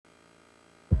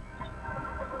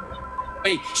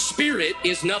A spirit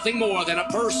is nothing more than a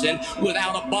person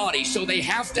without a body, so they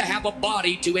have to have a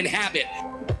body to inhabit.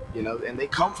 You know, and they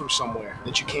come from somewhere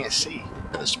that you can't see.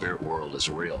 The spirit world is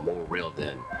real, more real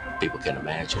than people can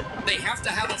imagine. They have to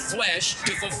have a flesh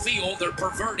to fulfill their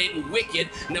perverted, wicked,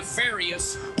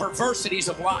 nefarious perversities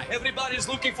of life. Everybody's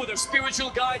looking for their spiritual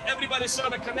guide. Everybody's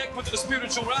trying to connect with the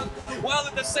spiritual realm. While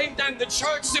at the same time, the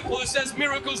church simply says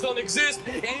miracles don't exist,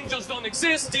 angels don't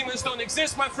exist, demons don't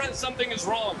exist. My friend, something is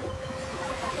wrong.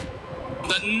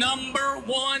 The number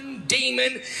one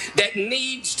demon that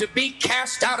needs to be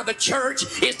cast out of the church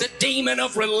is the demon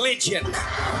of religion.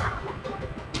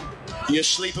 You're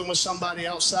sleeping with somebody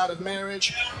outside of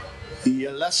marriage.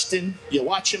 You're lusting. You're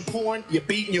watching porn. You're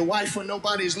beating your wife when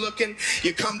nobody's looking.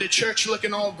 You come to church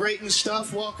looking all great and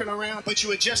stuff, walking around, but you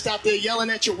were just out there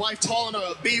yelling at your wife, calling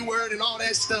her a B word and all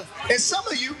that stuff. And some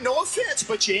of you, no offense,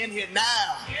 but you're in here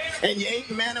now. And you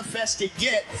ain't manifested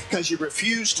yet because you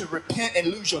refuse to repent and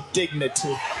lose your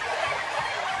dignity.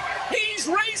 He's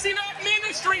raising up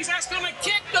ministries that's going to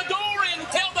kick the door in and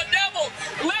tell the devil,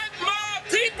 let my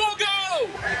people go.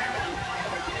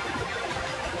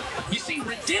 You see,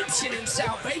 redemption and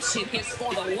salvation is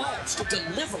for the lost.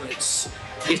 Deliverance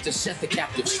is to set the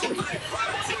captives free.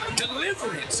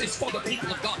 Deliverance is for the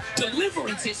people of God.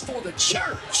 Deliverance is for the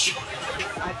church.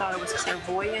 I thought it was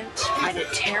clairvoyant. I did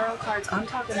tarot cards. I'm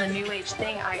talking the new age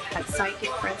thing. I had psychic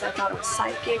friends. I thought it was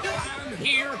psychic. I'm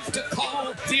here to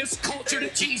call this culture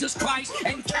to Jesus Christ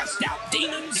and cast out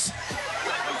demons.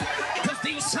 Because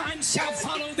these signs shall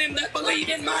follow them that believe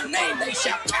in my name. They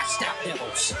shall cast out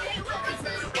devils.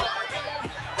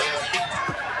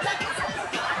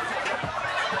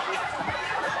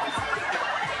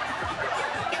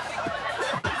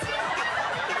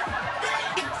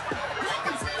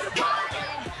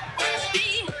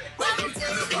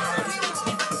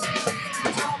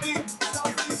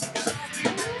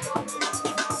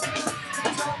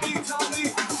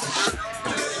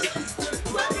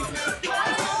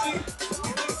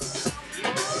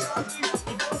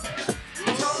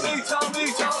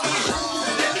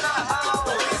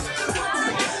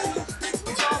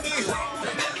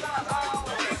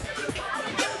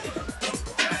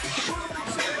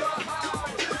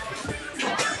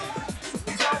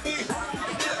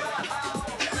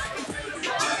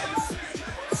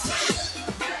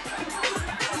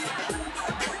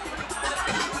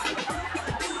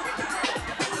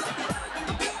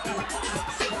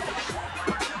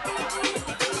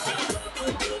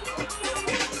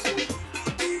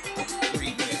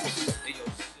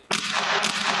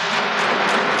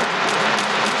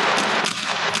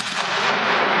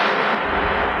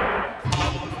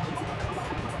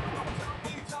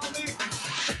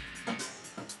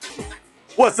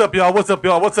 What's up, y'all? What's up,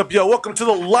 y'all? What's up, y'all? Welcome to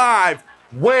the live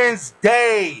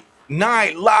Wednesday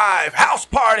night live house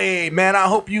party, man. I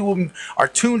hope you are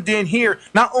tuned in here,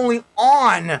 not only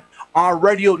on our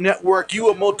radio network,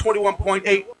 UMOLV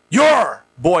 21.8, your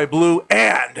boy Blue,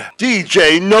 and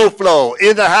DJ No Flow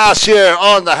in the house here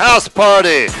on the house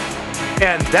party.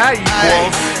 And that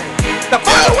equals the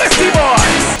Final Whiskey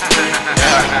Boys.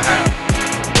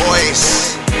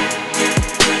 Boys.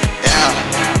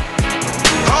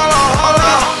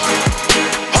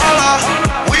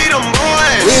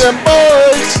 We them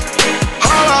boys.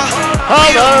 Holla,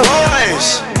 holla.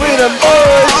 Boys. We them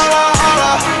boys. Holla,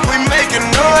 holla. We making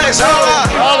noise. Holla,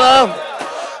 holla.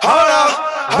 Holla.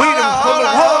 We them holla,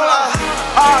 holla.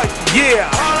 Yeah.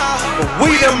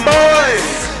 We them boys.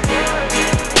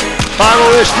 Final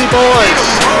Whiskey Boys.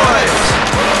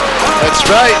 That's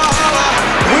right.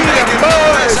 We them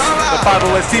boys. The Final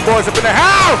Whiskey Boys up in the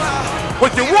house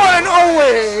with the one and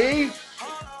only.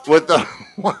 With the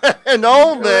one and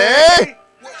only.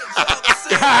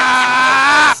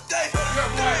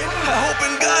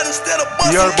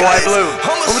 Your boy Blue.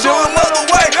 What we doing? What's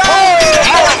you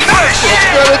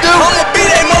gonna do? I'ma be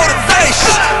their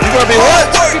motivation. You gonna be what?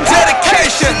 Hard work,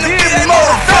 dedication, to be their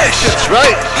motivation. That's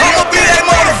right. I'ma be their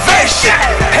motivation.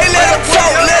 Hey, let them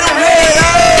talk, let them hate.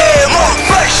 Hey,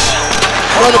 motivation.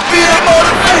 Gonna be their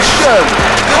motivation.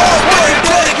 Hard work,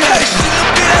 dedication, to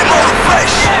be their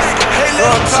motivation. Hey,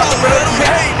 let them talk, let them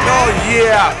hate. Oh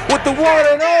yeah, with the one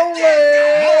and only.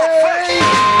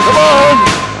 Come on.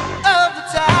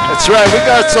 That's right. We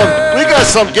got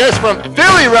some guests from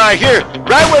Philly right here,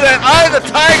 right where that Eye of the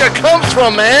Tiger comes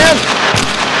from, man.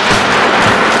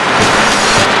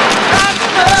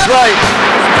 That's right.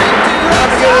 Time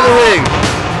to get in the ring.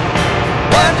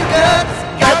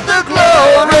 Got the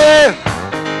glory.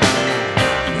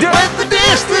 With the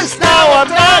distance now, I'm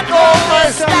back on my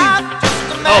feet.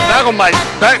 Oh, back on my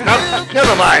back. No,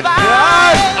 never mind.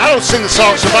 I don't sing the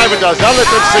song. Survivor does. I'll let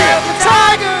them sing it.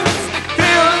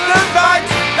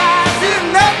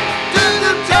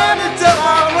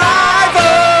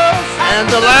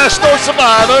 last known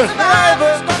survivor.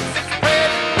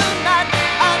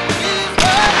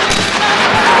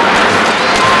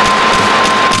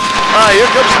 All right, here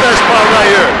comes the best part right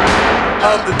here.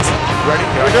 Ready?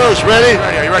 Here it goes. Ready?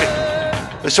 Are you ready?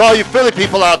 It's all you Philly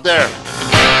people out there.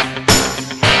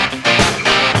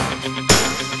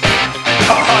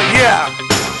 Oh, yeah.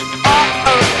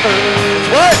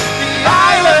 What?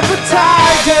 I am the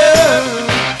tiger.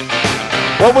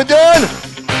 What we doing?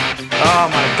 Oh,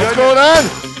 my What's goodness. going on?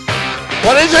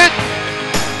 What is it?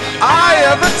 I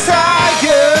am the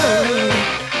tiger.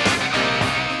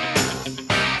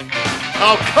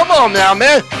 Oh, come on now,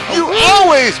 man. We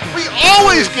always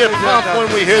get pumped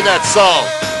when we hear that song.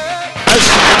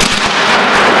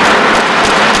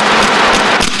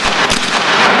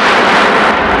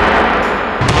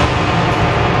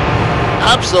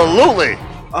 Absolutely.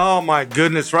 Oh my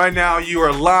goodness, right now you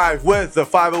are live with the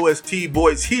 50ST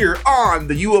boys here on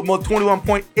the UMO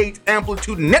 21.8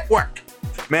 Amplitude Network.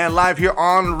 Man, live here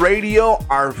on radio,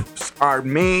 our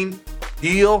main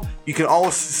deal. You can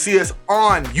always see us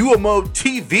on UMO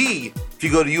TV. If you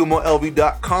go to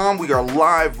UMOLV.com, we are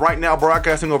live right now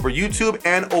broadcasting over YouTube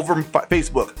and over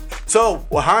Facebook. So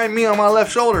behind me on my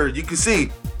left shoulder, you can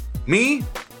see me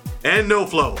and No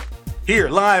Flow here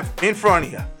live in front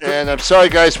of you. And I'm sorry,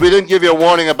 guys, we didn't give you a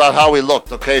warning about how we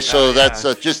looked. Okay, so that's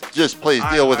just please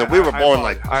deal with it. We were born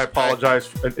like this. I apologize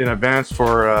in advance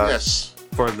for yes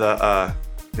for the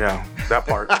that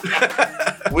part.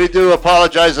 We do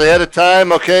apologize ahead of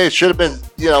time. Okay, it should have been,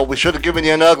 we should have given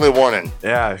you an ugly warning.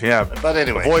 Yeah. But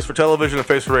anyway, a voice for television, a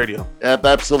face for radio.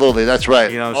 Absolutely, that's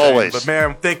right. You know what I'm always. saying? But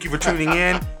man, thank you for tuning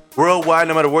in worldwide,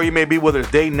 no matter where you may be, whether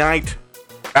it's day, night,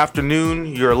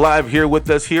 afternoon. You're live here with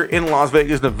us here in Las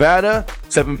Vegas, Nevada,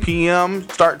 7 p.m.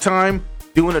 start time.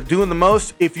 Doing the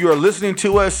most. If you are listening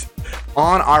to us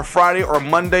on our Friday or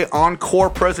Monday encore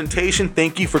presentation,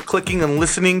 thank you for clicking and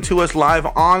listening to us live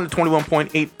on the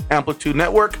 21.8 Amplitude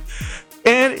Network.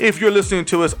 And if you're listening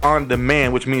to us on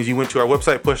demand, which means you went to our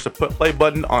website, pushed the play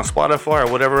button on Spotify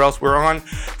or whatever else we're on,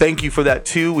 thank you for that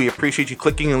too. We appreciate you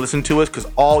clicking and listening to us because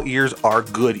all ears are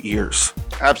good ears.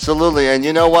 Absolutely. And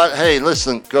you know what? Hey,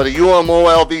 listen, go to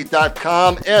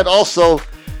UMOLV.com. And also,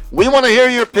 we want to hear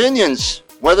your opinions.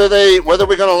 Whether we're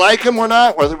going to like them or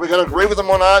not, whether we're going to agree with them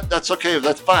or not, that's okay.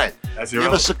 That's fine.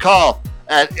 Give us a call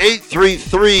at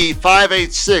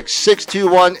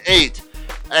 833-586-6218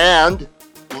 and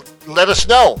let us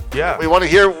know. Yeah. We want to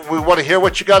hear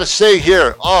what you got to say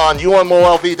here on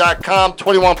UMOLV.com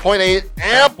 21.8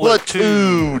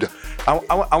 Amplitude.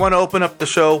 I want to open up the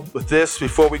show with this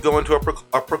before we go into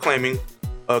our proclaiming.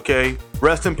 Okay.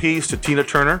 Rest in peace to Tina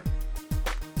Turner.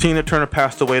 Tina Turner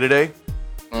passed away today.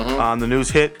 The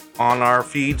news hit on our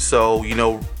feed, so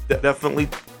definitely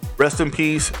rest in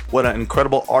peace. What an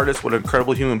incredible artist, what an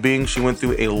incredible human being. She went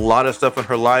through a lot of stuff in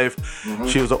her life.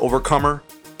 She was an overcomer.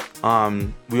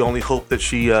 We only hope that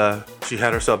she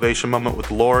had her salvation moment with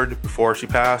the Lord before she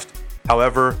passed.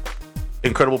 However,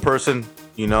 incredible person.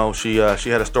 She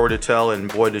had a story to tell,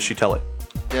 and boy, did she tell it.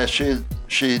 Yeah, she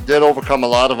did overcome a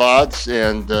lot of odds,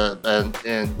 and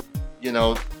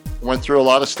went through a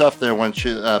lot of stuff there when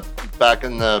she back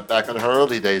in her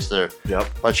early days there. Yep.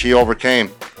 But she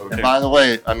overcame. And by the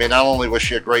way, I mean, not only was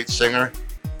she a great singer,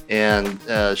 and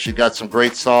she got some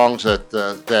great songs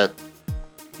that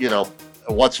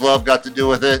What's Love Got to Do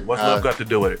with It? What's Love Got to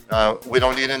Do with It? We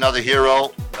Don't Need Another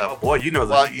Hero. Oh boy, you know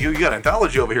that. You got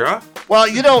anthology over here, huh? Well,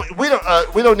 we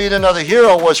don't need another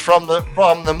hero was from the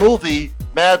movie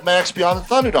Mad Max Beyond the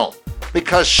Thunderdome.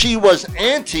 Because she was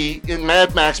anti in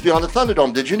Mad Max Beyond the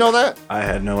Thunderdome. Did you know that? I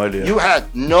had no idea. You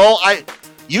had no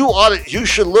you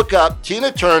should look up Tina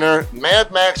Turner,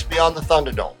 Mad Max Beyond the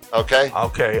Thunderdome. Okay?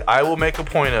 Okay. I will make a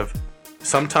point of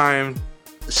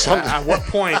at what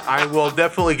point I will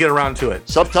definitely get around to it.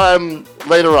 Sometime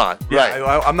later on. Yeah,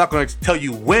 right. I'm not going to tell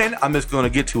you when, I'm just going to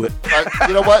get to it. But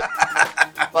you know what?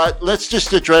 But let's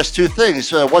just address two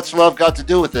things. What's love got to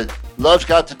do with it? Love's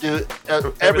got to do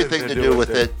everything to do with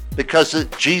it. Because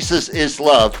Jesus is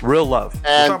love. Real love.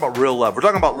 And we're talking about real love. We're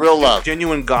talking about real love.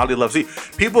 Genuine godly love. See,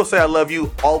 people say I love you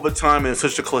all the time, and it's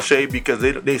such a cliche because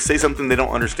they say something they don't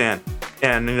understand.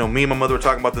 And, me and my mother were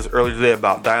talking about this earlier today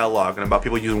about dialogue and about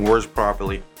people using words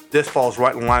properly. This falls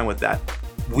right in line with that.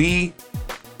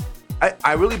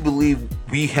 I really believe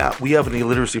we have an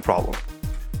illiteracy problem.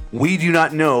 We do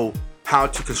not know how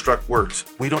to construct words.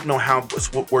 We don't know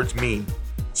what words mean.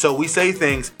 So we say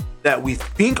things that we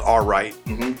think are right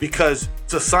because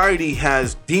society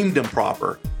has deemed them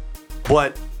proper.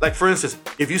 But, like, for instance,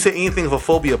 if you say anything with a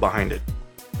phobia behind it,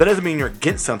 that doesn't mean you're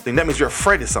against something. That means you're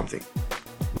afraid of something.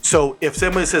 So if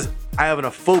somebody says, I have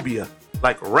a phobia,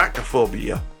 like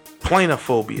arachnophobia,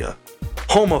 planophobia,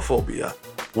 homophobia,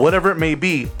 whatever it may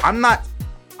be. I'm not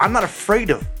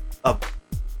afraid of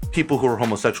people who are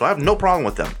homosexual. I have no problem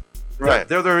with them. Right.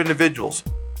 They're this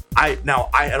I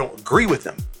don't agree with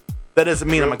them. That doesn't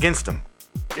mean I'm against them.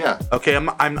 Yeah. Okay,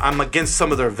 I'm against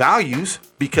some of their values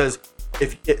because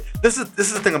this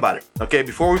is the thing about it. Okay,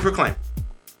 before we proclaim,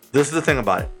 this is the thing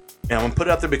about it, and I'm gonna put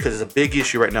it out there because it's a big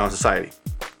issue right now in society.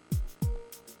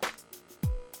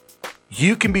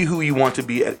 You can be who you want to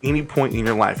be at any point in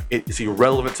your life. It's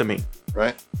irrelevant to me.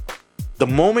 Right. The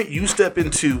moment you step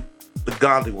into the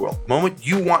godly world, the moment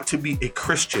you want to be a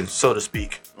Christian, so to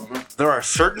speak, there are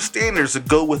certain standards that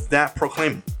go with that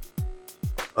proclaiming.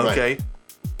 Okay? Right.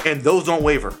 And those don't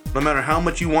waver. No matter how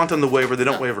much you want them to waver, they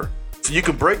don't waver. So you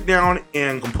can break down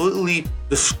and completely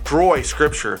destroy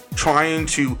scripture trying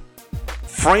to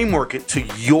framework it to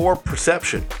your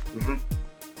perception.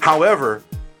 However,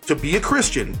 to be a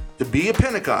Christian, to be a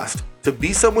Pentecost, to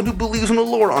be someone who believes in the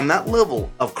Lord on that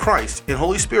level of Christ and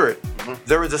Holy Spirit,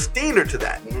 there is a standard to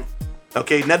that.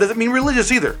 Okay, and that doesn't mean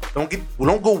religious either.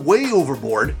 Don't go way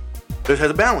overboard. There's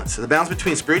a balance. There's a balance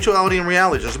between spirituality and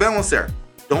reality. There's a balance there.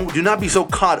 Do not be so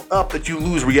caught up that you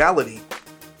lose reality.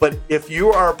 But if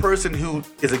you are a person who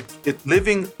is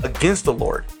living against the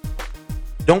Lord,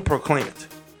 don't proclaim it.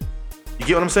 You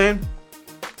get what I'm saying?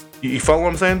 You follow what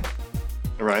I'm saying?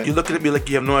 Right. You're looking at me like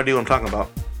you have no idea what I'm talking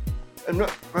about.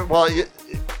 Well,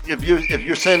 if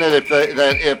you're saying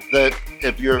that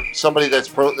if you're somebody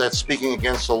that's speaking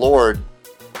against the Lord,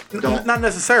 not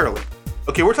necessarily.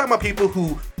 Okay, we're talking about people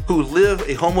who live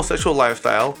a homosexual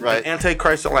lifestyle, right, an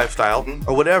anti-Christ lifestyle,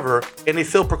 or whatever, and they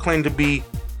still proclaim to be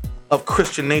of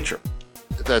Christian nature.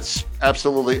 That's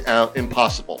absolutely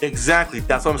impossible. Exactly.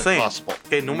 That's what I'm saying. Impossible.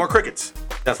 Okay, no more crickets.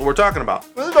 That's what we're talking about.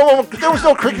 Well, there was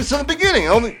no crickets in the beginning.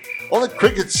 Only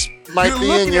crickets might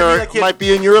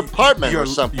be in your apartment or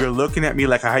something. You're looking at me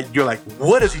like you're like,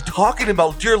 what is he talking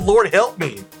about? Dear Lord, help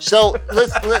me. So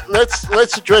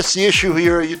let's address the issue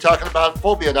here. You're talking about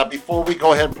phobia. Now, before we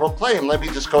go ahead and proclaim, let me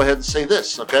just go ahead and say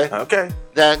this, okay? Okay.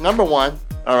 That number one,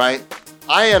 all right,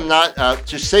 I am not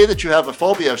to say that you have a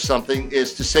phobia of something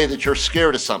is to say that you're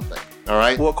scared of something. All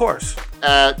right. Well, of course.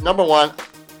 Number one,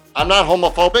 I'm not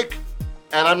homophobic,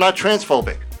 and I'm not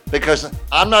transphobic. Because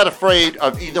I'm not afraid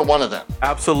of either one of them.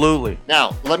 Absolutely.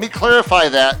 Now, let me clarify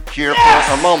that here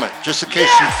for a moment, just in case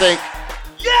you think.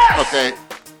 Yes! Okay.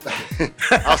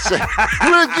 I'll say.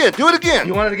 Do it again.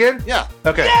 You want it again? Yeah.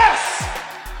 Okay. Yes!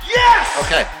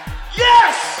 Okay.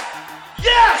 Yes!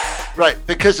 Right.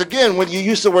 Because again, when you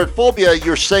use the word phobia,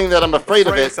 you're saying that I'm afraid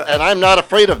of it, and I'm not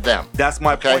afraid of them. That's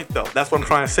my point, though. That's what I'm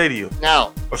trying to say to you.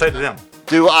 Now. Or say to them.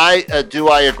 Do I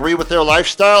agree with their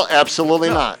lifestyle? Absolutely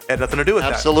not. It had nothing to do with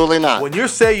Absolutely not. When you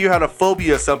say you had a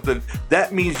phobia of something,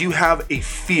 that means you have a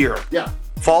fear. Yeah.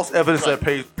 False evidence that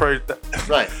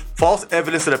false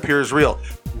evidence that appears real.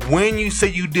 When you say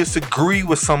you disagree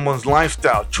with someone's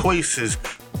lifestyle, choices,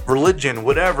 religion,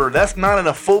 whatever, that's not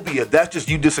a phobia. That's just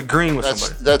you disagreeing with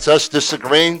somebody. That's us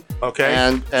disagreeing. Okay.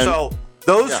 And so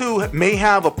those who may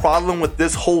have a problem with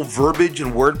this whole verbiage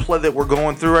and wordplay that we're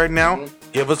going through right now,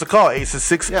 give us a call,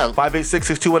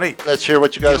 866-586-6218. Let's hear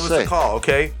what you got to say. Give us a call,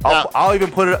 okay? I'll even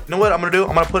put it up. You know what I'm going to do?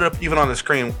 I'm going to put it up even on the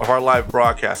screen of our live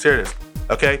broadcast. Here it is,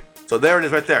 okay? So there it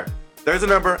is right there. There's a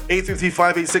number,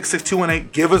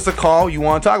 833-586-6218. Give us a call. You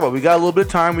want to talk about it. We got a little bit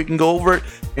of time. We can go over it,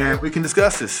 and we can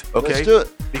discuss this, okay? Let's do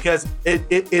it. Because it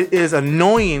is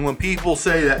annoying when people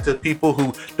say that to people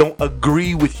who don't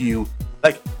agree with you.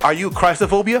 Like, are you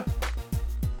Christophobia?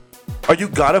 Are you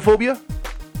Godophobia?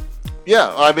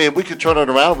 Yeah, I mean, we could turn it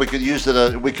around. We could use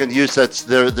it. We can use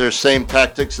their same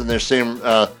tactics and their same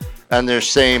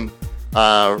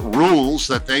rules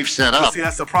that they've set up. See,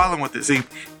 that's the problem with it. See,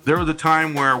 there was a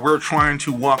time where we're trying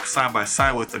to walk side by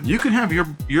side with them. You can have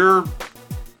your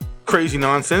crazy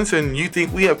nonsense, and you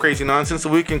think we have crazy nonsense, so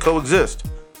we can coexist.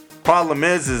 Problem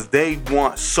is they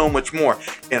want so much more,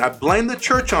 and I blame the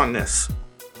church on this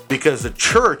because the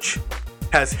church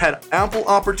has had ample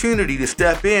opportunity to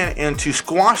step in and to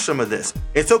squash some of this.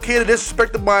 It's okay to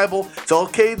disrespect the Bible. It's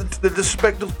okay to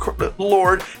disrespect the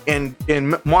Lord and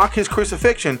mock his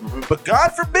crucifixion. But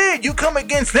God forbid you come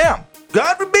against them.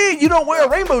 God forbid you don't wear a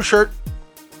rainbow shirt.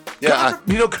 Yeah.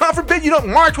 God forbid you don't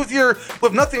march with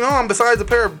nothing on besides a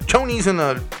pair of chonies and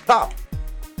a top.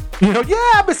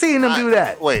 I've been seeing them do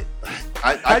that. Wait,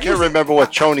 I can't remember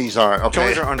what chonies are. Okay.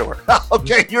 Chonies are underwear.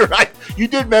 Okay, you're right. You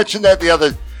did mention that the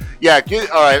other. Yeah.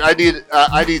 All right.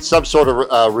 I need some sort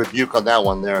of rebuke on that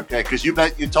one there. Okay, because you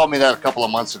told me that a couple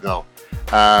of months ago.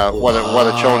 What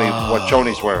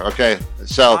chonies were. Okay,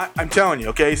 so I'm telling you.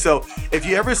 Okay, so if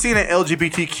you ever seen an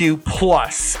LGBTQ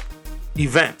plus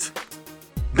event,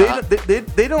 they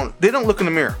don't look in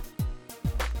the mirror.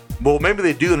 Well, maybe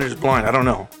they do and they're just blind. I don't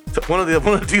know. So one of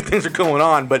the two things are going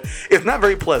on, but it's not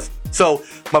very pleasant. So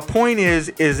my point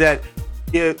is that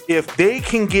if they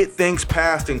can get things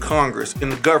passed in Congress, in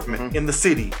the government, in the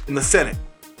city, in the Senate,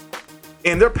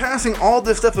 and they're passing all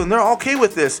this stuff and they're okay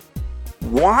with this,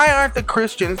 why aren't the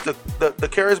Christians, the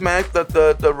charismatic,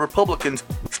 the Republicans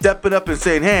stepping up and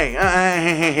saying,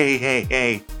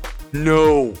 hey,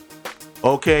 no,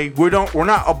 okay, we're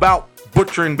not about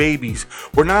butchering babies.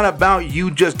 We're not about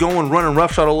you just going running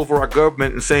roughshod all over our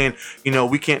government and saying,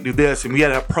 we can't do this and we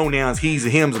gotta have pronouns, he's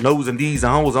and hims and those and these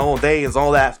and hoes and all they and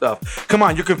all that stuff. Come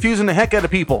on, you're confusing the heck out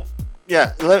of people.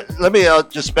 Yeah, let me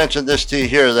just mention this to you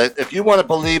here, that if you want to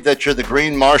believe that you're the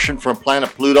green Martian from planet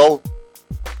Pluto,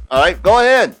 all right, go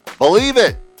ahead. Believe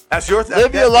it. That's your thing.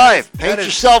 Live your life. Paint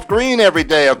yourself green every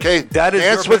day, okay? That is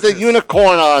Dance with a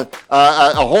unicorn on,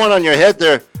 a horn on your head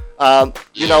there,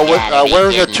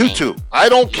 wearing a tutu. I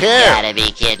don't care. You gotta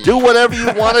be kidding. Do whatever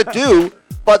you want to do,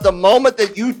 but the moment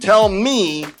that you tell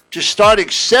me to start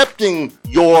accepting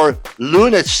your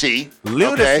lunacy,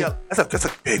 okay? That's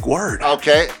a big word.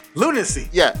 Okay. Lunacy.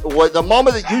 Yeah, well, the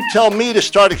moment that you tell me to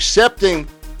start accepting...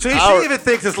 So she even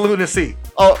thinks it's lunacy.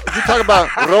 Oh, you talking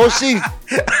about Rosie?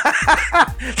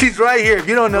 She's right here. If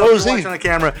you don't know, Rosie? you're watching on the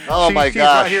camera. My she's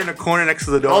gosh. right here in the corner next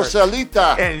to the door.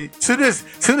 Rosalita. And soon as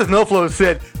NoFlow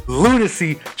said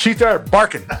lunacy, she started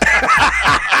barking.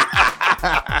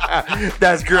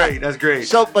 That's great. That's great.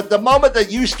 So, but the moment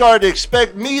that you start to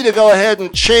expect me to go ahead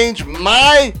and change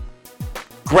my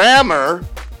grammar,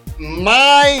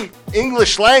 my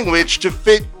English language to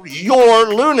fit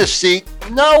your lunacy,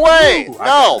 no way. Ooh,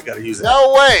 no. I gotta use that.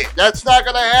 No way. That's not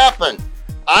going to happen.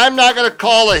 I'm not going to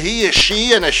call a he a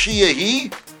she and a she a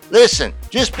he. Listen,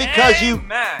 just because you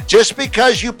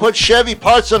put Chevy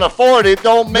parts on a Ford, it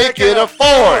don't make it a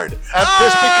Ford. And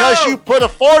just because you put a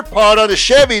Ford part on a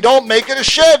Chevy, don't make it a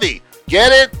Chevy.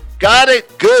 Get it? Got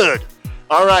it? Good.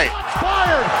 All right.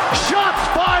 Shots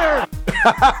fired!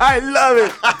 I love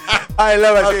it. I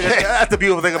love it. Okay. That's the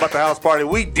beautiful thing about the house party.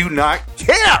 We do not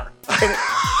care. And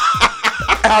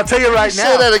I'll tell you right now.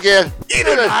 Say that again. You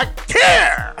do not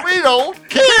care. We don't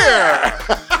care.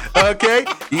 Okay,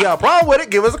 you got a problem with it?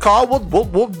 Give us a call.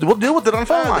 We'll deal with it on the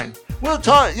phone line. We'll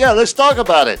talk. Yeah, let's talk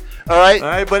about it. All right. All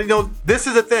right, but this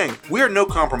is the thing. We are no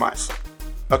compromise.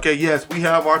 Okay, yes, we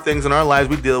have our things in our lives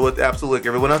we deal with, absolutely, like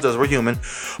everyone else does. We're human.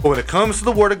 But when it comes to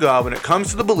the Word of God, when it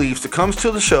comes to the beliefs, it comes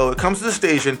to the show, it comes to the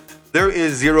station, there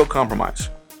is zero compromise.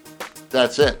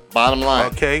 That's it. Bottom line.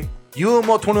 Okay.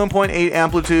 UMO 21.8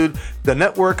 amplitude. The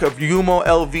network of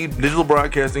UMOLV digital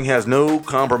broadcasting has no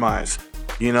compromise.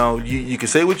 You can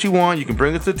say what you want. You can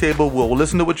bring it to the table. We'll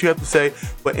listen to what you have to say.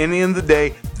 But in the end of the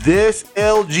day, this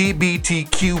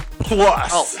LGBTQ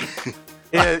plus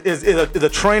is a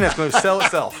train that's going to sell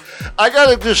itself. I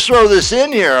got to just throw this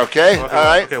in here, okay? All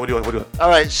right. Okay, what do you want? All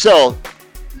right. So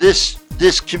this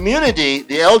community,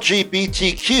 the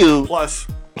LGBTQ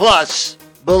plus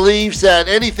believes that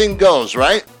anything goes,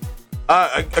 right?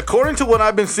 According to what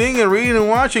I've been seeing and reading and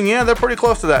watching, yeah, they're pretty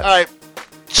close to that. All right.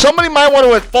 Somebody might want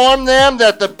to inform them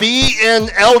that the B in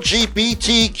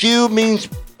LGBTQ means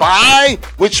bi,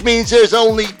 which means there's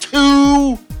only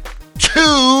two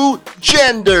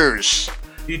genders.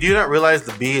 Do you not realize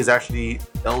the B is actually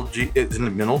LG? It's in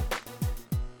the middle.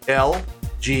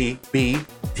 LGBTQ.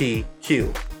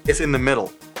 It's in the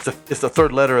middle. It's the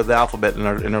third letter of the alphabet in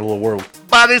our little world.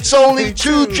 But it's only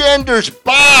two genders,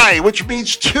 bi, which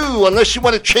means two, unless you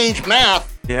want to change math.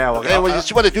 Yeah, well, okay,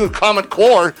 you want to do a Common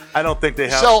Core. I don't think they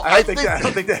have. So I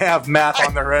don't think they have math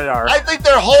on their radar. I think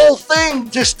their whole thing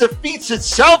just defeats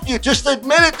itself. You just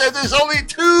admit it that there's only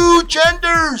two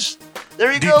genders.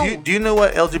 There you go. Do you know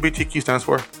what LGBTQ stands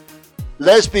for?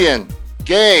 Lesbian,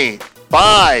 gay,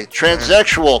 bi,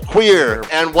 transsexual, queer,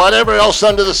 and whatever else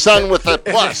under the sun with a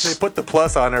plus. They put the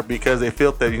plus on there because they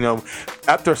feel that,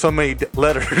 after so many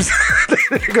letters,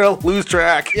 they're going to lose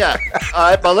track. Yeah. All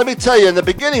right, but let me tell you, in the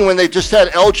beginning when they just had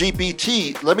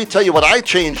LGBT, let me tell you what I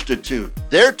changed it to.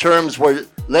 Their terms were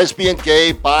lesbian,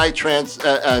 gay, bi, trans,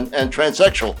 and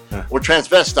transsexual, or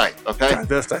transvestite, okay?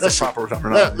 Transvestite's a proper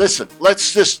term. Listen,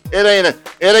 it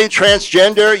ain't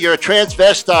transgender, you're a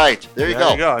transvestite. There you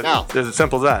go. Now, it's as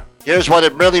simple as that. Here's what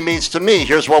it really means to me.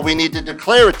 Here's what we need to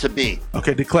declare it to be.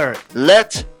 Okay, declare it.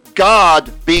 Let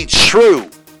God be true.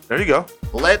 There you go.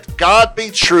 Let God be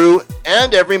true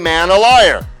and every man a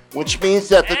liar, which means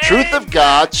that the truth of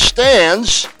God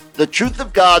stands,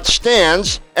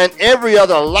 and every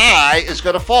other lie is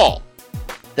going to fall.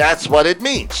 That's what it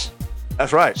means.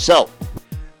 That's right. So,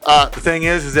 the thing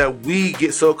is that we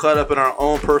get so caught up in our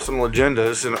own personal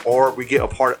agendas, or we get a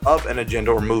part of an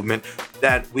agenda or movement,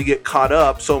 that we get caught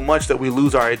up so much that we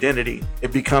lose our identity.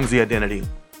 It becomes the identity.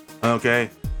 Okay,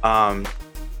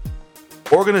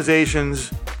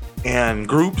 organizations and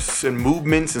groups and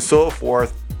movements and so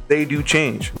forth, they do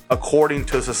change according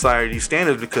to society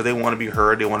standards because they want to be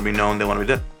heard, they want to be known, they want to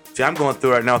be done. See, I'm going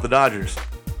through right now with the Dodgers.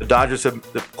 The Dodgers have,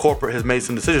 the corporate has made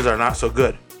some decisions that are not so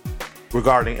good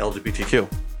regarding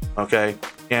LGBTQ. Okay,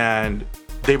 and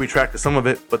they retracted some of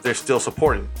it, but they're still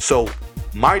supporting. So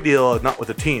my deal is not with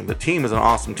the team. The team is an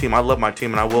awesome team. I love my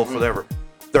team and I will forever.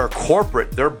 Their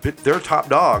corporate, their top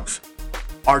dogs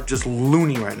are just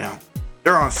loony right now.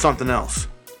 They're on something else.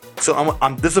 So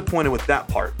I'm disappointed with that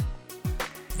part.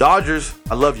 Dodgers,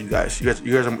 I love you guys. You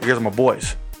guys are my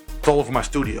boys. It's all over my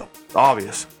studio. It's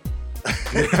obvious.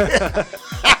 It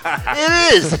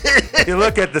is. You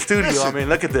look at the studio. Listen, I mean,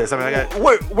 look at this. I mean, I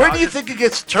got. Where do you think it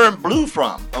gets the term blue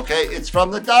from? Okay, it's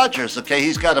from the Dodgers. Okay,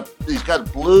 he's got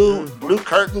blue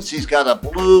curtains. He's got a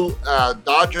blue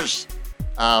Dodgers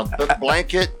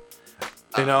blanket.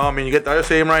 You know, I mean, you get the Dodger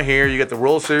Stadium right here. You got the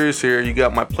World Series here. You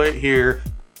got my plate here.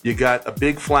 You got a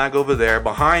big flag over there.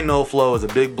 Behind No Flow is a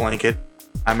big blanket.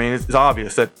 I mean, it's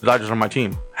obvious that the Dodgers are my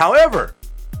team. However,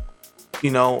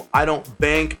 you know, I don't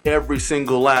bank every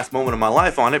single last moment of my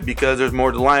life on it because there's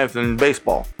more to life than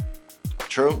baseball.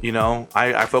 True. You know,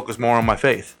 I focus more on my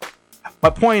faith. My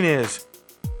point is,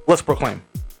 let's proclaim.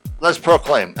 Let's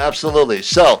proclaim. Absolutely.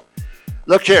 So,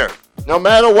 look here. No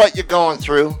matter what you're going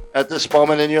through at this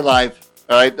moment in your life,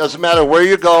 all right, doesn't matter where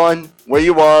you're going, where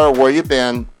you are, or where you've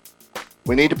been,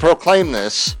 we need to proclaim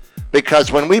this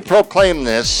because when we proclaim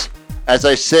this, as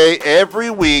I say every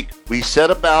week, we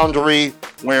set a boundary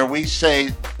where we say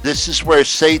this is where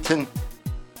Satan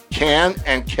can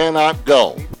and cannot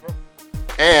go.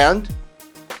 And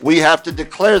we have to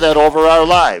declare that over our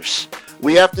lives.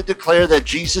 We have to declare that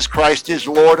Jesus Christ is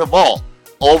Lord of all,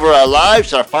 over our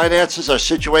lives, our finances, our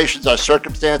situations, our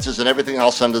circumstances, and everything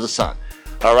else under the sun.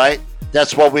 All right?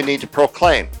 That's what we need to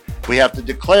proclaim. We have to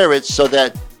declare it so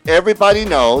that everybody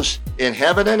knows in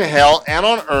heaven and hell and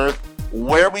on earth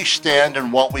where we stand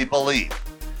and what we believe.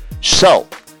 So,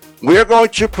 we're going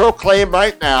to proclaim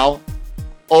right now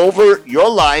over your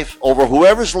life, over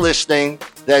whoever's listening,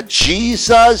 that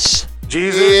Jesus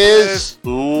is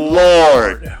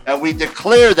Lord. And we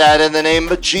declare that in the name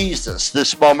of Jesus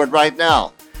this moment right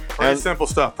now. Pretty simple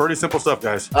stuff,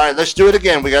 guys. All right, let's do it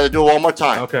again. We got to do it one more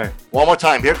time. Okay. One more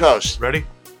time. Here goes. Ready?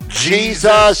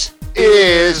 Jesus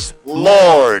is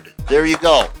Lord. There you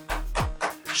go.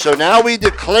 So now we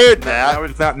declared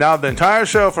that. Now the entire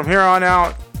show from here on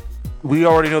out, we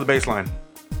already know the bass line.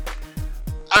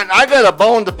 And I got a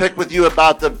bone to pick with you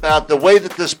about the way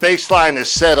that this bass line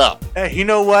is set up. Hey, you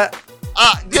know what?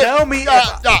 Tell me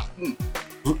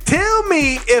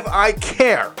if I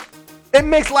care. It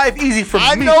makes life easy for me.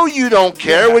 I know you don't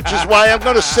care, which is why I'm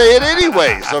going to say it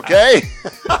anyways, okay?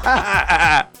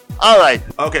 All right.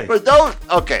 Okay. But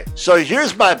okay, so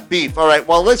here's my beef. All right,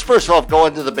 well, let's first off go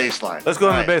into the bass line. Let's go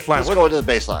into the bass line. Let's go into the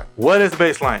bass line. What is the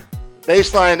bass line?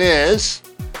 Bass line is...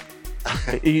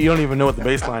 You don't even know what the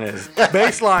bass line is.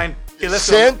 Bass line... Okay,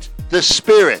 Sent the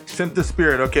Spirit. Sent the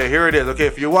Spirit. Okay, here it is. Okay,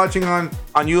 if you're watching on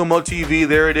UMOLV TV,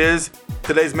 there it is.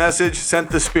 Today's message, Sent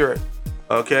the Spirit.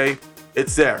 Okay,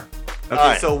 it's there. Okay,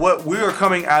 right. So what we are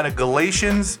coming out of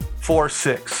Galatians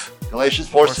 4:6. Galatians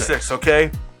 4:6.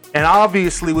 Okay, and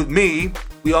obviously with me,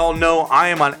 we all know I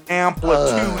am an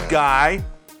amplitude guy.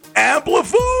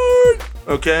 Amplified.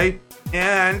 Okay,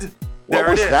 and there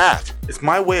what was it is. That? It's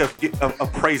my way of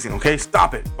praising. Okay,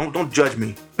 stop it. Don't judge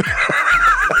me.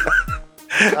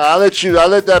 I'll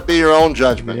let that be your own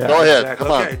judgment. Yeah, go ahead. Exactly.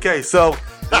 Come on. Okay. So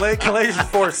Galatians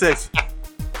 4:6.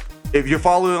 If you're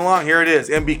following along, here it is.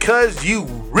 And because you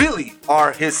really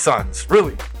are his sons,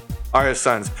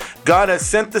 God has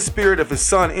sent the Spirit of his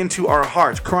Son into our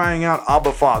hearts, crying out,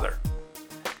 Abba, Father.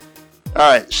 All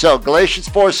right, so Galatians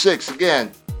 4:6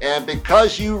 again. And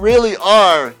because you really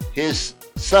are his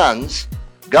sons,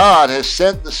 God has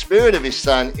sent the Spirit of his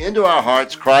Son into our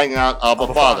hearts, crying out,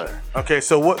 Abba, Father. Okay,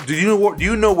 so what do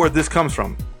you know where this comes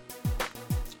from?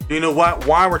 Do you know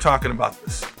why we're talking about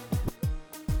this?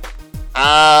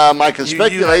 I can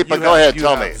speculate, but go ahead,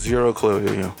 tell me. Zero clue,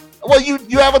 do you? Well,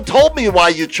 you haven't told me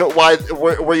why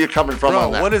where you're coming from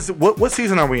on that. What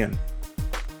season are we in?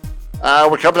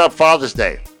 We're coming up Father's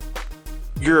Day.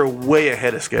 You're way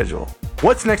ahead of schedule.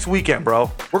 What's next weekend,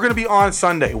 bro? We're gonna be on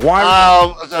Sunday.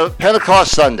 Why?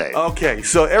 Pentecost Sunday. Okay,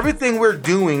 so everything we're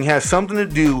doing has something to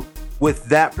do with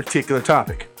that particular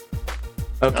topic.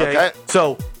 Okay.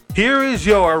 So here is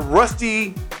your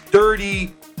rusty,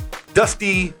 dirty,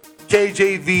 dusty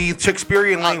KJV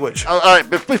Shakespearean language. All right,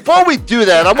 but before we do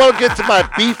that, I want to get to my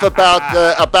beef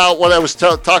about what I was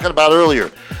talking about earlier.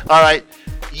 All right,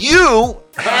 you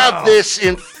have this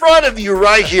in front of you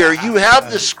right here. You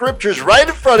have the scriptures right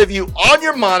in front of you on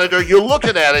your monitor. You're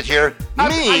looking at it here.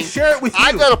 I share it with you.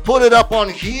 I got to put it up on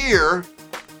here.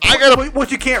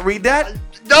 What, you can't read that?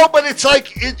 No, but it's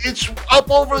like it's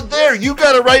up over there. You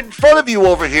got it right in front of you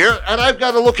over here, and I've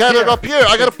got to look at it up here.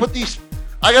 I got to put these.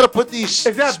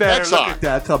 Is that better? specs Look on. at that.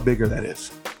 That's how bigger that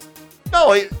is.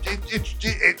 No,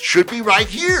 it should be right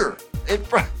here in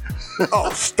front.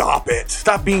 Oh, stop it!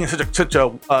 Stop being such a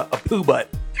poo butt.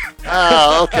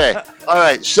 Oh, okay. All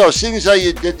right. So, seeing as how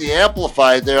you did the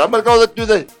amplified there, I'm gonna go do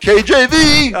the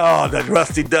KJV. Oh, that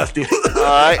rusty dusty. All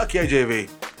right. KJV.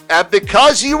 And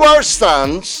because you are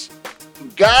sons,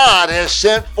 God has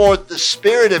sent forth the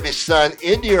Spirit of His Son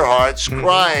into your hearts,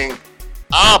 crying,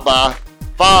 Abba,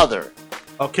 Father.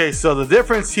 Okay, so the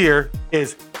difference here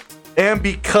is, and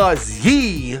because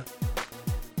ye,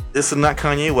 this is not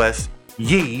Kanye West,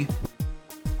 ye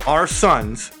are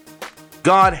sons,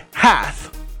 God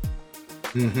hath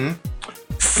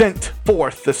sent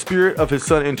forth the Spirit of His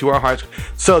Son into our hearts.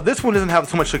 So this one doesn't have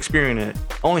so much experience in it.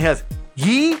 Only has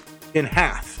ye and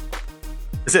hath.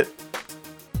 That's it.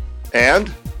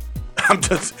 And?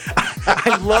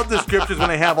 I love the scriptures when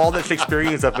they have all that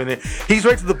Shakespearean stuff in it. He's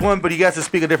right to the point, but he has to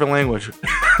speak a different language.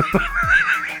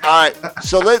 All right,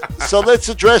 so let's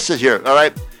address it here. All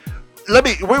right,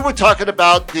 we were talking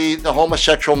about the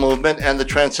homosexual movement and the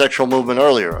transsexual movement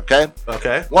earlier. Okay.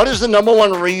 Okay. What is the number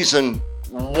one reason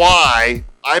why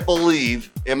I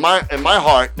believe in my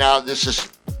heart? Now, this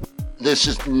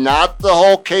is not the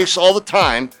whole case all the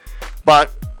time, but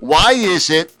why is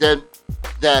it that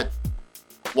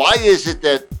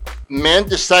men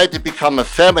decide to become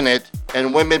effeminate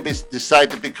and women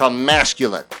decide to become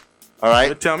masculine? All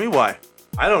right. Tell me why.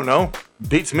 I don't know.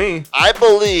 Beats me. I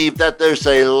believe that there's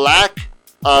a lack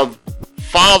of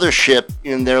fathership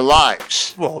in their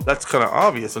lives. Well, that's kind of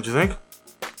obvious, don't you think?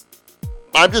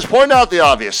 I'm just pointing out the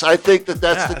obvious. I think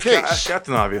that's the case. That's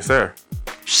Captain Obvious there.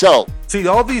 So, see,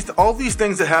 all these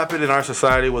things that happen in our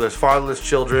society, whether it's fatherless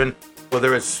children,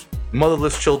 whether it's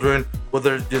motherless children,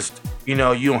 whether it's just, you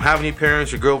don't have any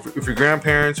parents, if your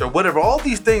grandparents or whatever, all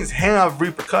these things have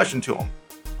repercussion to them.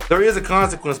 There is a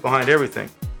consequence behind everything.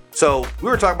 So we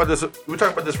were talking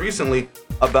about this recently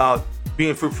about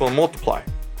being fruitful and multiply.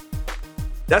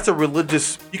 That's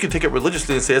you can take it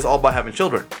religiously and say it's all about having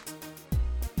children.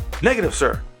 Negative,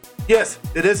 sir. Yes,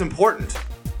 it is important.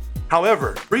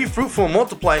 However, be fruitful and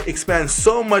multiply expands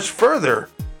so much further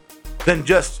than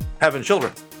just having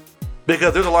children.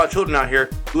 Because there's a lot of children out here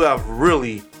who have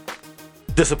really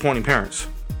disappointing parents.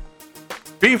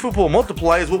 Being fruitful and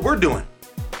multiply is what we're doing.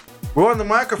 We're on the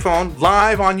microphone,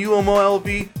 live on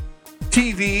UMOLV,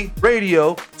 TV,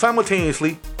 radio,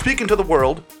 simultaneously, speaking to the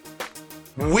world.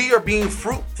 We are being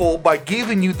fruitful by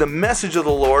giving you the message of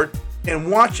the Lord and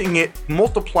watching it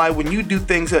multiply when you do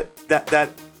things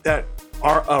that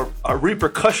are a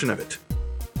repercussion of it.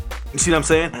 You see what I'm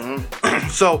saying? Mm-hmm.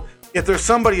 So if there's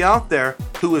somebody out there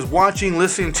who is watching,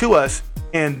 listening to us,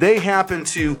 and they happen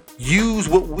to use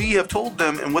what we have told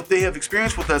them and what they have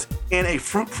experienced with us in a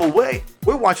fruitful way,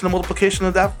 we're watching the multiplication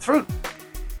of that fruit.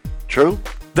 True.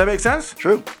 Does that make sense?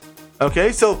 True.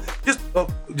 Okay, so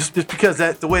just because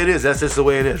that's the way it is, that's just the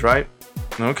way it is, right?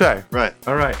 Okay. Right.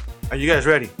 All right. Are you guys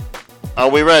ready? Are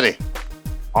we ready?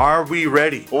 Are we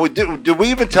ready? Well, we didn't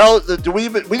even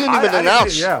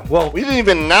announce. Yeah. Well, we didn't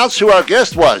even announce who our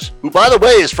guest was, who, by the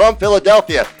way, is from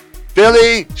Philadelphia.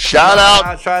 Philly, shout out.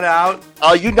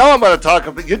 Oh, I'm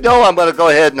going to go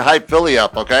ahead and hype Philly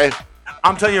up, okay?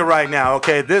 I'm telling you right now,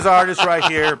 okay, this artist right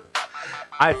here,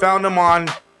 I found him on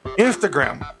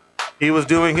Instagram. He was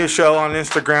doing his show on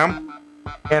Instagram,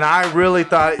 and I really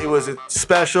thought it was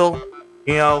special.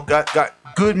 Got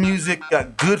good music,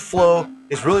 got good flow.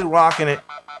 It's really rocking it.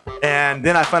 And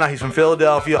then I found out he's from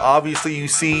Philadelphia. Obviously, you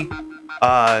see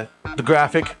the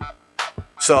graphic.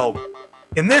 So,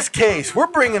 in this case, we're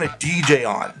bringing a DJ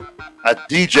on. A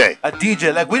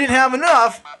DJ. Like, we didn't have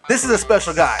enough. This is a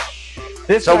special guy.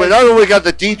 We got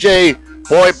the DJ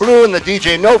Boy Blue and the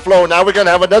DJ No Flow. Now we're going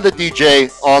to have another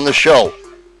DJ on the show.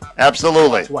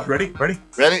 Absolutely. What, ready?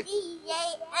 DJLA.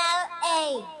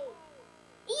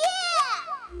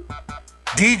 Yeah!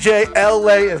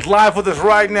 DJLA is live with us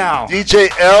right now.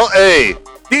 DJLA,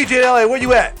 where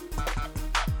you at?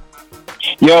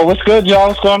 Yo, what's good, y'all?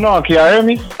 What's going on? Can y'all hear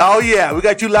me? Oh, yeah. We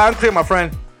got you loud and clear, my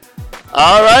friend.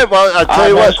 All right. Well, I'll tell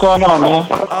you what's going on, man.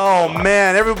 Oh,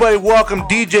 man. Everybody welcome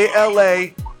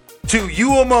DJLA to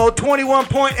UMO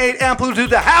 21.8 Amplitude,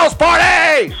 the house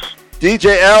party!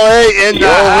 DJLA in the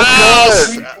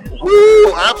house.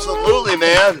 Woo, absolutely,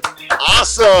 man.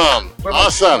 Awesome.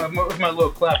 Where's my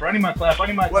little clapper? I need my clap.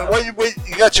 Wait,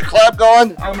 you got your clap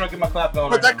going? I'm gonna get my clap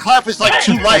going. But that clap is like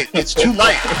too light. It's too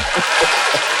light.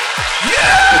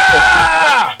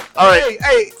 Yeah! All right.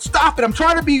 Hey, stop it. I'm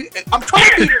trying to be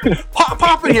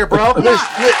popping here, bro. You know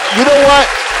what?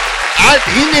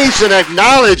 He needs an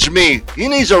acknowledge me. He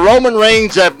needs a Roman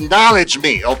Reigns acknowledge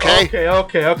me, okay?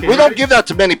 Okay. We don't give that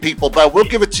to many people, but we'll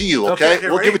give it to you, okay?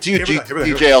 We'll give it to you,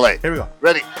 DJLA. Here we go.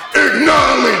 Ready?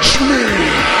 Acknowledge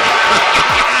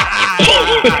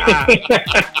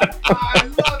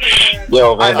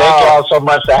Yo, man, thank y'all so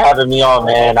much for having me on,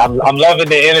 man. I'm loving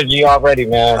the energy already,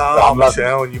 man. I'm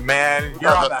telling you, man.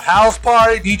 You're on the house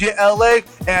party, DJLA,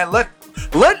 and let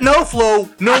No Flow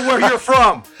know where you're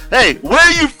from. Hey, where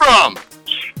are you from?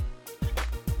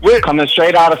 Coming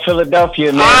straight out of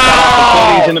Philadelphia, man. Shout out to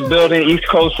Philly's in the building. East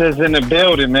Coast is in the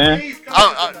building, man.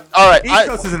 All right. East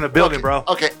Coast is in the building, bro.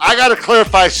 Okay, I got to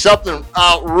clarify something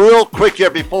real quick here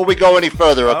before we go any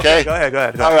further, okay? Go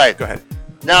ahead. All right. Go ahead.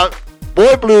 Now,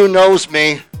 Boy Blue knows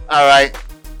me, all right?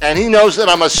 And he knows that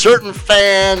I'm a certain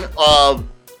fan of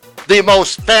the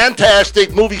most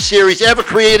fantastic movie series ever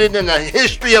created in the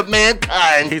history of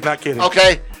mankind. He's not kidding.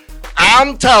 Okay?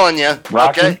 I'm telling you,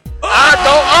 Rocky? okay?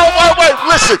 Wait,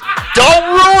 listen.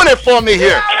 Don't ruin it for me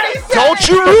here. Don't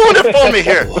you ruin it for me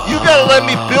here. You gotta let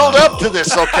me build up to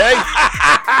this, okay?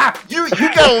 You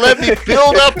gotta let me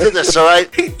build up to this, all right?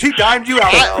 He dimed you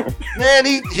out, man,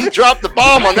 he dropped the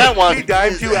bomb on that one. He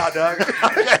dimed you out, dog.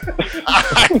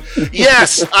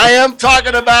 Yes, I am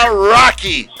talking about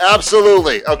Rocky.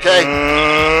 Absolutely, okay?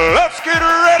 Let's get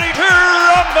ready to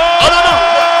rumble!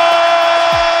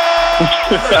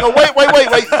 No, wait.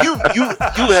 You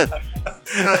have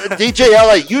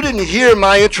DJLA. You didn't hear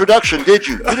my introduction, did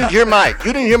you? You didn't hear my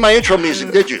intro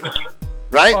music, did you?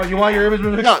 Right? Oh, you want your image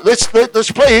music? No, let's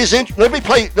play his intro.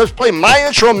 Let's play my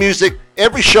intro music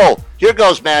every show. Here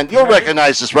goes, man. You'll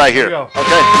recognize this right here.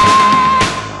 Okay.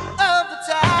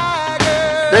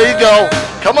 There you go.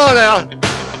 Come on now.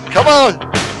 Come on,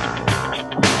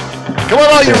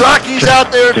 all you Rockies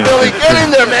out there in Philly. Get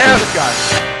in there, man.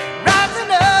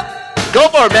 Go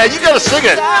for it, man. You gotta sing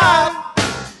it.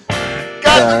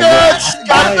 Got the guts,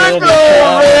 got the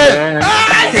glory.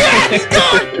 He's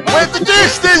good. With the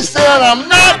distance that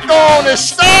I'm not gonna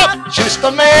stop. Just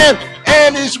a man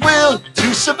and his will to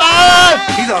survive.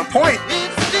 He's on point.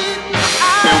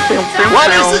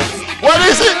 What is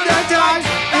it?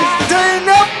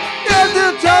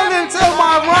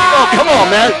 Oh, come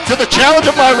on, man. To the challenge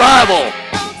of my rival.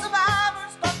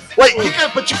 Wait, you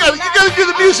gotta do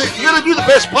the music. You gotta do the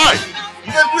best part.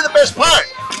 You gotta do the best part.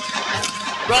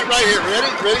 Right here. Ready?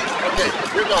 Okay,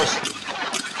 here goes.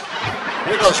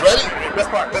 Ready? Best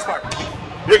part.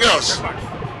 Here goes.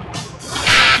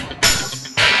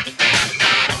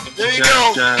 There you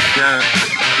go.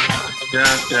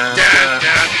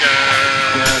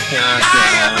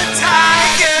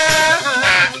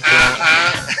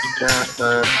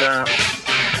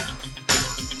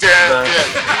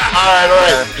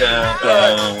 All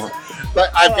right. But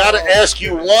I've got to ask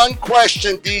you one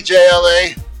question,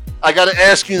 DJLA. I got to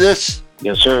ask you this.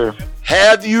 Yes, sir.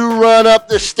 Have you run up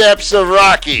the steps of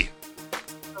Rocky?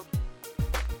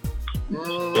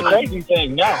 The crazy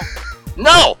thing, no.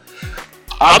 No.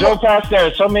 I drove past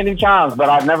there so many times, but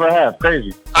I never have.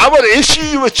 Crazy. I'm going to issue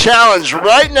you a challenge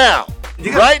right now.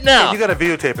 You got to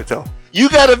videotape it, though. You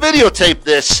got to videotape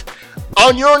this.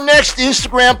 On your next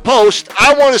Instagram post,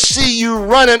 I want to see you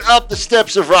running up the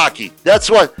steps of Rocky.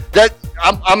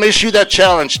 I'm issue that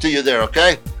challenge to you there,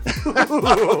 okay?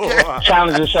 Okay.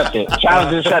 Challenge accepted.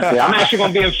 I'm actually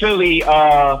going to be in Philly.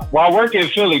 I work in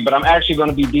Philly, but I'm actually going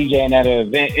to be DJing at an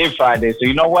event in Friday. So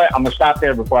you know what? I'm going to stop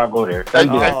there before I go there.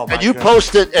 And you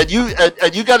post it, and you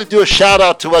got to do a shout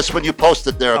out to us when you post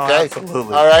it there, okay?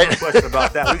 Absolutely. All right. No question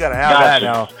about that. We got to have that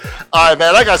now. All right,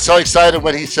 man. I got so excited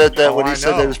when he said that. When he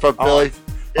said that he was from Philly.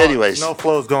 Anyways, No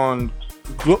Flow's going.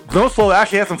 No Flow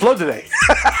actually has some flow today.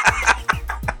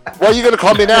 What are you going to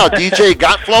call me now? DJ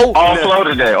Got Flow? All flow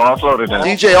today.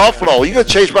 DJ All Flow. You're going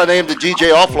to change my name to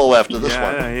DJ All Flow after this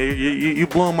one. Yeah, you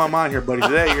blowing my mind here, buddy.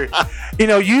 Today,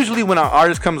 usually when an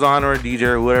artist comes on or a DJ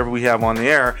or whatever we have on the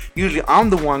air, usually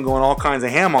I'm the one going all kinds of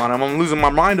ham on him. I'm losing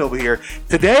my mind over here.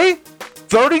 Today,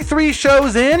 33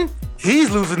 shows in,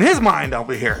 he's losing his mind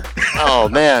over here. Oh,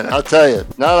 man. I'll tell you.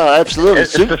 No, absolutely.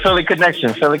 It's the Philly connection.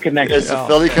 It's the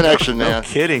Philly connection, man. No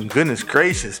kidding. Goodness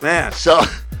gracious, man. So...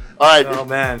 All right. Oh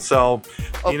man, so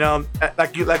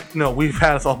we've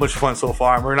had so much fun so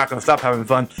far, and we're not going to stop having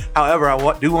fun. However,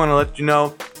 I do want to let you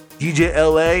know,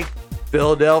 DJLA,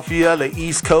 Philadelphia, the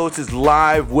East Coast is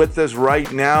live with us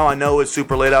right now. I know it's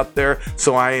super late out there,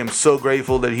 so I am so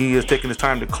grateful that he is taking his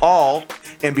time to call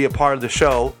and be a part of the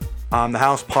show, the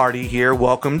house party here,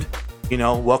 welcome to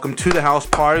the house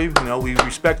party. We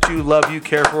respect you, love you,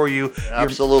 care for you.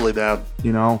 Absolutely, man.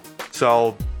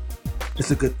 So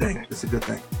it's a good thing.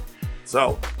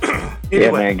 So anyway.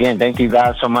 Yeah, man, again, thank you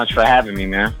guys so much for having me,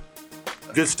 man.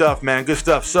 Good stuff, man. Good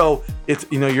stuff. So it's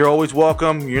you're always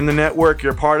welcome. You're in the network.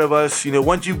 You're a part of us.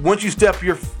 Once you step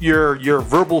your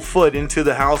verbal foot into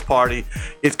the house party,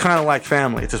 it's kind of like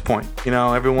family at this point.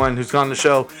 Everyone who's on the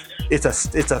show, it's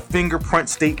a fingerprint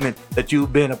statement that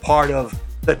you've been a part of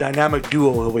the dynamic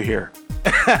duo over here.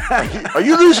 Are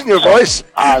you losing your voice?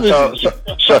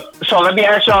 So let me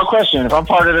ask y'all a question. If I'm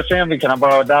part of the family, can I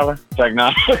borrow $1? It's like,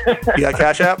 no. You got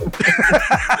Cash App?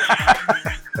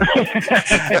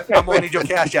 I'm going to need your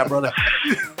Cash App, brother.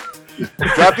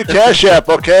 Drop your Cash App,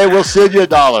 okay? We'll send you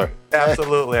 $1.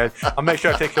 Absolutely. I'll make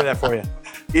sure I take care of that for you.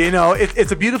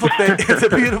 It's a beautiful thing. It's a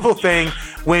beautiful thing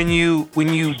when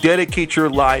you dedicate your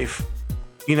life,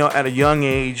 at a young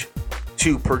age,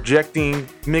 to projecting,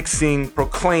 mixing,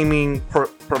 proclaiming,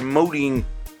 promoting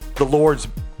the Lord's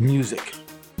music.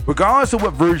 Regardless of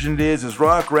what version it is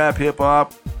rock, rap, hip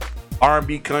hop,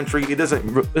 R&B, country, it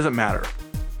doesn't matter.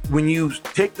 When you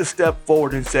take the step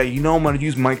forward and say, I'm going to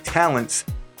use my talents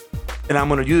and I'm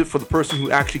going to use it for the person who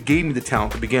actually gave me the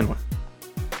talent to begin with.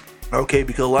 Okay,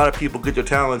 because a lot of people get their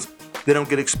talents, they don't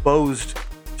get exposed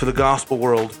to the gospel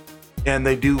world, and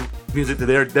they do music that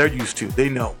they're used to, they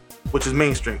know, which is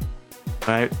mainstream.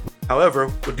 Right. However,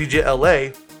 with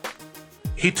DJLA,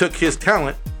 he took his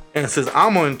talent and says,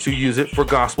 I'm going to use it for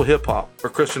gospel hip hop, for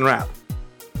Christian rap.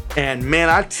 And man,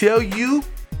 I tell you,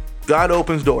 God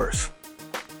opens doors.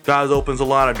 God opens a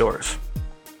lot of doors.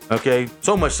 Okay.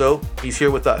 So much so, he's here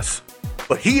with us.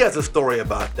 But he has a story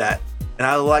about that. And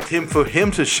I'd like for him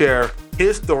to share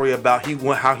his story about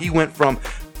how he went from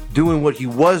doing what he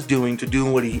was doing to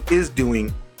doing what he is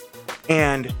doing,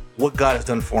 and what God has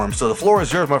done for him. So the floor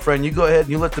is yours, my friend. You go ahead and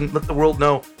you let the world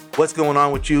know what's going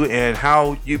on with you and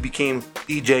how you became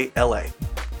DJLA.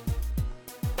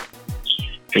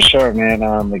 For sure, man.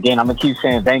 Again, I'm gonna keep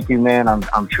saying thank you, man.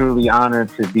 I'm truly honored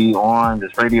to be on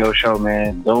this radio show,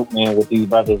 man. Dope, man, what these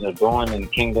brothers are doing in the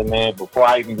kingdom, man. Before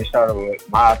I even get started with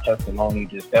my testimony,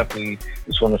 just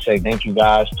want to say thank you,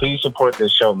 guys. Please support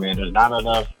this show, man. There's not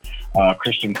enough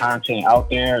Christian content out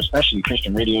there, especially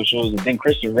Christian radio shows, and then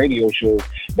Christian radio shows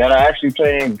that are actually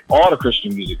playing all the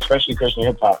Christian music, especially Christian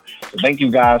hip hop. So thank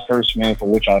you guys first, man, for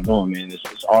what y'all doing, man.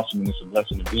 It's awesome and it's a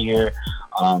blessing to be here.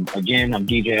 Again, I'm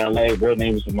DJLA. Real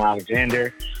name is Lamar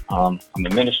Alexander. I'm a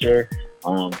minister,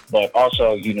 but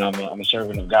also, I'm a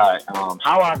servant of God.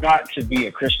 How I got to be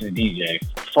a Christian DJ.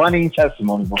 Funny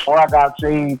testimony. Before I got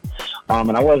saved,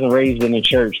 and I wasn't raised in the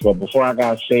church, but before I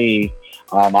got saved,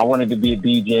 I wanted to be a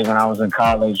DJ when I was in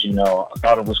college. I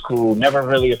thought it was cool. Never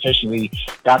really officially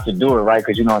got to do it, right?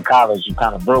 Because, in college, you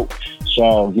kind of broke.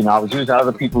 So, I was using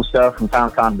other people's stuff from time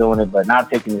to time doing it, but not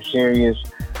taking it serious.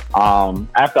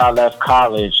 After I left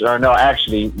college, when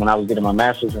I was getting my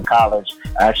master's in college,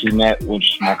 I actually met with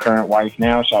my current wife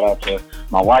now. Shout out to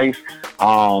my wife.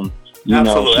 She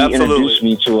introduced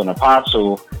me to an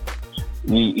apostle.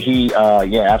 She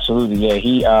introduced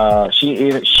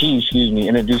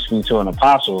me to an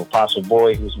Apostle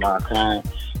Boy, who's my current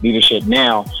leadership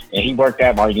now, and he worked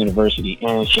at my university.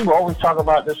 And she would always talk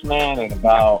about this man and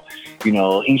about,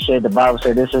 he said the Bible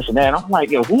said this, and that. And I'm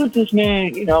like, yo, who is this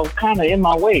man? Kind of in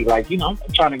my way. Like, I'm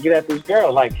trying to get at this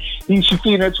girl. Like, she's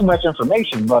feeding her too much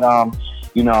information, but I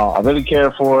really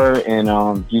care for her, and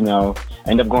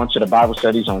ended up going to the Bible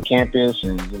studies on campus,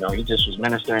 and he just was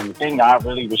ministering. The thing that I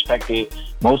really respected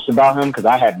most about him, because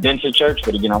I had been to church,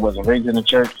 but again, I wasn't raised in the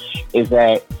church, is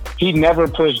that he never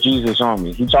pushed Jesus on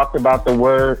me. He talked about the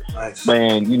word, nice.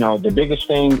 And the biggest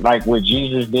thing, like what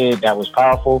Jesus did that was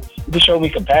powerful, he just showed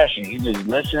me compassion. He just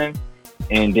listened,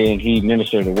 and then he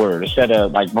ministered the word. Instead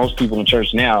of like most people in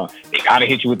church now, they gotta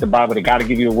hit you with the Bible, they gotta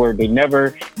give you the word. They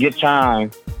never get time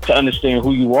to understand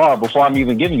who you are before I'm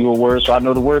even giving you a word, so I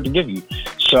know the word to give you.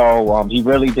 So he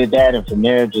really did that, and from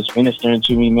there, just ministering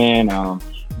to me, man.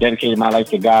 Dedicated my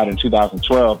life to God in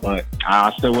 2012, but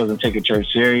I still wasn't taking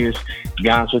church serious. To be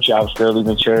honest with you, I was still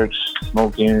leaving church,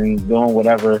 smoking, doing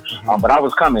whatever, but I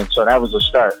was coming, so that was a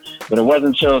start. But it wasn't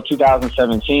until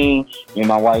 2017, me and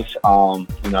my wife,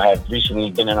 had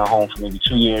recently been in our home for maybe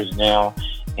 2 years now,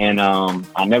 and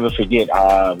I'll never forget,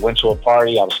 I went to a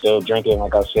party, I was still drinking,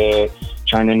 like I said,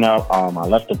 turning up. I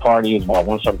left the party, it was about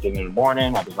 1-something in the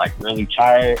morning. I was like really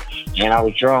tired, and I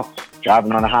was drunk,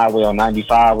 driving on the highway on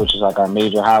 95, which is like our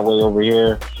major highway over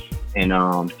here. And,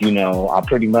 I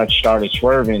pretty much started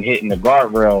swerving, hitting the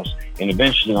guardrails. And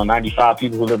eventually on 95,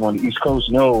 people who live on the East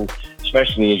Coast know,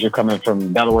 especially as you're coming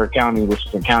from Delaware County, which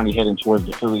is the county heading towards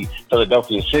the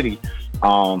Philadelphia city.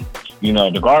 You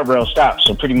know, the guardrail stopped.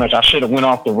 So pretty much I should have went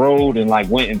off the road and like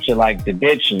went into like the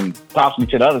ditch and possibly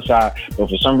to the other side. But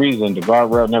for some reason, the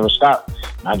guardrail never stopped.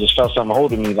 And I just felt something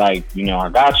holding me like, you know, I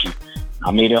got you. I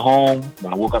made it home.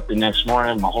 When I woke up the next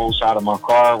morning, my whole side of my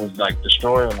car was like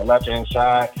destroyed on the left-hand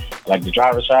side, like the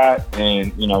driver's side.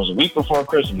 And, you know, it was a week before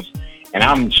Christmas. And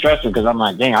I'm stressing because I'm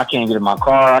like, dang, I can't get in my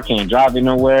car. I can't drive it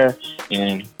nowhere.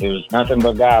 And it was nothing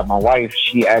but God. My wife,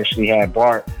 she actually had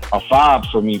bought a fob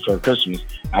for me for Christmas.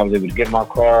 I was able to get my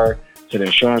car to the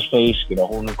insurance place, get a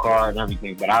whole new car and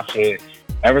everything. But I said,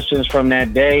 ever since from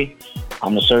that day,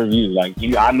 I'm going to serve you. Like,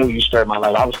 I knew you spared my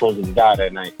life. I was supposed to die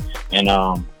that night. And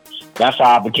that's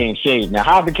how I became saved. Now,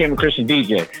 how I became a Christian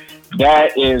DJ,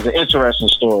 that is an interesting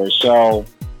story. So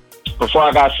before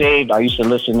I got saved, I used to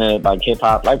listen to like hip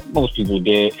hop, like most people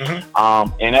did.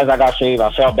 Mm-hmm. And as I got saved,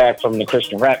 I fell back from the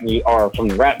Christian rap from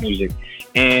the rap music.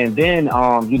 And then,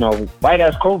 you know, right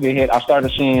as COVID hit, I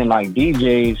started seeing like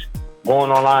DJs going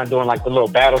online doing like the little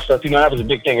battle stuff. You know, that was a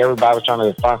big thing. Everybody was trying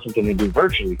to find something to do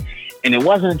virtually. And it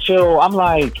wasn't until I'm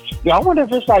like, I wonder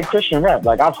if it's like Christian rap.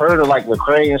 Like I've heard of like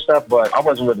Lecrae and stuff, but I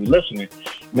wasn't really listening,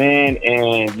 man.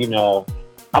 And you know,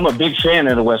 I'm a big fan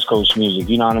of the West Coast music.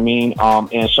 You know what I mean?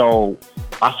 And so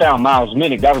I found Miles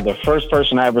Minnick. That was the first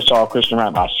person I ever saw Christian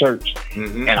rap. I searched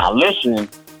and I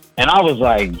listened, and I was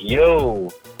like, yo,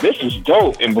 this is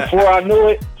dope. And before I knew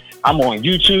it, I'm on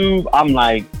YouTube. I'm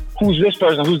like, who's this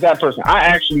person? Who's that person? I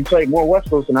actually play more West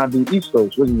Coast than I do East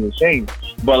Coast, which is insane.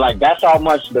 But like, that's how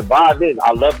much the vibe is.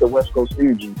 I love the West Coast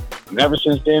energy. And ever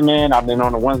since then, man, I've been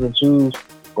on the ones and twos,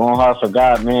 going hard for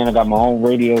God, man. I got my own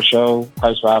radio show,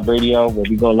 Christ Vibe Radio, where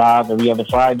we go live every other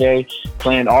Friday,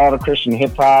 playing all the Christian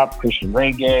hip hop, Christian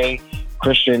reggae,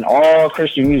 all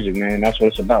Christian music, man. That's what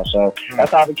it's about. So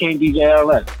that's how I became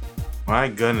DJLA. My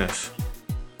goodness.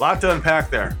 A lot to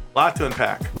unpack there.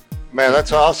 Man,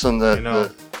 that's awesome.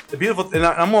 The beautiful thing, and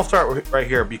I'm going to start right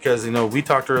here because, you know, we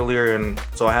talked earlier, and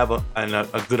so I have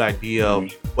a good idea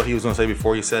of what he was going to say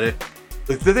before he said it.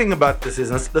 The thing about this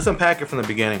is, let's unpack it from the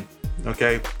beginning,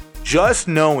 okay? Just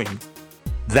knowing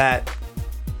that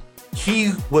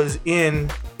he was in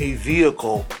a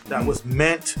vehicle that was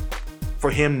meant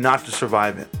for him not to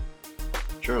survive it.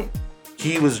 True.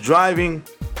 He was driving,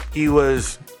 he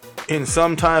was in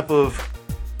some type of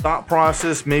thought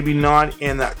process, maybe not,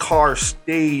 and that car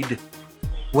stayed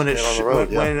when it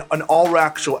when in all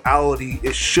actuality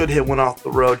it should have went off the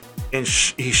road, and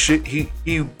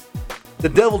the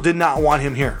devil did not want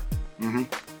him here.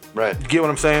 Right. You get what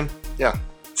I'm saying? Yeah.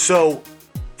 So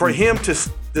for him to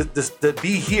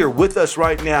be here with us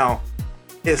right now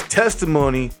is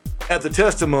testimony at the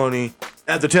testimony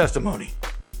at the testimony.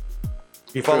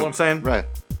 You follow what I'm saying? Right.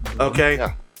 Okay.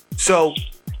 Yeah. So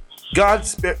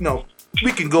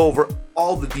we can go over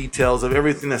all the details of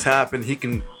everything that's happened. He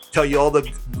can tell you all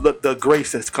the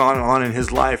grace that's gone on in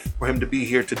his life for him to be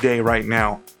here today, right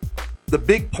now. The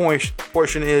big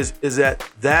portion is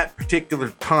that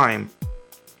particular time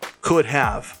could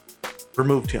have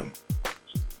removed him.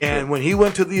 And when he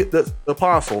went to the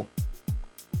apostle,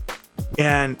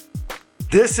 and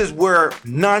this is where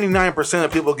 99%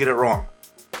 of people get it wrong.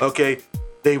 Okay,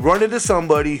 they run into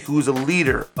somebody who's a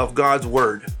leader of God's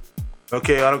word.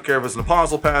 Okay, I don't care if it's an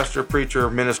apostle, pastor, preacher,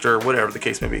 minister, whatever the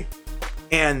case may be.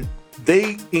 And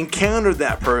they encounter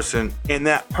that person, and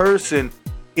that person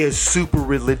is super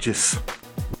religious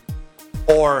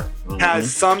or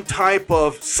has some type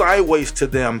of sideways to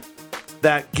them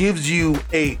that gives you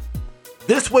a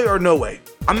this way or no way.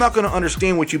 I'm not going to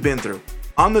understand what you've been through.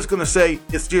 I'm just going to say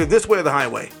it's either this way or the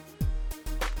highway.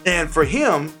 And for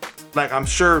him, like I'm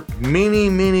sure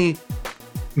many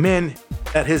men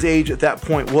at his age at that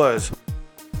point was,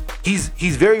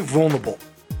 he's very vulnerable.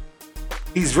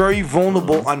 He's very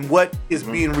vulnerable on what is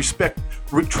being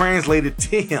translated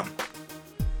to him.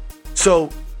 So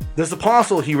this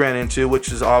apostle he ran into,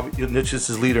 which is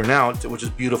his leader now, which is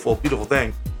beautiful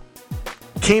thing,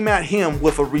 came at him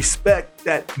with a respect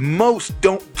that most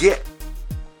don't get.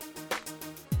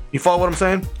 You follow what I'm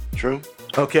saying? True.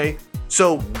 Okay.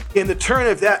 So in the turn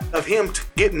of him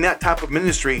getting that type of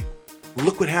ministry,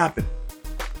 look what happened.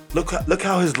 Look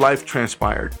how his life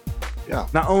transpired. Yeah.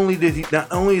 Not only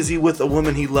is he with a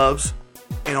woman he loves,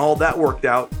 and all that worked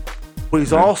out, but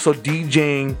he's also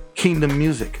DJing kingdom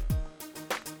music.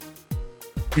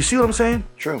 You see what I'm saying?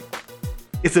 True.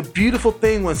 It's a beautiful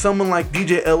thing when someone like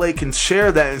DJLA can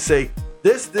share that and say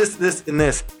this, and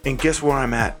this, and guess where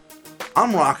I'm at?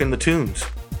 I'm rocking the tunes.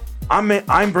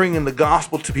 I'm bringing the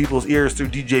gospel to people's ears through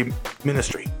DJ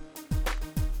ministry.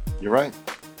 You're right.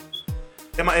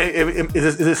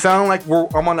 Is it sounding like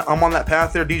I'm on that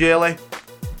path there, DJLA?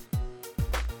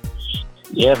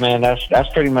 Yeah, man, that's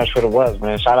pretty much what it was,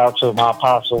 man. Shout out to my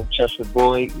apostle, Chester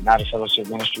Boyd, United Fellowship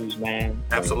Ministries, man.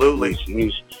 Absolutely.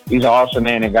 He's an awesome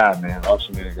man of God, man.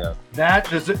 Awesome man of God.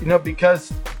 That is,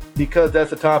 because that's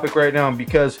the topic right now, and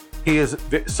because he is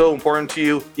so important to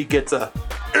you, he gets a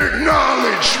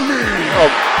acknowledge me. Oh,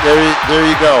 there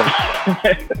you go.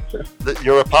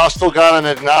 Your apostle got an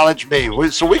acknowledge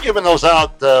me. So we're giving those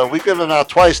out. We've given them out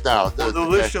twice now.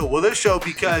 This show,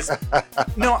 because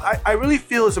I really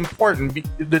feel it's important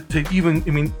to even. I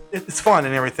mean, it's fun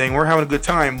and everything. We're having a good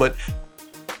time, but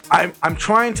I'm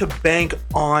trying to bank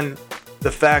on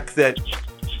the fact that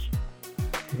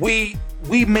we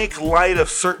make light of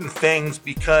certain things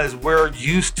because we're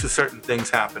used to certain things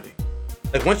happening.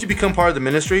 Like once you become part of the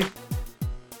ministry,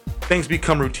 things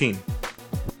become routine.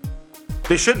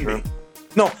 They shouldn't be.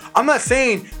 No, I'm not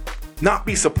saying not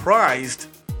be surprised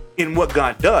in what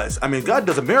God does. I mean, God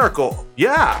does a miracle.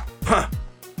 Yeah.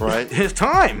 Right. His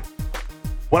time.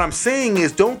 What I'm saying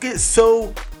is don't get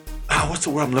so, what's the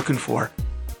word I'm looking for?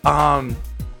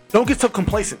 Don't get so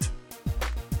complacent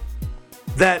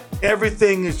that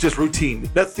everything is just routine.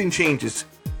 Nothing changes.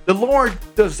 The Lord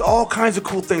does all kinds of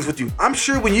cool things with you. I'm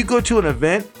sure when you go to an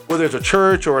event, whether it's a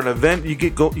church or an event, you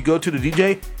go to the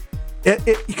DJ.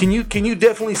 Can you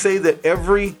definitely say that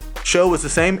every show is the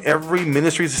same? Every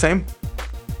ministry is the same?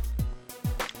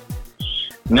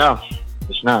 No,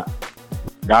 it's not.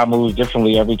 God moves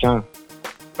differently every time.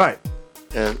 Right.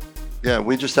 And yeah,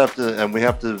 we just have to, and we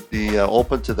have to be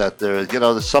open to that.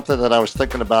 There's something that I was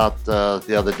thinking about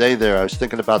the other day. I was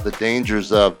thinking about the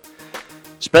dangers of,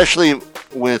 especially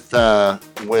with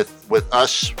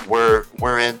us. We're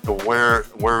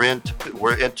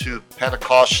into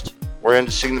Pentecost. We're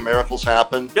into seeing the miracles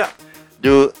happen. Yeah.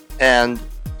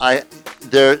 I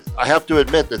have to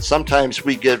admit that sometimes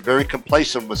we get very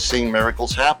complacent with seeing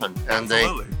miracles happen,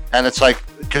 and it's like,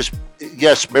 because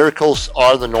yes, miracles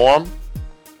are the norm,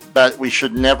 but we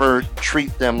should never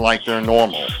treat them like they're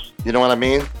normal. You know what I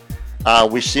mean?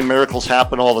 We see miracles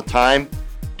happen all the time.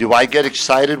 Do I get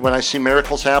excited when I see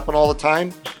miracles happen all the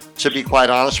time? To be quite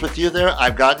honest with you,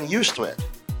 I've gotten used to it,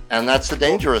 and that's the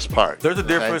dangerous part. There's a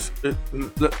difference.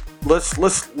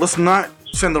 Let's not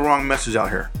send the wrong message out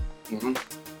here. Mm-hmm.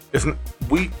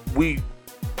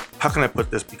 How can I put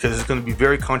this? Because it's going to be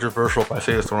very controversial if I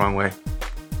say this the wrong way.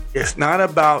 It's not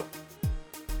about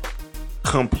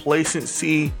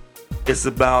complacency. It's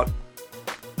about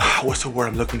what's the word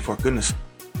I'm looking for? Goodness,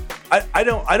 I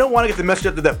don't want to get the message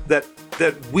out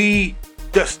that we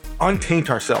just untaint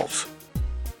ourselves.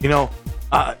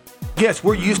 Yes,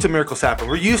 we're used to miracles happen.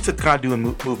 We're used to God doing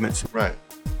movements. Right.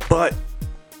 But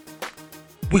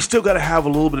we still got to have a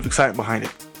little bit of excitement behind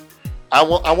it. I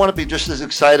want to be just as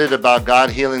excited about God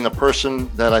healing the person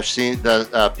that I've seen,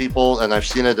 people, and I've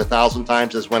seen it 1,000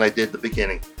 times as when I did the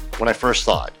beginning, when I first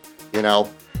saw it.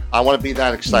 I want to be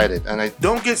that excited, and I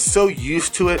don't get so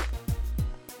used to it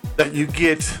that you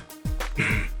get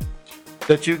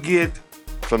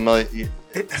familiar.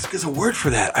 There's a word for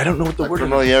that. I don't know what the word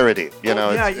familiarity.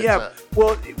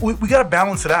 Well, we got to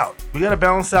balance it out. We got to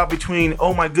balance out between,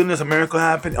 oh my goodness, a miracle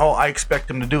happened. Oh, I expect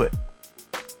him to do it.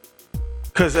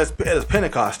 Because as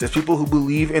Pentecost, as people who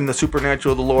believe in the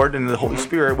supernatural of the Lord and the Holy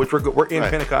Spirit, which we're in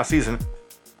Pentecost season,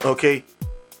 okay,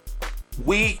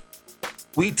 we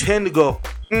tend to go,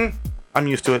 I'm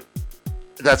used to it.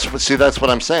 That's what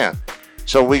I'm saying.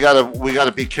 So we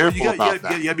gotta be careful about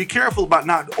that. You gotta be careful about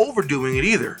not overdoing it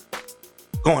either.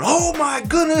 Going, oh my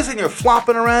goodness, and you're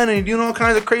flopping around and you're doing all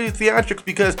kinds of crazy theatrics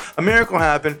because a miracle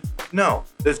happened. No,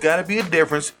 there's got to be a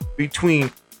difference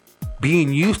between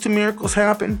being used to miracles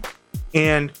happen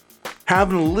and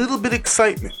having a little bit of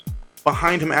excitement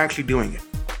behind him actually doing it,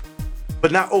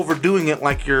 but not overdoing it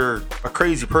like you're a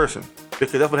crazy person,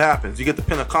 because that's what happens. You get the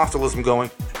Pentecostalism going,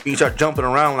 you start jumping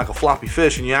around like a floppy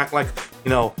fish, and you act like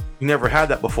you never had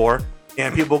that before,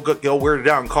 and people get weirded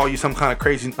out and call you some kind of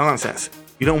crazy nonsense.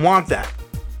 You don't want that.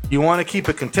 You want to keep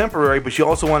it contemporary, but you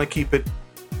also want to keep it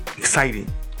exciting.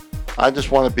 I just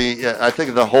want to be. I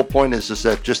think the whole point is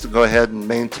that just to go ahead and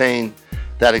maintain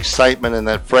that excitement and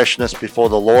that freshness before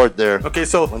the Lord there. Okay,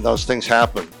 so when those things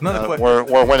happen,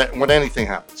 or when anything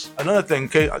happens. Another thing,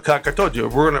 okay, like I told you,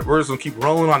 we're just gonna keep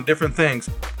rolling on different things.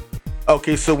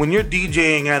 Okay, so when you're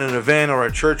DJing at an event or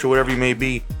a church or whatever you may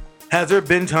be, has there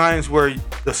been times where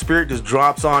the Spirit just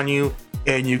drops on you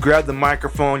and you grab the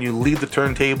microphone, you leave the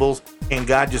turntables, and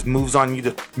God just moves on you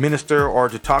to minister or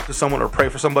to talk to someone or pray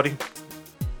for somebody?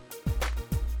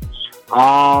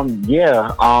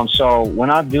 So when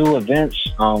I do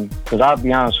events, Because I'll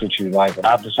be honest with you, like what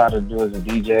I've decided to do as a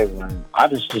DJ, when I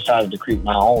just decided to create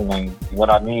my own lane.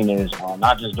 What I mean is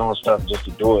not just doing stuff just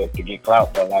to do it to get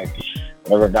clout, but like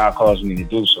whatever God calls me to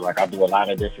do. So like I do a lot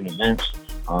of different events.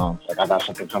 Like I got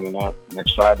something coming up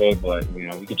next Friday, but you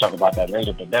know we can talk about that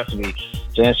later. But definitely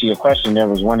to answer your question, there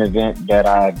was one event that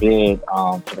I did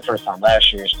for the first time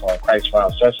last year. It's called Christ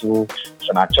Files Festival. It's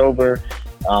in October.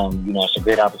 You know, it's a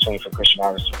great opportunity for Christian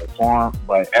artists to perform.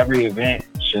 But every event,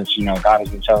 since you know God has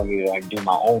been telling me to like do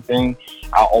my own thing,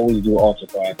 I always do altar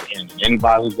call at the end. And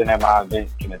anybody who's been at my event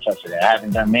can attest to that. I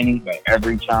haven't done many, but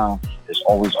every time there's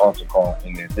always altar call.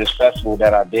 And this festival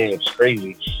that I did, it's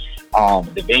crazy.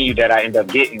 The venue that I ended up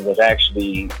getting was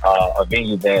actually a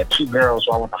venue that two girls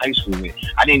who I went to high school with,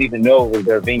 I didn't even know it was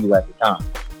their venue at the time.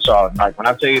 So like when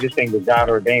I tell you this thing was God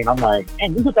ordained, I'm like,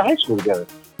 man, we went to high school together.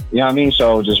 You know what I mean?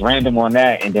 So just random on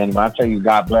that. And then when I tell you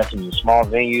God bless, it was a small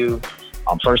venue.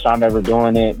 First time ever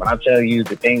doing it. When I tell you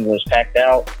the thing was packed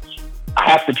out,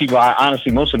 half the people,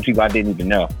 honestly, most of the people I didn't even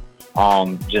know.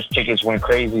 Just tickets went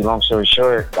crazy. Long story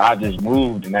short, I just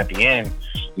moved. And at the end,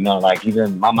 you know, like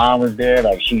even my mom was there.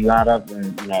 Like she got up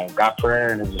and, you know, got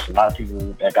prayer. And there was just a lot of people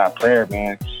that got prayer,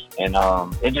 man. And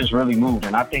it just really moved.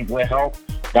 And I think what helped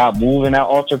God move in that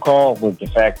altar call was the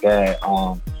fact that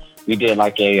we did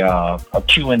like a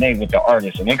Q&A with the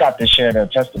artists. And they got to share their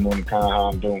testimony, kind of how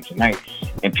I'm doing tonight.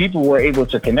 And people were able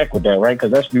to connect with that, right?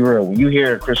 Because let's be real. When you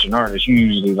hear a Christian artist, you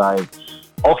usually like,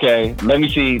 okay, let me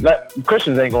see.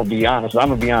 Christians ain't gonna be honest. I'm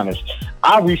gonna be honest.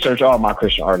 I research all my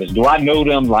Christian artists. Do I know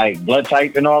them like blood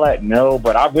type and all that? No,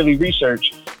 but I really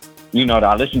research. You know,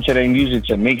 I listen to their music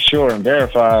to make sure and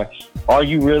verify: are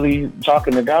you really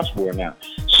talking the gospel or not?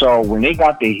 So when they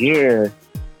got to hear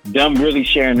them really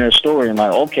sharing their story and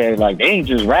like, okay, like they ain't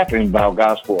just rapping about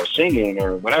gospel or singing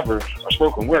or whatever or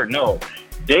spoken word. No,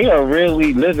 they are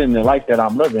really living the life that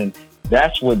I'm living.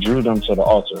 That's what drew them to the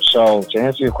altar. So to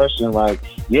answer your question, like,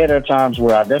 yeah, there are times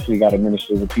where I definitely got to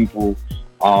minister to people.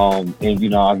 And, you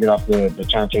know, I get off the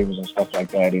turntables and stuff like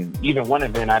that. And even one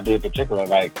event I did in particular,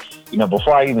 like, you know,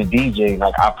 before I even DJ,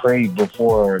 like I prayed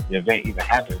before the event even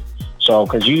happened. So,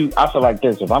 cause I feel like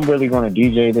this, if I'm really going to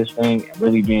DJ this thing and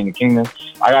really be in the kingdom,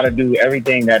 I got to do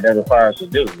everything that requires to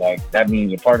do. Like that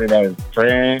means a part of that is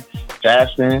praying,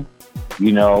 fasting.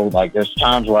 You know, like there's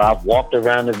times where I've walked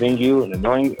around the venue and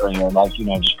anoint, or, you know, like, you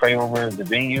know, just pray over the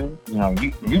venue. You know,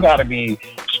 you got to be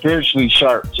spiritually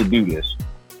sharp to do this.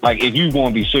 Like if you're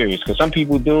going to be serious, because some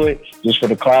people do it just for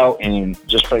the clout and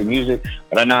just play music.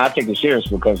 But I know I take it serious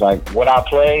because like what I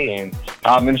play and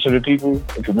how I minister to people,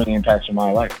 it can really impact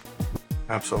my life.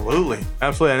 Absolutely.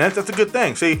 Absolutely. And that's a good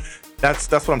thing. See, that's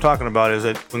what I'm talking about, is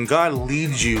that when God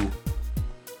leads you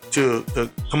to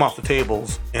come off the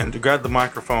tables and to grab the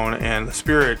microphone and the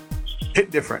spirit hit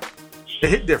different. It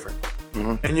hit different.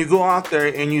 Mm-hmm. And you go out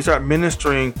there and you start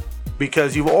ministering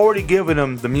because you've already given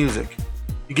them the music.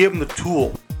 You give them the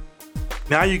tool.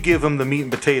 Now you give them the meat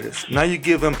and potatoes. Now you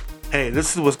give them, hey,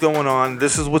 this is what's going on.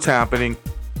 This is what's happening.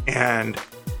 And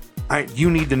you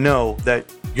need to know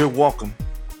that you're welcome.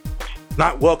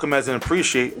 Not welcome as in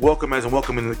appreciate, welcome as in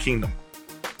welcome into the kingdom.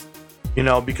 You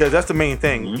know, because that's the main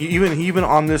thing. Mm-hmm. Even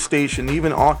on this station, we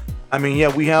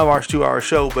have our 2-hour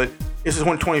show, but this is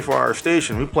one 24-hour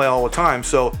station. We play all the time.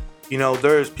 So, you know,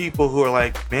 there's people who are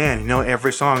like, man, you know,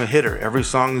 every song a hitter. Every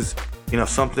song's, you know,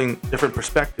 something different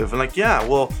perspective. And like, yeah,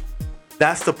 well,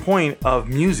 that's the point of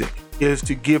music, is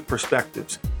to give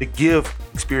perspectives, to give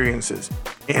experiences.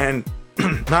 And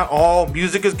not all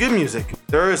music is good music.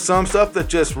 There is some stuff that's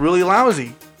just really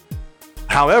lousy.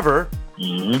 However,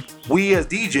 we as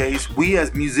DJs, we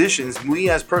as musicians,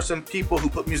 we as people who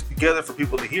put music together for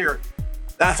people to hear,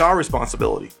 that's our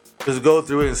responsibility. Just go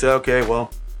through it and say, okay,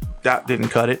 well, that didn't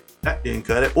cut it. That didn't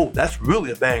cut it. Oh, that's really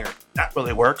a banger. That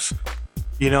really works.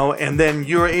 You know, and then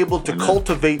you're able to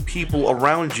cultivate people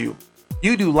around you.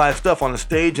 You do live stuff on the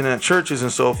stage and at churches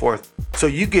and so forth. So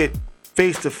you get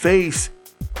face-to-face,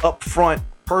 upfront,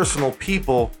 personal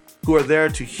people who are there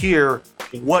to hear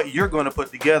what you're going to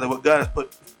put together, what God has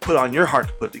put on your heart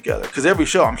to put together. Because every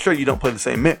show, I'm sure you don't play the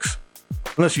same mix.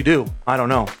 Unless you do. I don't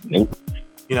know. Nope.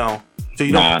 You know, so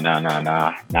you don't.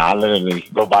 Nah. I literally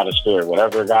go by the spirit.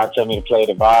 Whatever God tell me to play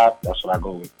the vibe, that's what I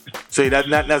go with. See,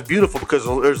 that's beautiful, because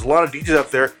there's a lot of DJs out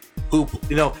there who,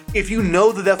 you know, if you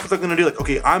know that that's what they're going to do, like,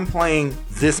 okay, I'm playing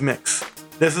this mix.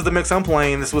 This is the mix I'm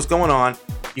playing. This is what's going on.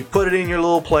 You put it in your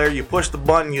little player, you push the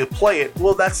button, you play it.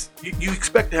 Well, that's you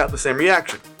expect to have the same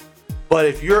reaction. But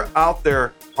if you're out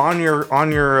there on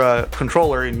your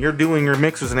controller and you're doing your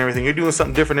mixes and everything, you're doing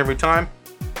something different every time,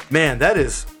 man,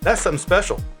 that's something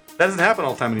special. That doesn't happen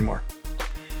all the time anymore.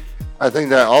 I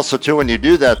think that also too, when you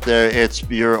do that,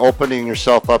 you're opening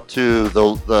yourself up to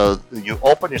you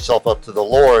open yourself up to the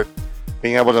Lord,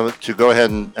 being able to go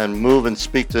ahead and move and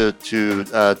speak to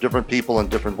different people in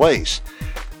different ways.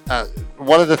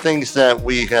 One of the things that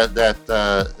we had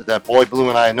that Boy Blue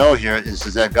and I know here is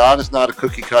that God is not a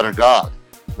cookie cutter God.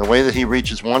 The way that he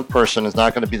reaches one person is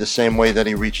not going to be the same way that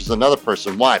he reaches another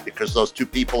person. Why? Because those two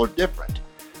people are different.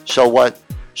 So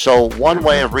one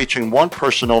way of reaching one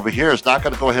person over here is not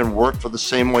going to go ahead and work for the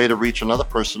same way to reach another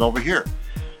person over here.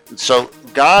 So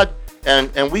God,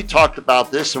 and we talked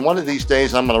about this, and one of these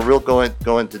days I'm going to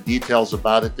go into details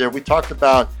about it there. We talked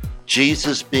about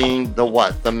Jesus being the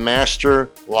what? The master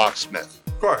locksmith.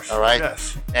 Of course. All right?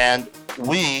 Yes. And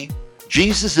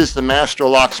Jesus is the master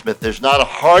locksmith. There's not a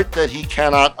heart that he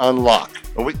cannot unlock.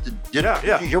 Did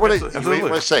you hear what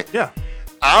I say? Yeah.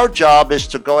 Our job is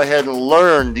to go ahead and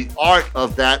learn the art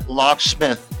of that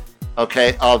locksmith,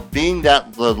 okay, of being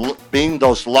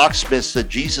those locksmiths that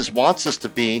Jesus wants us to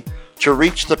be, to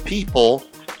reach the people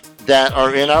that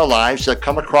are in our lives, that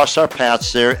come across our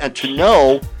paths there, and to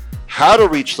know how to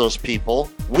reach those people,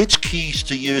 which keys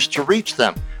to use to reach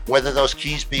them, whether those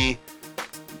keys be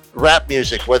rap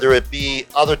music, whether it be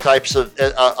other types of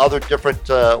other different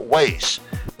ways.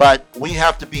 But we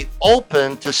have to be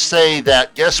open to say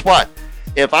that, guess what?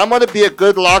 If I'm going to be a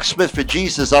good locksmith for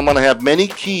Jesus, I'm going to have many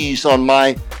keys on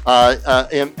my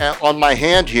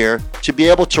hand here to be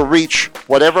able to reach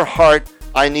whatever heart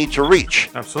I need to reach.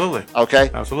 Absolutely. Okay.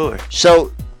 Absolutely.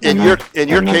 So in your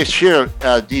case here,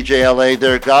 DJLA,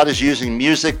 there, God is using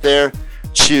music there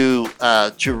to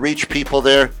reach people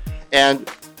there,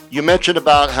 and you mentioned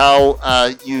about how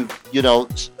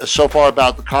so far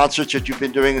about the concerts that you've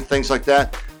been doing and things like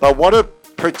that. But what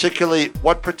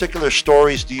particular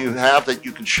stories do you have that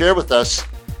you can share with us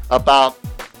about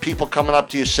people coming up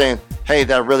to you saying, "Hey,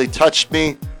 that really touched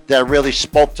me. That really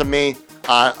spoke to me.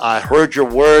 I heard your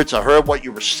words. I heard what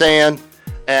you were saying,"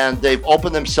 and they've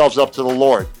opened themselves up to the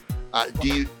Lord.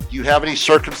 Do you have any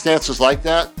circumstances like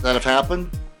that have happened?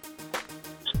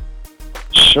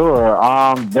 Sure.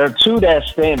 There are two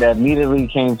that immediately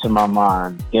came to my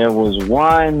mind. There was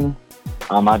one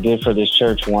I did for this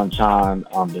church one time.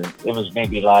 It was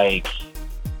maybe like,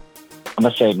 I'm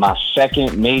gonna say my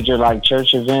second major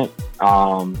church event.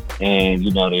 And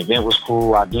the event was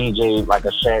cool. I DJ'd like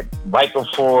a set right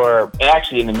before,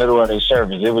 actually in the middle of their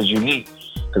service. It was unique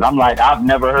because I'm like, I've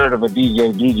never heard of a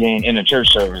DJ DJing in a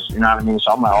church service. You know what I mean?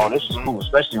 So I'm like, oh, this is cool,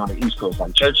 especially on the East Coast.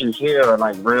 Like churches here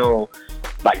are real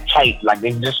tight,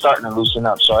 they're just starting to loosen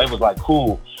up. So it was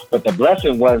cool. But the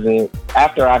blessing was it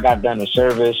after I got done the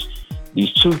service,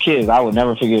 these two kids, I would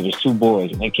never forget, it's two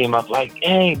boys, and they came up like,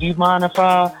 "Hey, do you mind if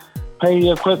I pay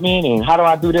the equipment, and how do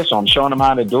I do this?" So I'm showing them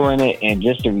how they're doing it, and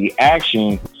just the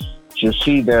reaction to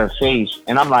see their face.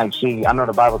 And I'm like, see, I know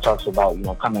the Bible talks about,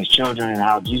 coming as children and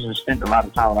how Jesus spent a lot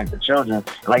of time with the children.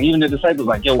 Even the disciples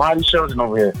yo, why are these children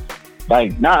over here?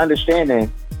 Not understanding.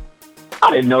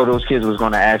 I didn't know those kids was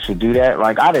going to actually do that.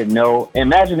 I didn't know.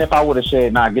 Imagine if I would have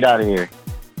said, "Nah, get out of here."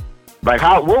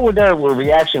 What would their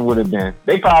reaction would have been?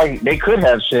 They could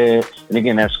have said, and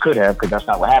again, that's could have, because that's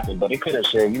not what happened, but they could have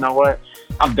said, "You know what?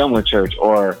 I'm done with church,"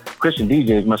 or "Christian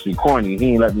DJs must be corny.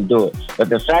 He ain't let me do it." But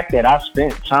the fact that I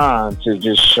spent time to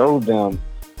just show them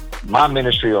my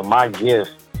ministry or my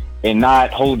gift and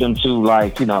not hold them to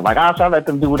I let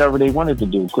them do whatever they wanted to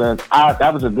do. Because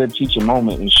that was a good teaching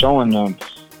moment in showing them,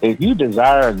 if you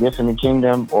desire a gift in the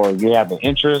kingdom or you have an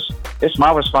interest, it's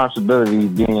my responsibility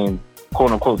being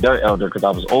quote unquote their elder, because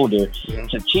I was older,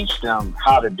 to teach them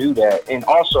how to do that and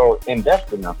also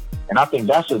invest in them. And I think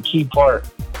that's a key part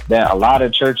that a lot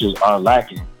of churches are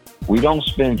lacking. We don't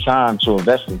spend time to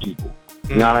invest in people.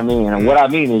 You know what I mean? And what I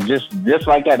mean is just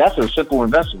like that. That's a simple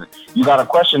investment. You got a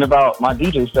question about my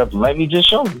DJ stuff, let me just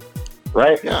show you.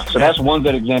 Right? Yeah. So that's one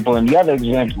good example. And the other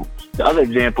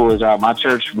example is my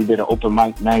church. We did an open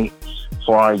mic night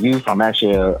for our youth. I'm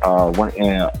actually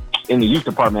in the youth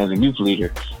department as a youth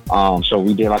leader. So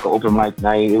we did an open mic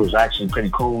night. It was actually pretty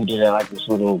cool. We did it at this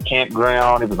little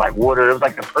campground. It was water. It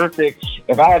was the perfect,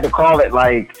 if I had to call it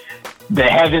the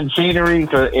heaven scenery,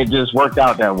 it just worked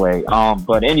out that way.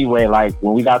 But anyway,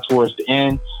 when we got towards the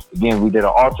end, again, we did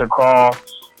an altar call,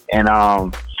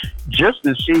 and just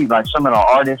to see some of the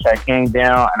artists that came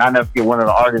down, and I never forget one of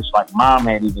the artists, Mom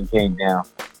had even came down.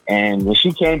 And when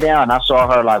she came down, I saw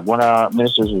her, one of our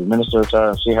ministers was ministering to her,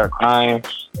 and see her crying.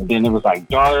 And then it was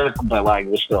dark, but it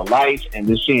was still lights, and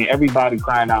just seeing everybody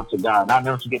crying out to God. And I'll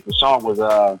never forget, the song was,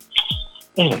 what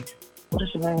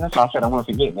is the name? That's all I said. I want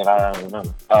to forget that. I don't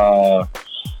remember.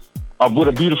 What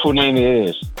a Beautiful Name It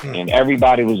Is. And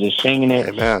everybody was just singing it.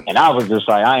 Amen. And I was just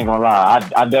I ain't gonna lie,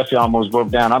 I definitely almost broke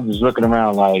down. I'm just looking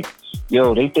around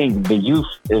yo, they think the youth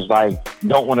is like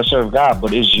don't want to serve God,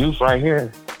 but it's youth right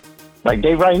here, like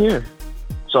they right here.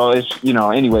 So it's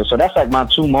anyway. So that's like my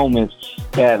two moments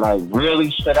that like really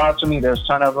stood out to me. There's a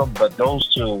ton of them, but those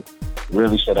two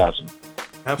really stood out to me.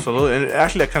 Absolutely, and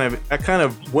actually, I kind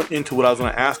of went into what I was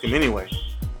going to ask him anyway,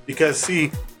 because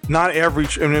see, not every.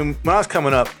 I mean, when I was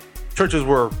coming up, churches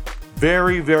were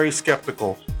very, very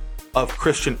skeptical of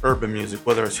Christian urban music,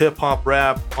 whether it's hip hop,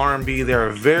 rap, R&B.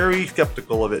 They're very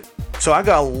skeptical of it. So I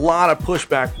got a lot of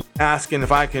pushback asking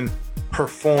if I can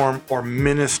perform or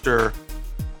minister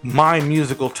my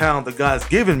musical talent that God's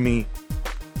given me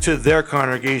to their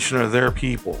congregation or their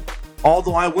people.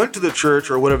 Although I went to the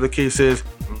church or whatever the case is,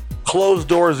 closed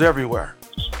doors everywhere.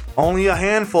 Only a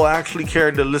handful actually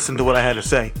cared to listen to what I had to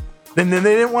say. Then they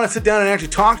didn't want to sit down and actually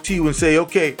talk to you and say,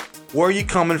 okay, where are you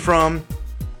coming from?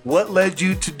 What led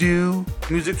you to do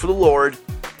music for the Lord?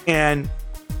 And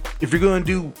if you're going to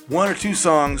do one or two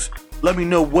songs, let me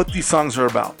know what these songs are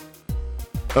about.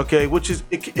 Okay, which is,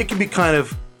 it can be kind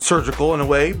of surgical in a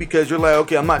way, because you're like,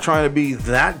 okay, I'm not trying to be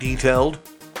that detailed.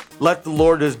 Let the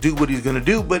Lord just do what he's going to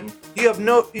do. But I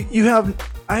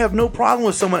have no problem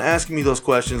with someone asking me those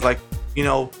questions, like,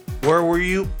 where were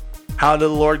you? How did the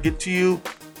Lord get to you?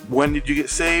 When did you get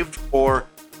saved? Or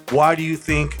why do you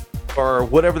think, or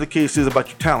whatever the case is about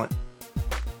your talent,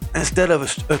 instead of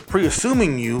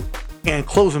pre-assuming you and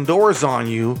closing doors on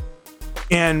you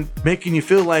and making you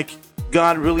feel like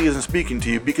God really isn't speaking to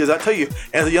you. Because I tell you,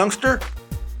 as a youngster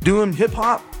doing hip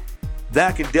hop,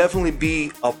 that could definitely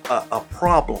be a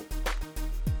problem,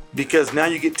 because now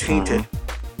you get tainted.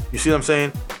 You see what I'm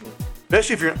saying?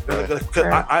 Especially if you're,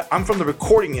 I'm from the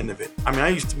recording end of it. I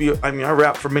mean, I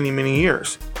rapped for many, many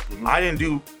years. I didn't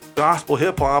do gospel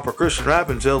hip hop or Christian rap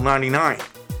until 99.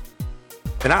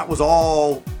 And that was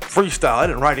all freestyle. I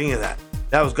didn't write any of that.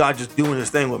 That was God just doing his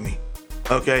thing with me.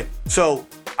 Okay. So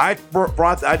I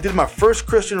did my first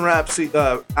Christian rap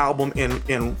album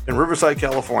in Riverside,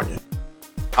 California.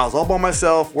 I was all by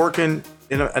myself working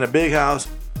in a big house,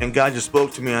 and God just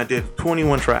spoke to me. I did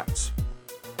 21 tracks.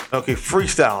 Okay.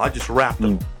 Freestyle. I just rapped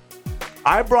them.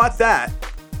 I brought that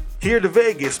here to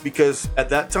Vegas because at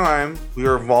that time we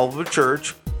were involved with a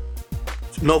church.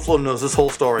 No Flow knows this whole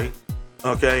story,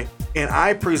 okay? And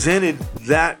I presented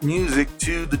that music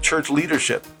to the church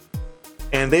leadership,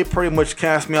 and they pretty much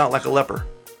cast me out like a leper.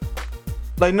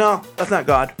 Like, no, that's not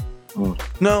God.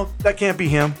 No, that can't be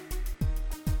him.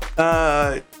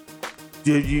 Are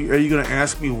you gonna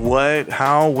ask me what,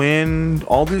 how, when,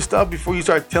 all this stuff before you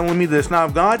start telling me that it's not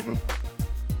of God?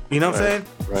 You know what I'm saying?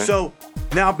 Right. So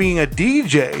now being a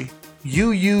DJ,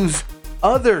 you use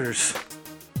others'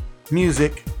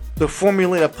 music to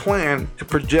formulate a plan to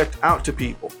project out to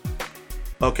people.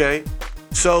 Okay?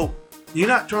 So you're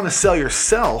not trying to sell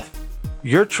yourself.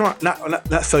 You're trying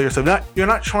not sell yourself. You're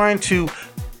not trying to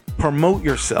promote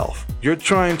yourself. You're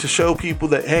trying to show people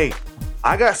that, hey,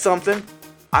 I got something.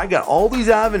 I got all these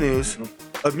avenues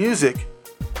of music,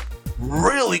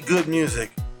 really good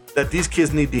music that these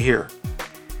kids need to hear.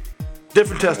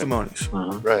 Different testimonies.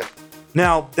 Right.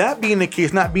 Now, that being the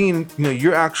case, not being,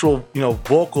 your actual,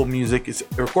 vocal music, is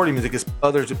recording music, is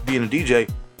others being a DJ,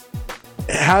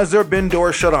 has there been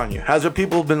doors shut on you? Has there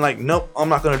people been like, nope, I'm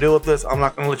not going to deal with this. I'm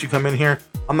not going to let you come in here.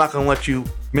 I'm not going to let you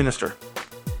minister.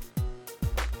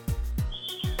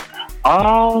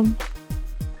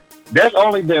 There's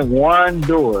only been one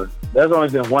door.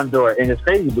 And it's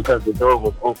crazy because the door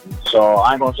was open. So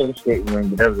I ain't going to say the skating ring,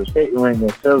 but there was a skating ring in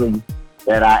Philly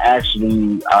that I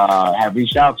actually have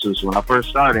reached out to. So when I first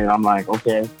started, I'm like,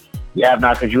 okay, you have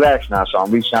not because you asked now. So I'm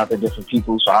reaching out to different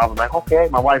people. So I was like, okay,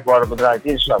 my wife brought up a good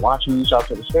idea. She's like, why don't you reach out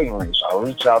to the skating ring? So I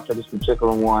reached out to this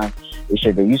particular one. They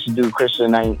said they used to do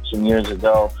Christian night some years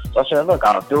ago. So I said, look,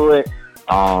 I'll do it.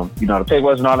 The pay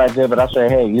wasn't all that good, but I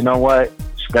said, hey, you know what?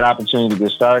 It's a good opportunity to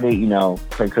get started,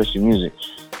 play Christian music.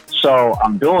 So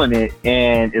I'm doing it,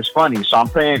 and it's funny. So I'm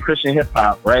playing Christian hip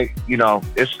hop, right?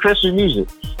 It's Christian music.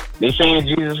 They saying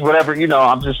Jesus, whatever,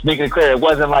 I'm just making it clear. It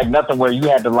wasn't like nothing where you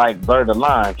had to like blur the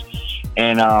lines.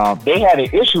 And they had an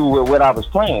issue with what I was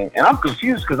playing. And I'm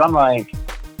confused because I'm like,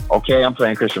 okay, I'm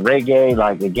playing Christian reggae.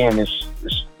 Like, again, it's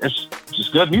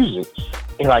just good music.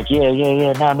 They're like, yeah.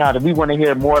 No, we want to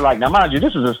hear more like, now mind you,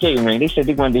 this is a skating ring. They said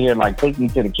they wanted to hear like Take Me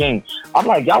to the King. I'm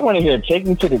like, y'all want to hear Take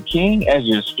Me to the King as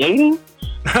you're skating?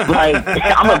 Like,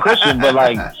 I'm a Christian, but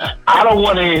like, I don't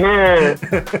want to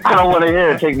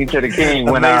hear Take Me to the King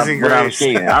when I'm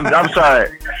skating. I'm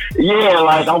sorry. Yeah,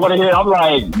 like I want to hear. I'm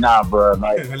like, nah, bro.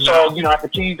 Like, so I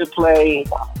continued to play,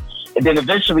 and then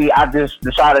eventually I just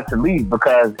decided to leave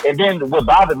because. And then what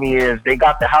bothered me is they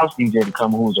got the house DJ to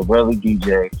come, who's a really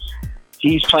DJ.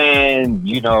 He's playing,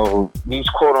 these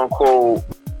quote unquote,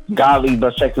 godly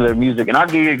but secular music. And I'll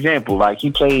give you an example. Like,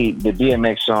 he played the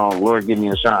DMX song, Lord Give Me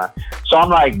a Sign. So I'm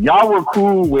like, y'all were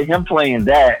cool with him playing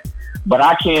that, but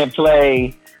I can't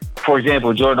play, for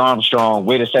example, Jordan Armstrong,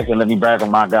 Wait a Second, Let Me Brag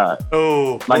on My God.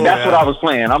 That's what I was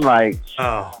playing. I'm like,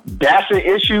 that's an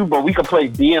issue, but we could play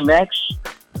DMX.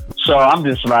 So I'm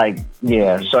just like,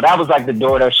 yeah. So that was like the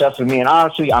door that shut for me. And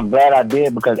honestly, I'm glad I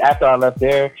did, because after I left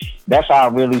there, that's how I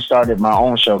really started my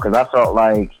own show. Because I felt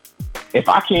like, if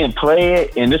I can't play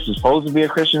it, and this is supposed to be a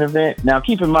Christian event, now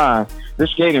keep in mind,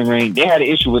 this skating rink, they had an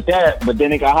issue with that, but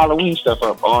then they got Halloween stuff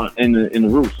up on in the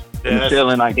roof. Yeah,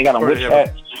 and like they got a witch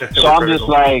hat. So I'm just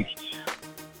like,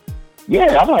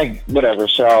 yeah, I'm like, whatever.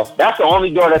 So that's the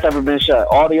only door that's ever been shut.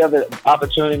 All the other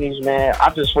opportunities, man,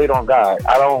 I just wait on God.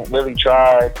 I don't really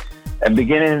try. At the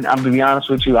beginning, I'm to be honest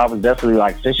with you, I was definitely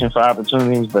like fishing for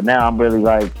opportunities, but now I'm really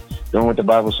like doing what the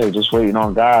Bible says, just waiting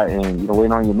on God and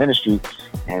waiting on your ministry.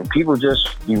 And people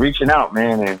just be reaching out,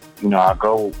 man, and I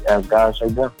go as God say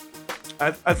go.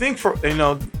 I think for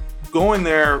going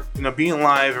there, being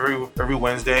live every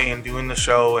Wednesday and doing the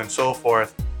show and so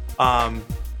forth. The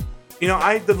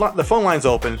phone line's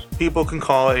open. People can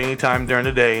call at any time during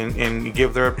the day and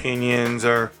give their opinions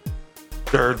or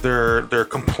their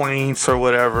complaints or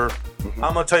whatever. Mm-hmm.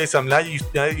 I'm gonna tell you something. Now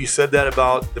that you said that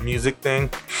about the music thing,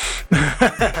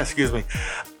 excuse me.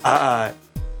 I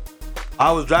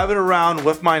was driving around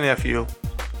with my nephew,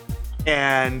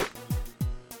 and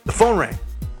the phone rang,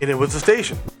 and it was the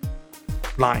station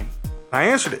line. I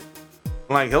answered it.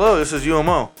 I'm like, "Hello, this is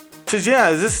UMO." He says, "Yeah,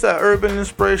 is this the Urban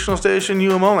Inspirational Station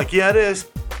UMO?" I'm like, "Yeah, it is."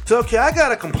 So, okay, I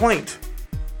got a complaint.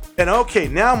 And okay,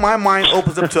 now my mind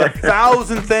opens up to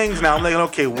 1,000 things now. I'm like,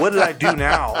 okay, what did I do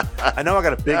now? I know I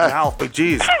got a big mouth, but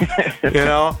geez,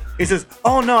 He says,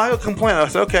 "Oh no, I got a complaint." I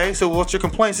said, "Okay, so what's your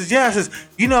complaint?" He says, "Yeah." I says,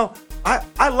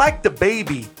 I like the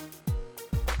baby,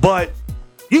 but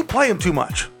you play him too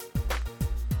much.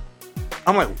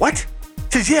 I'm like, "What?"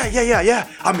 He says, "Yeah.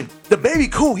 I mean, the baby,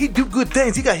 cool. He do good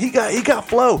things. He got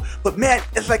flow. But man,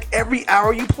 it's like every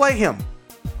hour you play him.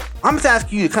 I'm just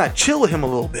asking you to kind of chill with him a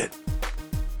little bit."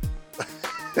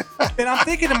 And I'm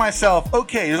thinking to myself,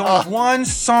 okay, there's only one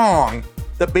song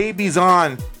the baby's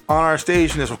on our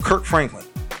station is with Kirk Franklin.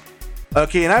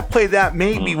 Okay, and I play that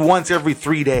maybe once every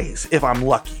 3 days if I'm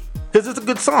lucky, because it's a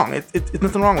good song. It's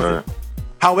nothing wrong with it.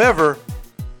 However,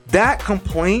 that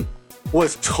complaint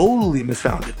was totally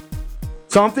misfounded.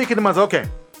 So I'm thinking to myself, okay,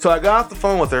 so I got off the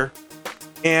phone with her,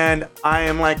 and I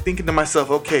am like thinking to myself,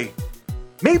 okay,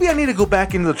 maybe I need to go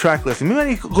back into the track listing. Maybe I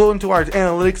need to go into our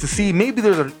analytics to see maybe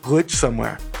there's a glitch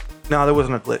somewhere. No, there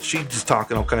wasn't a glitch. She's just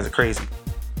talking all kinds of crazy.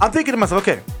 I'm thinking to myself,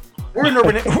 okay, we're in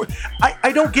urban.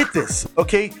 I don't get this.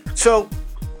 Okay, so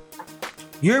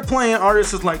you're playing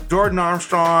artists like Jordan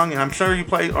Armstrong, and I'm sure you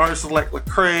play artists like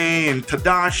Lecrae and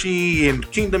Tadashi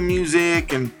and Kingdom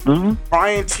Music and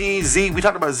Brian T. Z. We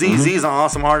talked about Z. Z is an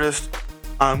awesome artist.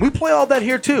 We play all that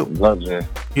here too. Love that.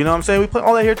 You know what I'm saying? We play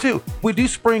all that here too. We do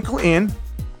sprinkle in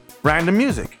random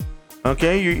music.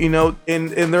 Okay,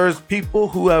 and there's people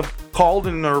who have called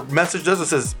and or messaged us that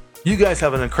says, "You guys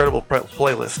have an incredible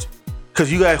playlist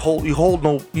because you guys hold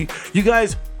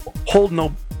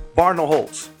no bar, no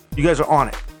holds. You guys are on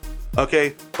it."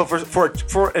 Okay, but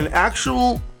for an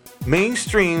actual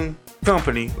mainstream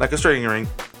company like a skating ring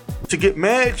to get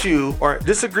mad at you or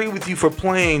disagree with you for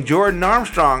playing Jordan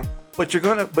Armstrong, but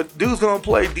dude's gonna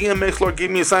play DMX, Lord Give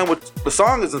Me a Sign. The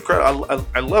song is incredible.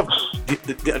 I love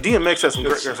DMX has some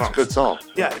great songs. It's a good song.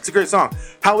 Yeah, it's a great song.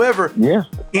 However,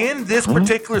 in this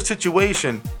particular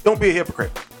situation, don't be a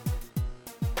hypocrite.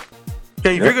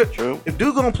 Okay, if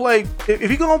dude's gonna play, if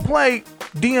you're gonna play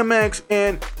DMX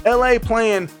and LA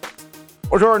playing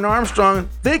or Jordan Armstrong,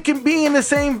 they can be in the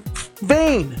same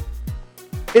vein.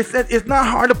 It's not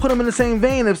hard to put them in the same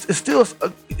vein. It's still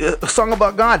a song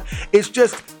about God. It's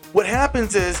just what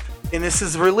happens is, and this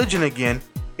is religion again,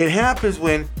 it happens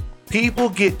when people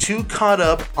get too caught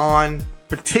up on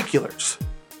particulars.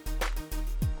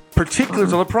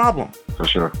 Particulars are the problem. For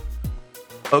sure.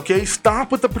 Okay,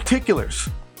 stop with the particulars.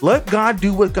 Let God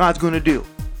do what God's going to do.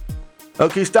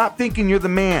 Okay, stop thinking you're the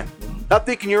man. Stop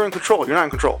thinking you're in control. You're not in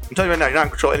control. I'm telling you right now, you're not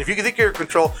in control. And if you think you're in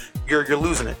control, you're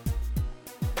losing it.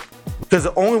 Because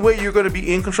the only way you're going to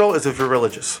be in control is if you're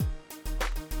religious.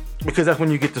 Because that's when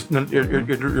you get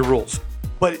your rules.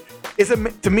 But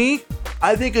to me,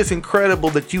 I think it's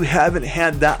incredible that you haven't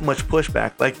had that much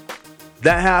pushback. Like,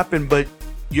 that happened, but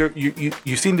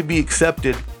you seem to be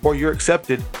accepted, or you're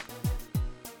accepted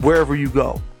wherever you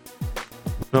go.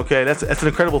 Okay, that's an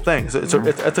incredible thing. It's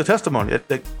a testimony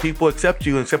that people accept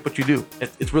you and accept what you do.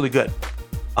 It's really good.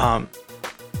 But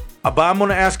I'm going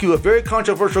to ask you a very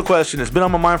controversial question. It's been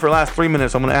on my mind for the last 3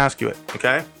 minutes. I'm going to ask you it.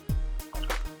 Okay.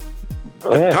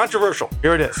 Controversial.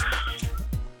 Here it is.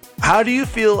 How do you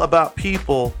feel about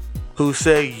people who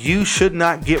say you should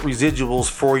not get residuals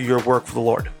for your work for the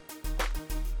Lord?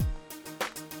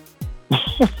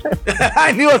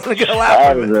 I knew I was going to get a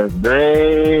laugh. That is a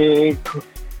great.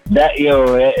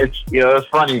 It's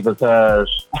funny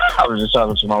because I was just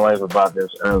talking to my wife about this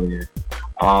earlier.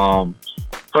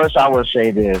 First, I would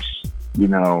say this.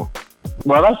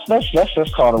 Well,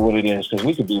 let's call it what it is, because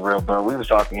we could be real, bro. We were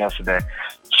talking yesterday.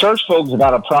 Church folks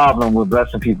got a problem with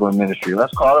blessing people in ministry.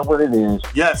 Let's call it what it is.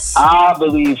 Yes. I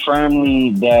believe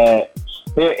firmly that,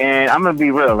 and I'm gonna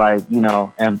be real,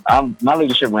 and my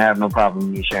leadership would have no problem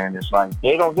with me sharing this. Like,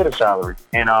 they don't get a salary,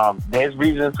 and his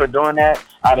reason for doing that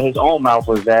out of his own mouth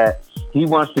was that he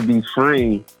wants to be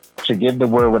free to give the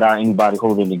word without anybody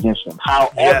holding it against him.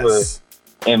 However,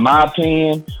 in my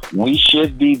opinion, we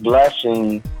should be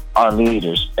blessing our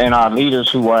leaders and our leaders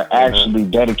who are actually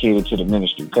dedicated to the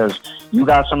ministry, because you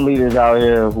got some leaders out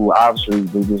here who obviously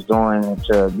they're just doing it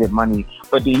to get money,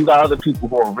 but then you got other people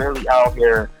who are really out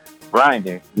here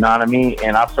grinding, you know what I mean?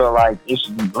 And I feel like it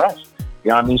should be blessed,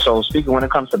 you know what I mean? So speaking when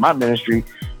it comes to my ministry,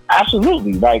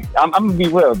 absolutely. Like, I'm gonna be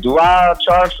real. Do I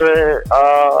charge for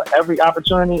every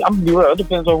opportunity? I'm gonna be real. It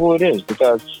depends on who it is,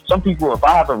 because some people, if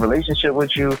I have a relationship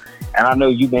with you and I know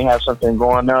you may have something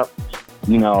going up,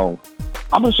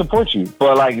 I'm gonna support you.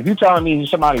 But like, if you're telling me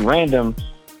somebody random,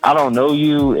 I don't know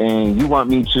you, and you want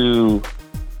me to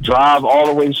drive all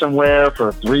the way somewhere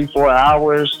for 3-4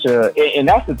 hours and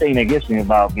that's the thing that gets me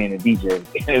about being a DJ.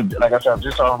 Like I said, I'm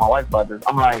just talking to my wife about this.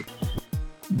 I'm like,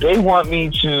 they want me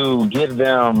to give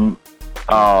them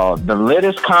the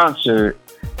latest concert.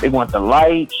 They want the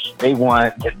lights. They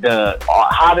want the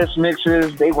hottest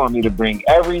mixes. They want me to bring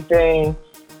everything.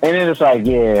 And then it's like,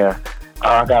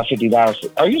 I got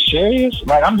 $50. Are you serious?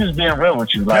 Like, I'm just being real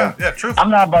with you. Like, true. I'm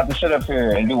not about to sit up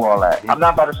here and do all that. I'm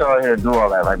not about to sit up here and do all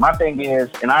that. Like, my thing is,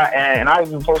 and I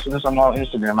even posted this on my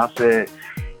Instagram. I said,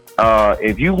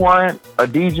 if you want a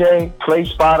DJ, play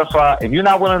Spotify. If you're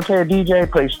not willing to pay a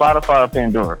DJ, play Spotify or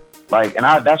Pandora. Like, and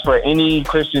that's for any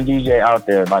Christian DJ out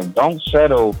there. Like, don't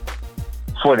settle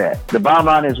for that. The bottom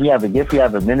line is, we have a gift, we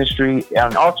have a ministry,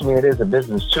 and ultimately it is a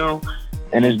business too.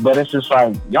 But it's just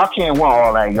like, y'all can't want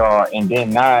all that, y'all, and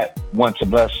then not want to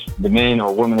bless the men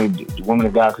or women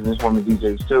of God, because there's women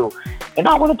DJs too, and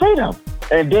not want to pay them.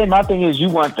 And then my thing is, you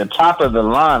want the top of the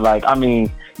line. Like, I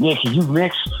mean, can you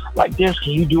mix like this?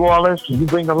 Can you do all this? Can you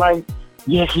bring the light?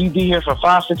 Can you be here for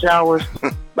 5-6 hours?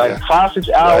 Like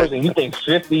 5-6 hours, and you think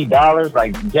 $50?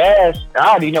 Like, gas, I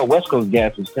already know West Coast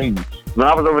gas is crazy. When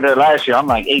I was over there last year, I'm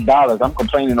like $8. I'm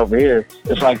complaining over here,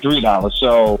 it's like $3.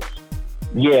 So,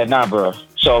 bro.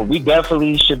 So we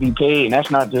definitely should be paid, and that's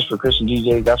not just for Christian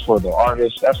DJs. That's for the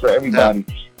artists. That's for everybody.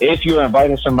 Yeah. If you're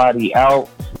inviting somebody out,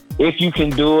 if you can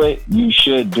do it, you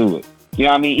should do it. You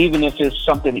know what I mean? Even if it's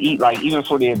something to eat, like even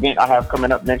for the event I have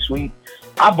coming up next week,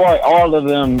 I bought all of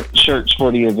them shirts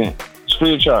for the event. It's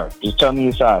free of charge. Just tell me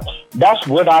your size. That's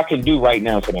what I can do right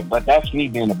now for them. But that's me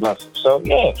being a blessing. So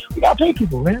we gotta pay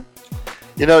people, man.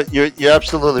 You're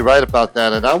absolutely right about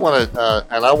that, and I want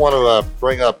to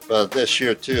bring up this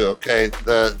here too. Okay,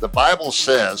 the Bible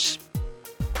says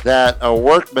that a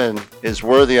workman is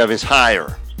worthy of his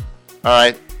hire. All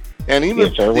right, and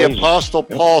even the Apostle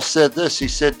Paul said this. He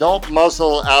said, "Don't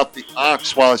muzzle out the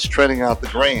ox while it's treading out the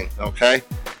grain." Okay,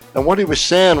 and what he was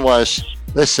saying was,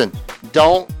 listen,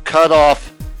 don't cut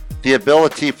off the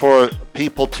ability for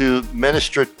people to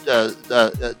minister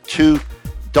to.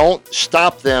 Don't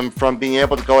stop them from being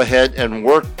able to go ahead and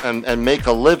work and make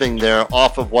a living there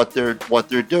off of what they're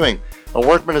doing. A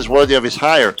workman is worthy of his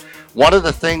hire. One of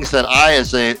the things that I,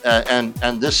 as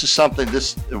and this is something,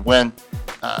 when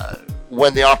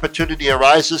the opportunity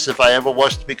arises, if I ever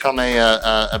was to become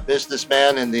a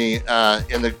businessman in the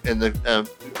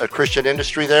Christian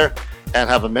industry there, and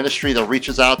have a ministry that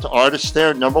reaches out to artists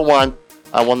there, number one,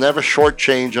 I will never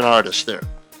shortchange an artist there.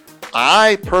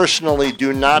 I personally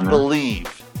do not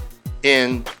believe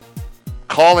in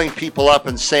calling people up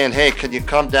and saying, "Hey, can you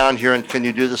come down here and can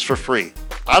you do this for free?"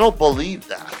 I don't believe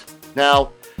that. Now,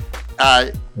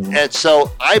 and so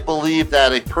I believe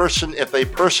that if a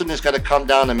person is going to come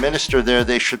down and minister there,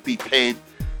 they should be paid.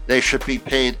 They should be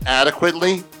paid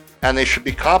adequately, and they should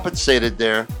be compensated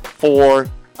there for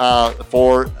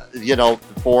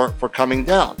coming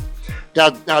down. Now,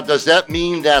 does that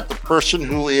mean that the person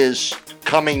who is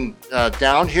coming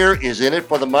down here is in it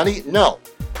for the money? No.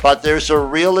 But there's a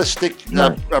realistic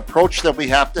approach that we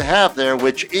have to have there,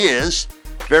 which is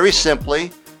very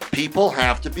simply, people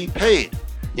have to be paid.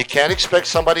 You can't expect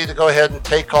somebody to go ahead and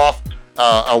take off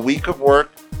a week of work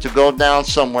to go down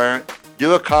somewhere,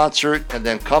 do a concert, and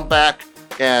then come back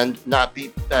and not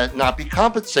be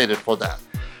compensated for that.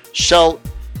 So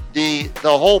the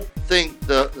whole thing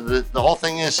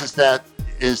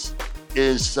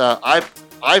is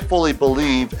I fully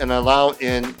believe and allow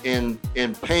in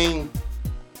paying,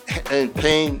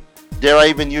 dare I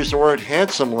even use the word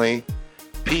handsomely,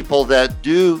 people that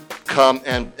do come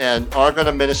and are going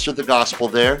to minister the gospel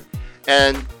there,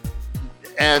 and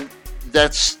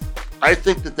that's, I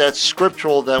think that's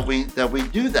scriptural that we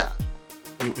do that.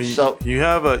 So you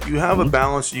have a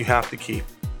balance you have to keep,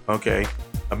 okay?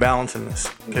 A balance in this,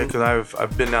 okay? Because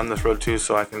I've been down this road too,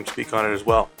 so I can speak on it as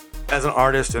well. As an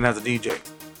artist and as a DJ,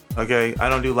 okay? I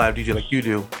don't do live DJ like you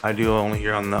do. I do only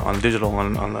here on digital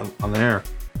on the air.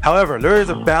 However, there is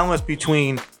a balance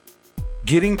between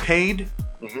getting paid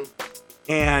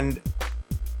and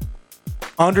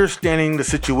understanding the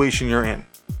situation you're in.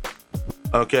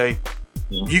 Okay?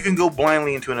 You can go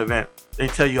blindly into an event. They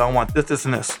tell you, I want this, this,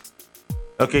 and this.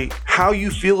 Okay? How you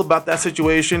feel about that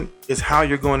situation is how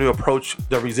you're going to approach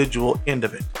the residual end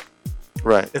of it.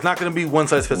 Right. It's not going to be one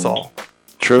size fits all.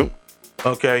 True.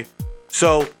 Okay?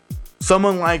 So,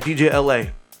 someone like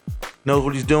DJLA knows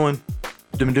what he's doing.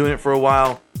 Been doing it for a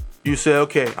while. You say,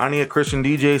 okay, I need a Christian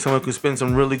DJ, someone who can spin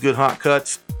some really good hot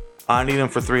cuts. I need him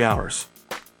for 3 hours.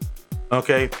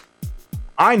 Okay?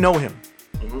 I know him.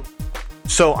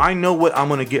 So I know what I'm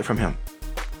going to get from him.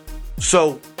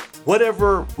 So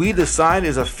whatever we decide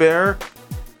is a fair,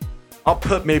 I'll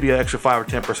put maybe an extra 5 or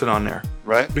 10% on there.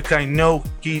 Right. Because I know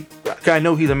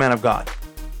he's a man of God.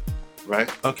 Right.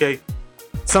 Okay?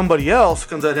 Somebody else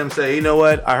comes at him and say, you know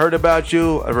what? I heard about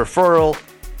you, a referral,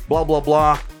 blah, blah,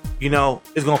 blah. You know,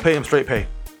 is going to pay him straight pay.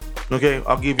 Okay?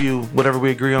 I'll give you whatever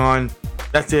we agree on.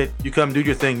 That's it. You come do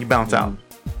your thing. You bounce out.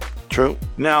 True.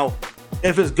 Now,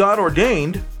 if it's God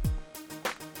ordained,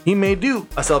 he may do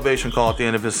a salvation call at the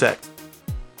end of his set.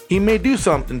 He may do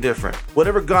something different.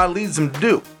 Whatever God leads him to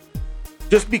do.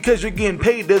 Just because you're getting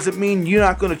paid doesn't mean you're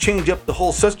not going to change up the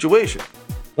whole situation.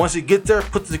 Once you get there,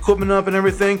 put the equipment up and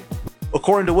everything,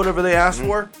 according to whatever they ask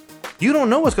for, you don't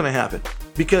know what's going to happen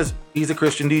because he's a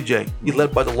Christian DJ. He's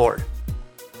led by the Lord.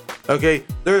 Okay?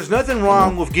 There's nothing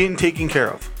wrong with getting taken care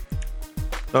of.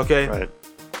 Okay? Right.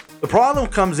 The problem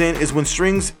comes in is when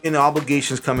strings and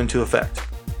obligations come into effect.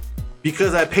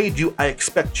 Because I paid you, I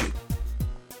expect you.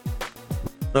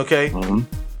 Okay?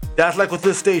 That's like with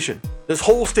this station. This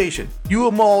whole station. You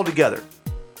and them all together.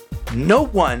 No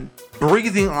one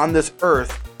breathing on this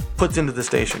earth puts into the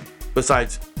station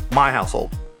besides my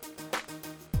household.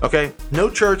 Okay? No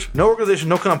church, no organization,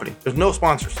 no company. There's no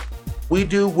sponsors. We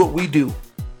do what we do.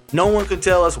 No one can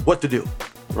tell us what to do.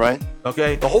 Right.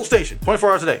 Okay? The whole station,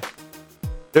 24 hours a day.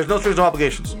 There's no strings, no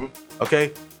obligations.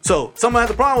 Okay? So, someone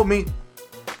has a problem with me,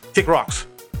 kick rocks.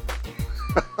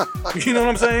 You know what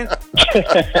I'm saying?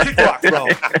 Kick rocks, bro.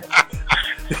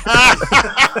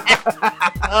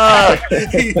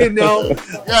 You know?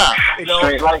 Yeah. You know?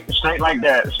 Straight like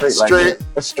that.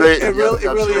 Straight. It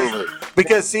really is.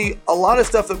 Because, see, a lot of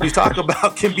stuff that we talk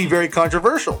about can be very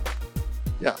controversial.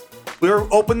 Yeah. We're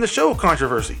open the show of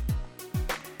controversy.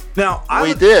 Now,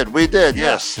 we did,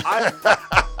 yes.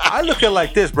 I look at it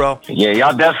like this, bro. Yeah,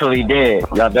 y'all definitely did.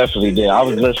 I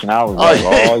was listening. I was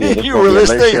yeah, this you were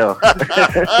listening. Yeah,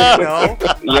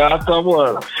 I thought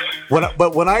was.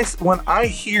 When I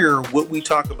hear what we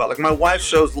talk about, like my wife's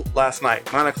shows last night,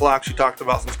 9:00, she talked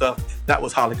about some stuff that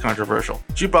was highly controversial.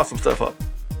 She brought some stuff up.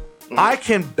 I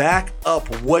can back up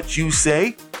what you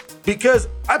say because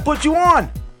I put you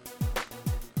on.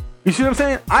 You see what I'm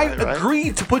saying? I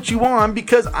agreed to put you on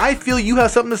because I feel you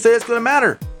have something to say that's going to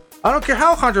matter. I don't care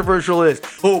how controversial it is.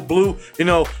 Oh, Blue, you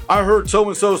know, I heard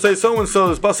so-and-so say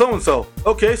so-and-so about so-and-so.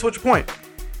 Okay, so what's your point?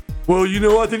 Well, you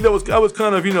know, I think I was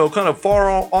kind of far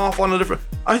off on a different...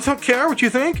 I don't care what you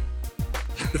think.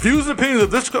 The views and opinions of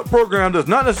this program does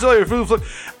not necessarily reflect...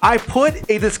 I put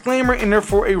a disclaimer in there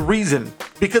for a reason.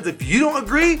 Because if you don't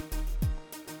agree...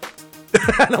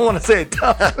 I don't want to say it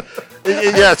tough.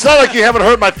 Yeah, it's not like you haven't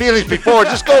hurt my feelings before.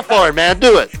 Just go for it, man.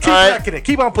 Do it. Keep backing it.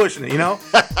 Keep on pushing it, you know?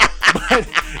 But,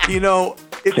 you know...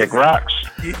 Kick rocks.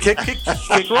 Kick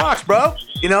rocks, bro.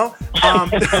 You know?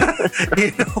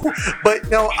 You know? But,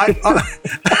 no, I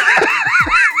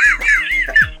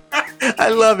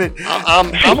love it.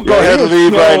 I'm gonna go ahead and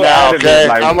leave right now, okay?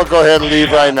 I'm gonna go ahead and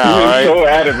leave right now, all right? So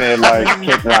adamant, like,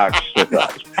 kick rocks.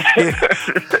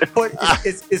 But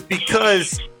it's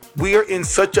because we are in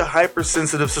such a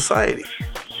hypersensitive society.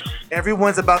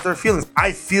 Everyone's about their feelings.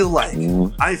 I feel like.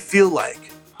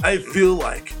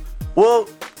 Well,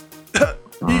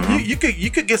 you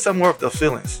could get somewhere with those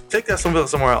feelings. Take that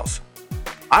somewhere else.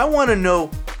 I want to know.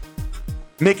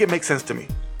 Make it make sense to me.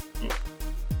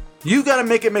 You got to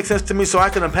make it make sense to me so I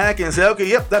can unpack it and say, okay,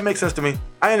 yep, that makes sense to me.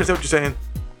 I understand what you're saying.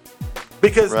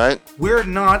 Because we're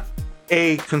not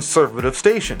a conservative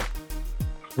station.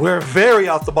 We're very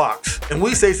out the box. And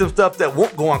we say some stuff that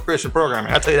won't go on Christian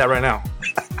programming. I'll tell you that right now.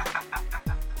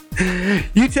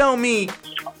 You tell me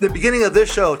the beginning of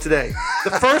this show today,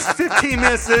 the first 15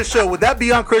 minutes of this show, would that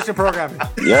be on Christian programming?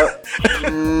 Yep.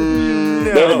 No.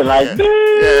 They'd have been like,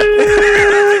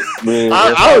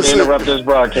 I was interrupt this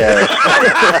broadcast.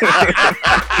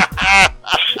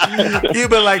 You've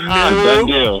been like,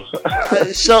 no.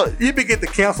 So you be get the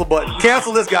cancel button.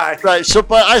 Cancel this guy. Right. So,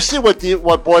 but I see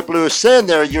what Boy Blue is saying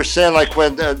there. You're saying like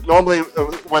when normally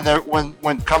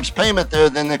when comes payment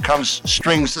then there comes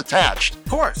strings attached. Of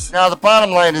course. Now the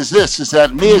bottom line is this: is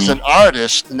that me as an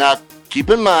artist. Now keep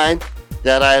in mind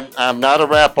that I'm not a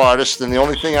rap artist, and the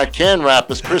only thing I can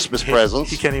rap is Christmas presents.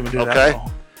 He can't even do that. Okay.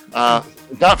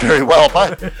 Not very well,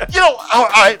 but all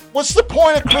right. What's the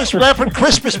point of rapping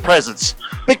Christmas presents?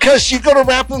 Because you're gonna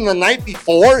wrap them the night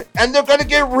before, and they're gonna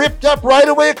get ripped up right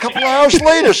away a couple hours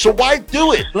later. So why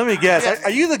do it? Let me guess. Are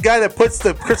you the guy that puts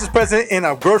the Christmas present in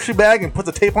a grocery bag and puts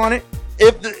the tape on it?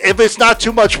 If it's not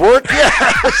too much work, yes,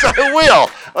 I will.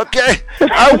 Okay,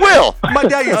 I will. My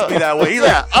dad used to be that way.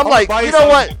 I'm like, you know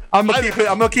what? I'm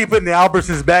gonna keep it in the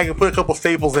Albertsons bag and put a couple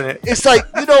staples in it. It's like,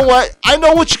 you know what? I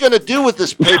know what you're gonna do with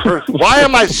this paper. Why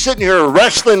am I sitting here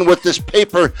wrestling with this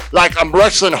paper like I'm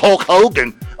wrestling Hulk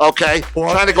Hogan? Okay,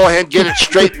 trying to go ahead and get it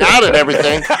straightened out and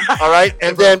everything. All right,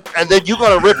 and then you're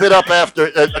gonna rip it up after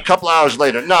a couple hours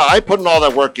later. No, I putting all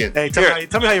that work in. Hey, tell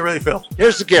me how you really feel.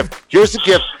 Here's the gift.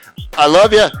 I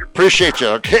love you. Appreciate you.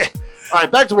 Okay. All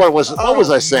right. Back to what was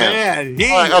I saying? Man,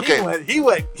 he went. All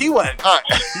right.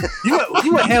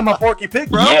 You went ham on Porky Pig,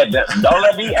 bro. Yeah, don't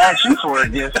let me ask you for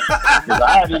it, because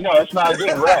I already know it's not a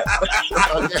good rap.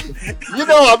 Okay.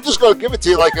 I'm just gonna give it to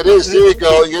you like it is. There you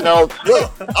go.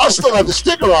 Look, I'll still have the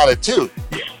sticker on it too.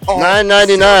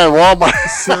 $9.99 Walmart.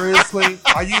 Seriously?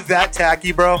 Are you that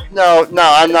tacky, bro? No,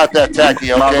 I'm not that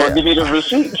tacky. Okay. Give me the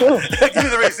receipt too. Give me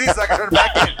the receipt so I can turn it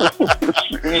back in.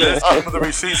 Give me the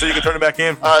receipt so you can turn it back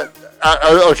in.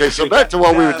 Okay, so back to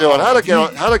what we were doing. How to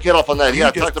get off on that? Yeah,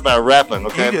 I talked about rapping.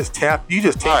 Okay. You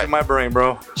just tapped my brain,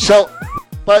 bro. So,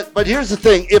 but here's the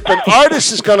thing: if an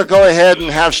artist is going to go ahead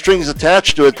and have strings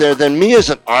attached to it, then me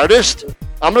as an artist,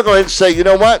 I'm going to go ahead and say, you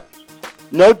know what?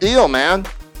 No deal, man.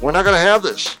 We're not going to have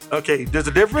this. Okay, there's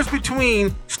a difference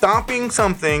between stopping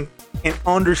something and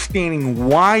understanding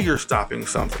why you're stopping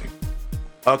something.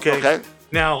 Okay.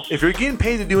 Now, if you're getting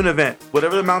paid to do an event,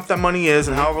 whatever the amount that money is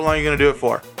and however long you're going to do it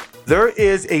for, there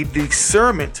is a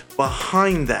discernment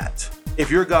behind that.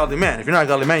 If you're a godly man, if you're not a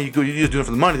godly man, you're just doing it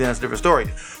for the money, then that's a different story.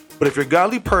 But if you're a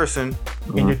godly person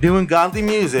and you're doing godly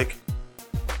music,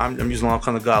 I'm using all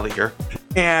kinds of godly here,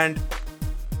 and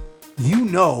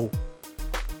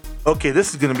okay, this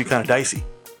is going to be kind of dicey.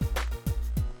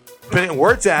 Depending on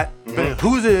where it's at, depending on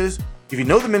whose it is, if you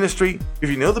know the ministry, if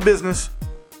you know the business,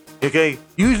 okay,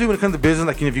 usually when it comes to business,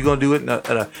 like if you're going to do it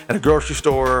at a grocery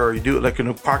store, or you do it like in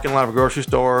a parking lot of a grocery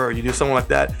store, or you do something like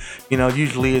that,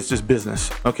 usually it's just business.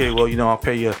 Okay, well, I'll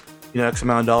pay you, X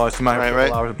amount of dollars to my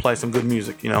hours and play some good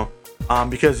music,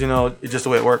 because, it's just the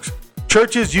way it works.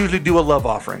 Churches usually do a love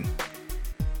offering.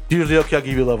 Usually, okay, I'll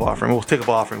give you a love offering. We'll take up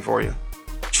an offering for you.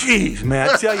 Jeez,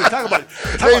 man. See how you talk about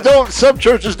it. Some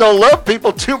churches don't love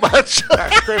people too much.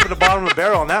 Scrape at the bottom of the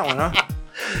barrel on that one, huh?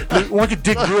 Why don't you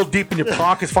dig real deep in your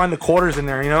pockets, find the quarters in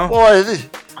there, Boy,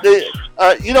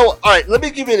 all right, let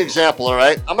me give you an example, all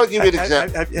right? I'm going to give you an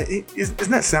example.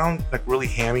 Doesn't that sound like really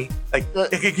hammy? Like,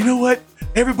 you know what?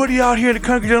 Everybody out here in the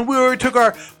congregation, we already took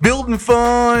our building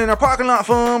fund and our parking lot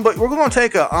fund, but we're going to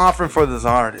take an offering for this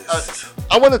artist.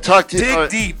 I want to talk to you. Dig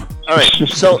deep. All right,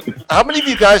 so how many of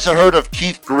you guys have heard of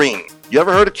Keith Green? You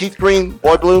ever heard of Keith Green,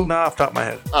 Boy Blue? No, off the top of my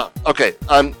head. Oh, okay.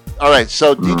 All right,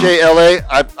 so DJLA,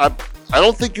 I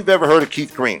don't think you've ever heard of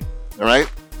Keith Green, all right?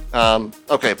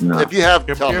 Okay, no. If you have,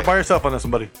 you're by yourself on this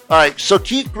one, buddy. All right, so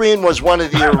Keith Green was one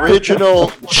of the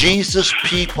original Jesus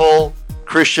People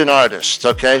Christian artists,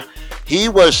 okay? He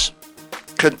was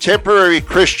contemporary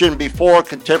Christian before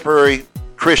contemporary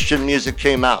Christian music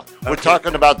came out. Okay. We're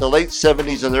talking about the late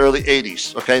 70s and the early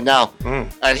 80s, okay? Now,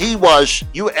 and he was,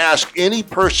 you ask any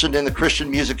person in the Christian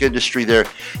music industry there,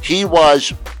 he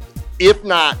was, if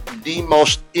not the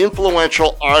most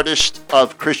influential artist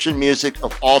of Christian music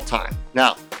of all time.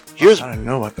 Now, I don't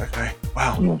know about that guy.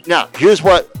 Wow. Now, here's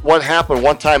what happened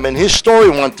one time. In his story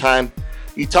one time,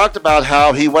 he talked about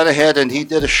how he went ahead and he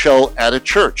did a show at a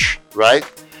church, right?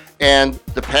 And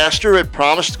the pastor had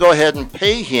promised to go ahead and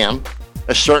pay him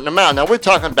a certain amount. Now, we're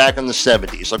talking back in the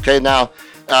 70s, okay? Now,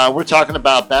 we're talking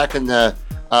about back in the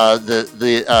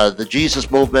Jesus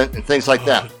movement and things like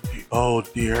that. Oh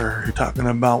dear, you're talking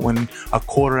about when a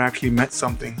quarter actually meant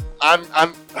something. I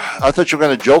thought you were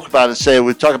going to joke about it and say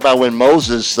we're talking about when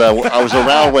Moses. I was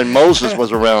around when Moses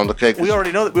was around. Okay, we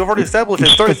already know that. We've already established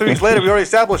it. 33 weeks later, we already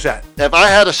established that. If I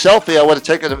had a selfie, I would have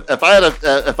taken. If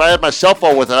I had my cell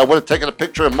phone with it, I would have taken a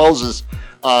picture of Moses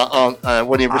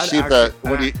when he received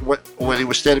when he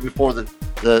was standing before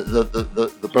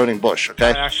the burning bush. Okay.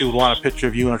 I actually would want a picture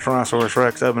of you in a Tyrannosaurus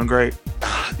Rex. That'd been great.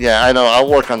 Yeah, I know. I'll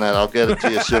work on that. I'll get it to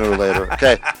you sooner or later.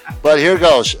 Okay, but here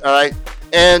goes. All right.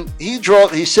 And he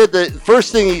said the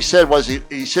first thing he said was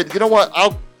he said, you know what,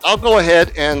 I'll go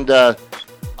ahead and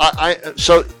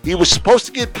so he was supposed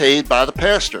to get paid by the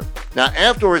pastor. Now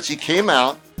afterwards he came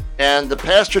out and the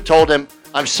pastor told him,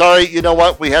 I'm sorry, you know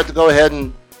what, we had to go ahead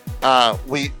and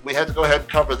we had to go ahead and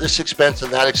cover this expense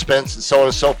and that expense and so on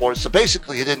and so forth. So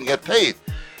basically he didn't get paid.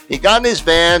 He got in his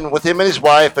van with him and his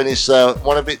wife and his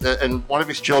one of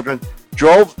his children,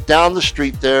 drove down the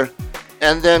street there.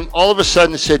 And then all of a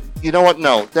sudden he said, you know what,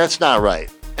 no, that's not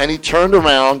right. And he turned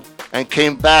around and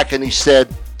came back and he said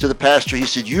to the pastor, he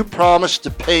said, you promised to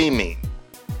pay me.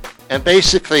 And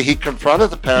basically he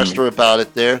confronted the pastor about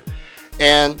it there.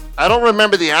 And I don't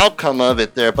remember the outcome of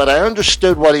it there, but I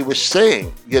understood what he was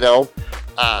saying, you know.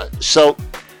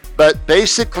 But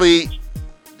basically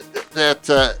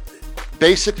the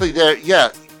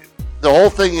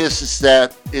whole thing is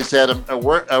that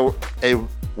a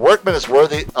workman is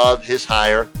worthy of his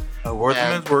hire. A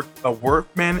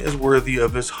workman is worthy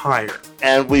of his hire.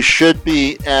 And we should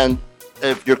be. And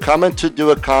if you're coming to do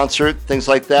a concert, things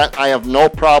like that, I have no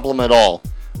problem at all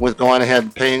with going ahead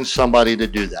and paying somebody to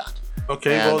do that.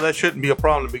 Okay, well, that shouldn't be a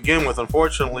problem to begin with.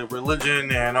 Unfortunately,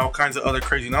 religion and all kinds of other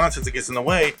crazy nonsense that gets in the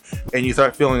way, and you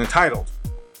start feeling entitled.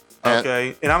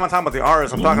 Okay, and I'm not talking about the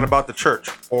artist. I'm talking about the church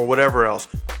or whatever else.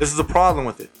 This is a problem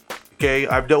with it. Okay,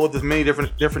 I've dealt with this many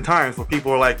different times where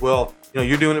people are like, well, you know,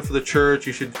 you're doing it for the church.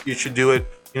 You should do it,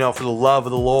 you know, for the love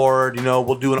of the Lord. You know,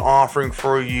 we'll do an offering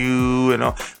for you. You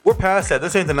know, we're past that.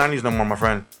 This ain't the 90s no more, my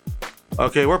friend.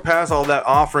 Okay, we're past all that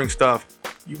offering stuff.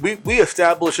 We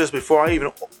established this before I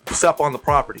even step on the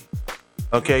property.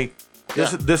 Okay,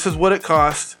 this is what it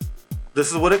costs.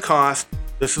 This is what it costs.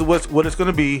 This is what it's going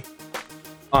to be.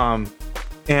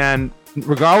 And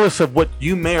regardless of what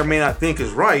you may or may not think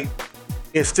is right,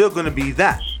 it's still going to be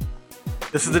that.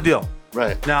 This is the deal.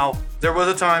 Right. Now, there was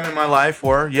a time in my life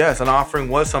where, yes, an offering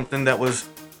was something that was,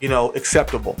 you know,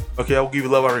 acceptable. Okay, I'll give you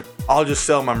love offering. I'll just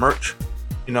sell my merch,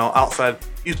 you know, outside.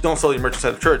 You don't sell your merch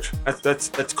outside of church.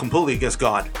 That's completely against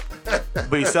God.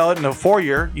 But you sell it in a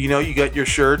foyer. You know, you got your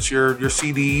shirts, your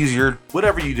CDs, your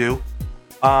whatever you do,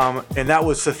 and that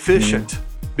was sufficient.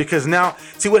 Because now,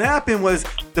 see, what happened was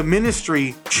the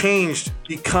ministry changed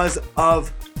because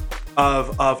of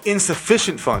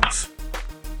insufficient funds.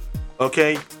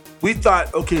 Okay, we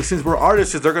thought, okay, since we're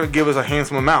artists, they're going to give us a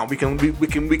handsome amount. We can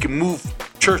move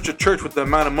church to church with the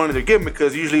amount of money they're giving,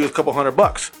 because usually it's a couple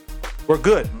 $100. We're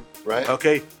good, right?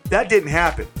 Okay, that didn't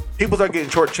happen. People started getting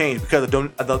shortchanged because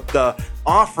the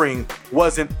offering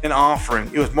wasn't an offering;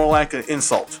 it was more like an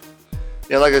insult.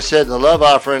 Yeah, like I said, the love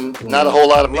offering, not a whole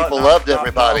lot of people loved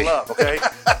everybody. Not love, okay?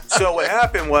 So what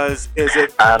happened was,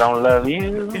 I don't love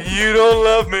you. You don't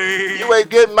love me. You ain't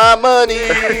getting my money.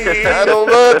 I don't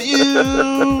love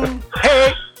you.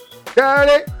 Hey,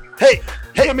 darling. Hey,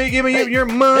 give me your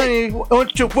money. Hey.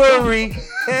 Don't you worry.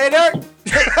 Hey, darling.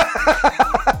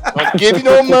 Don't give you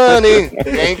no money.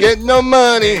 Ain't getting no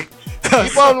money.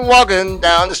 Keep on walking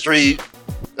down the street.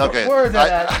 Okay. Where's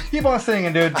that at? Keep on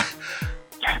singing, dude.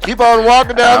 Keep on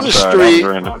walking down the street.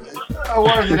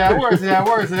 Where's it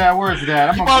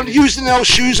at? Keep on using those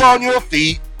shoes on your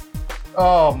feet.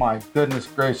 Oh my goodness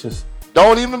gracious.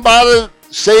 Don't even bother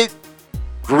to say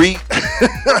greet.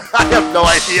 I have no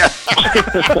idea.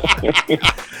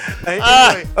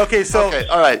 Anyway, okay, so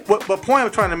all right. What point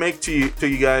I'm trying to make to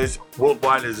you guys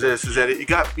worldwide is that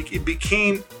it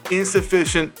became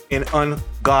insufficient and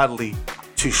ungodly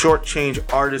to shortchange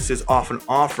artists off an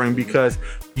offering, because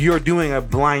you're doing a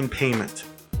blind payment.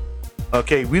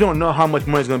 Okay, we don't know how much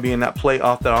money is going to be in that play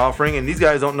off that offering, and these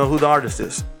guys don't know who the artist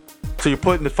is. So you're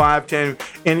putting the 5, 10,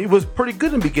 and it was pretty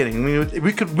good in the beginning. I mean,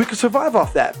 we could survive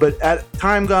off that, but as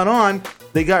time gone on,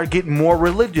 they got getting more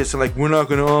religious and like, we're not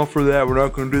going to offer that, we're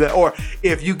not going to do that. Or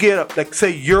if you get like,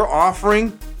 say your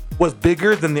offering was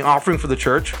bigger than the offering for the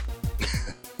church.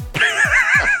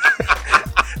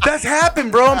 That's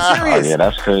happened, bro. I'm serious. Yeah,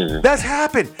 that's crazy. That's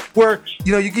happened. Where,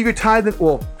 you know, you give your tithe,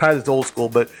 tithe is old school,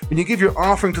 but when you give your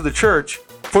offering to the church,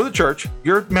 for the church,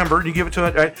 you're a member, you give it to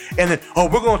it, right? And then,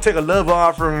 we're going to take a love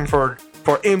offering for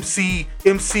MC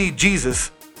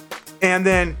Jesus. And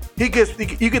then you get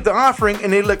the offering,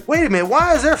 and they're like, wait a minute,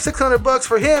 why is there $600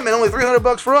 for him and only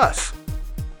 $300 for us?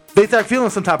 They start feeling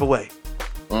some type of way.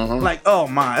 Like, oh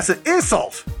my, that's an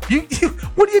insult. You,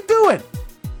 what are you doing?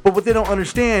 But what they don't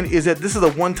understand is that this is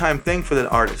a one-time thing for the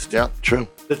artist. Yeah, true.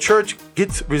 The church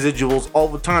gets residuals all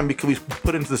the time because we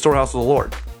put into the storehouse of the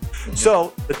Lord.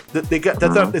 So they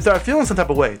start feeling some type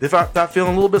of way. They start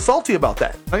feeling a little bit salty about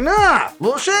that. Like, nah, a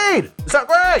little shade. It's not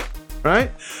great,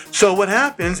 right? So what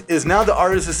happens is now the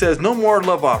artist says, no more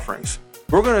love offerings.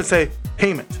 We're going to say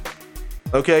payment.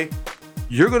 Okay?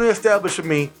 You're going to establish with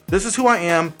me, this is who I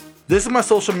am. This is my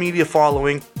social media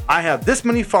following. I have this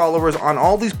many followers on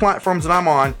all these platforms that I'm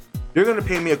on. You're going to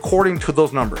pay me according to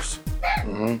those numbers.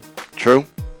 True.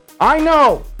 I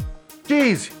know.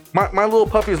 Jeez, my little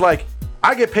puppy's like,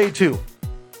 I get paid too.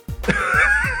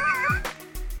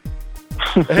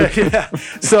 Yeah.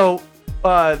 So,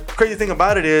 crazy thing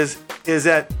about it is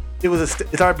that it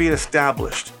started being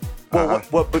established. Well,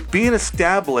 what being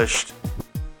established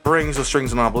brings the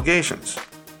strings and obligations.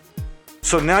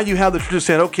 So now you have the church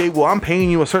saying, okay, well, I'm paying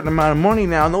you a certain amount of money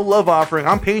now, no love offering.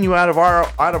 I'm paying you out of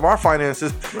our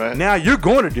finances. Right. Now you're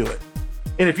going to do it,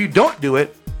 and if you don't do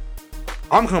it,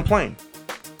 I'm going to complain.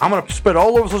 I'm going to spread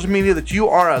all over social media that you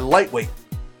are a lightweight,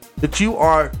 that you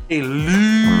are a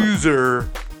loser.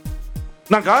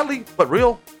 Not godly, but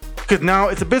real. Because now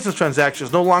it's a business transaction.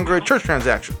 It's no longer a church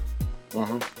transaction.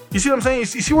 You see what I'm saying? You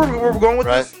see where we're going with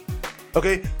this?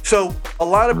 Okay, so a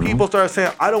lot of people start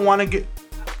saying, I don't want to get...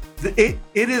 It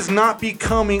is not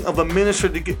becoming of a minister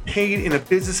to get paid in a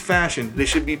business fashion. They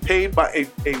should be paid by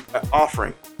a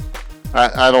offering.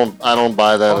 I don't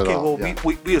buy that at all. Okay,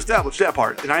 well, we established that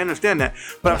part, and I understand that.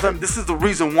 But I'm saying this is the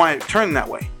reason why it turned that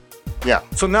way. Yeah.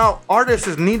 So now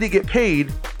artists need to get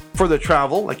paid for the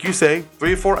travel, like you say,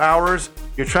 3 or 4 hours.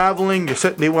 You're traveling.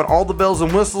 They want all the bells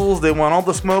and whistles. They want all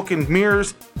the smoke and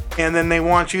mirrors, and then they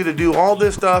want you to do all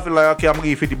this stuff. And like, okay, I'm gonna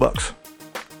give you $50.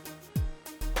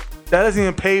 That doesn't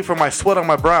even pay for my sweat on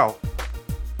my brow.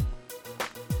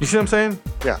 You see what I'm saying?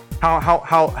 Yeah.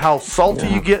 How salty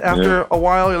you get after a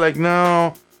while. You're like,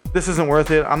 no, this isn't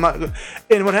worth it. I'm not.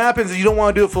 And what happens is you don't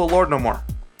want to do it for the Lord no more,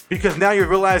 because now you're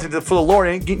realizing that for the Lord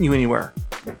ain't getting you anywhere.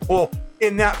 Well,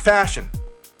 in that fashion.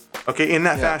 Okay, in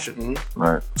that fashion.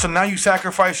 Right. So now you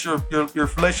sacrifice your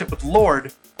relationship with the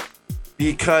Lord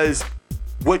because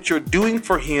what you're doing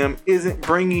for Him isn't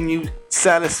bringing you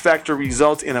satisfactory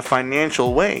results in a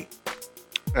financial way.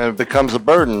 And it becomes a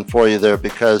burden for you there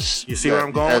because... You see where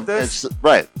I'm going with this?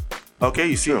 Right. Okay,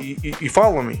 you see, you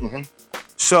follow me.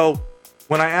 So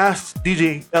when I asked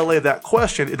DJLA that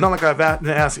question, it's not like I've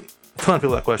asked a ton of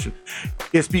people that question.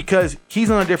 It's because he's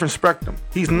on a different spectrum.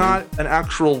 He's not an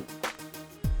actual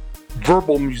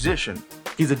verbal musician.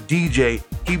 He's a DJ.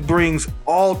 He brings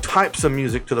all types of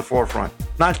music to the forefront,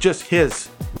 not just his.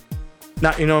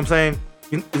 Not, you know what I'm saying?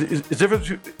 It's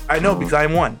different. I know because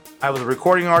I'm one. I was a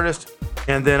recording artist,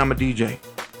 and then I'm a DJ.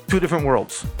 2 different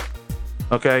worlds.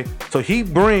 Okay? So he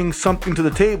brings something to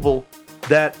the table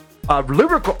that a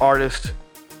lyrical artist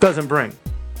doesn't bring.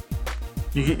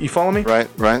 You follow me? Right.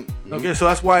 Okay, so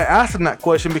that's why I asked him that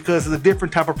question, because there's a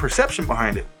different type of perception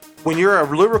behind it. When you're a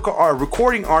lyrical or a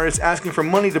recording artist asking for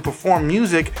money to perform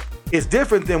music, it's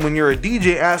different than when you're a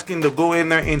DJ asking to go in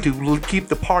there and to keep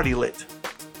the party lit.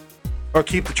 Or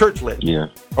keep the church lit. Yeah.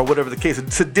 Or whatever the case.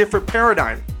 It's a different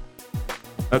paradigm.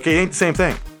 Okay, it ain't the same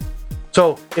thing.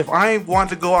 So if I want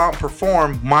to go out and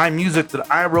perform my music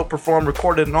that I wrote, performed,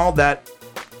 recorded, and all that,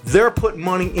 they're putting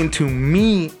money into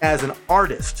me as an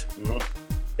artist.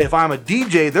 If I'm a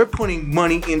DJ, they're putting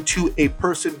money into a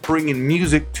person bringing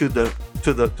music to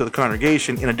the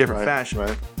congregation in a different fashion.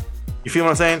 Right. You feel what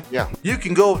I'm saying? Yeah. You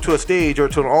can go to a stage or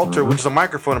to an altar, which is a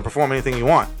microphone, and perform anything you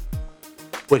want.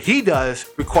 What he does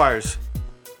requires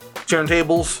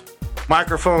turntables,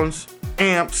 microphones,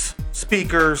 amps,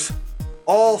 speakers,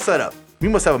 all set up. You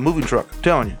must have a moving truck, I'm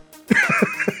telling you.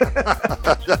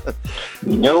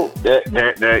 Nope.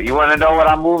 You want to know what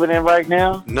I'm moving in right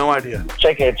now? No idea.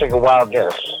 Take a wild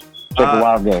guess. A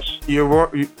wild guess.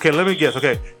 Okay, let me guess.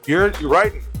 Okay, you're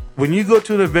right. When you go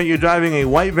to an event, you're driving a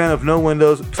white van with no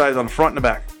windows, besides on the front and the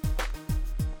back.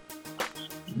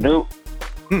 Nope.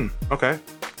 Okay.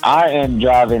 I am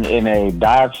driving in a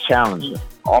Dodge Challenger.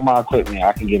 All my equipment,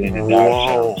 I can get in a Dodge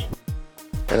Challenger.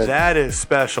 That is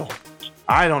special.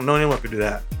 I don't know anyone who could do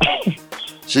that.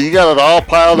 So you got it all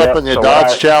piled up in your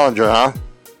Dodge Challenger, huh?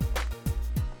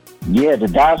 Yeah, the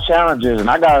Dodge Challengers, and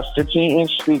I got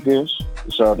 15-inch speakers,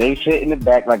 so they fit in the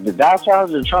back. Like the Dodge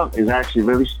Challenger trunk is actually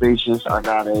really spacious. I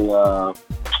got a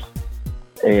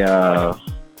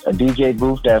DJ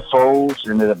booth that folds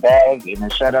into the bag, and the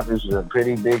setup is a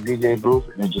pretty big DJ booth,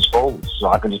 and it just folds, so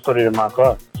I can just put it in my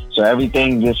car. So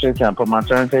everything just sits there. I put my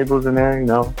turntables in there,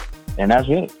 and that's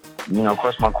it. Of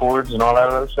course, my cords and all that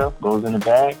other stuff goes in the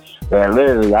bag. But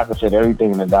literally, I can fit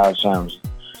everything in the Dodge Challenger.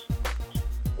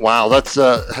 Wow, that's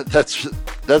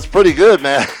pretty good,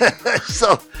 man.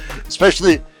 So,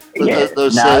 especially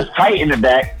those. It's tight in the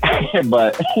back,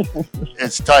 but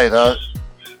it's tight, huh?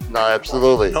 No,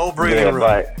 absolutely. No breathing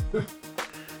room.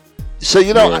 So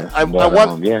I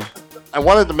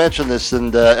wanted to mention this,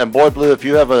 and Boy Blue, if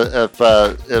you have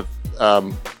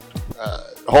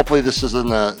hopefully this is in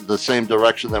the same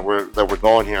direction that we're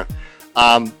going here.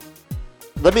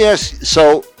 Let me ask you,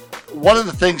 so one of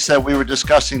the things that we were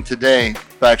discussing today,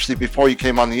 actually before you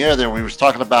came on the air there, we were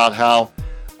talking about how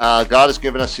God has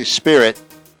given us His Spirit,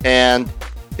 and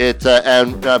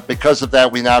because of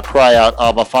that we now cry out,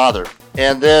 Abba, Father.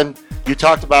 And then you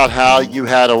talked about how you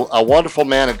had a wonderful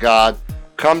man of God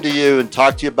come to you and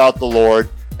talk to you about the Lord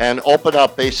and open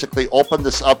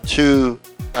this up to,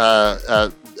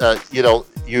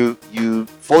 you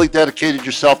fully dedicated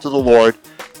yourself to the Lord,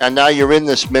 and now you're in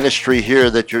this ministry here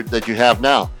that you have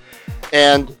now.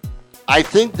 And I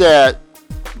think that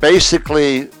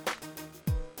basically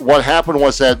what happened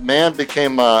was that man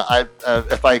became,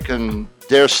 if I can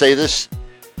dare say this,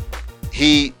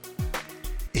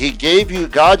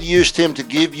 God used him to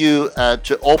give you,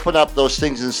 to open up those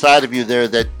things inside of you there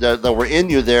that were in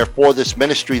you there for this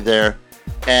ministry there.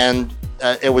 And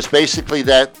it was basically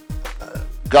that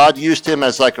God used him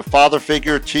as like a father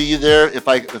figure to you there, if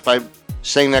I'm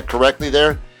saying that correctly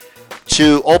there,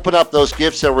 to open up those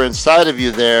gifts that were inside of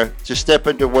you there to step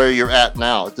into where you're at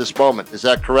now at this moment. Is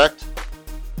that correct?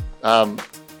 Or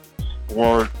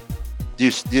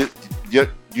do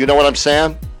you know what I'm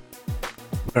saying?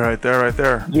 Right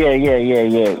there. Yeah.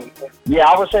 Yeah,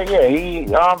 I would say, he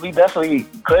definitely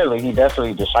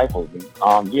discipled me.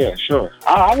 Yeah, sure.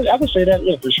 I would say that,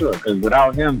 yeah, for sure. Because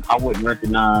without him, I wouldn't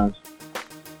recognize,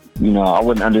 I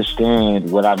wouldn't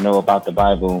understand what I know about the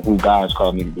Bible and who God's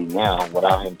called me to be now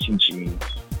without him teaching me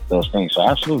those things. So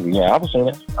absolutely, yeah, I would say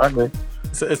that. I agree.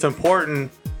 So it's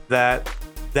important that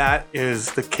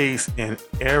is the case in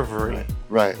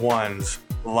everyone's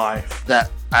life.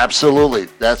 That absolutely.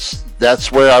 That's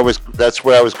where I was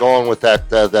going with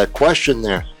that question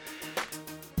there.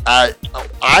 I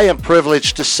am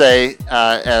privileged to say,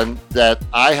 and that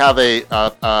I have a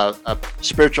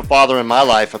spiritual father in my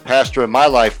life, a pastor in my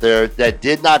life there, that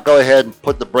did not go ahead and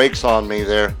put the brakes on me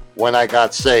there when I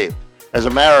got saved. As a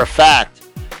matter of fact,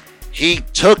 he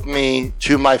took me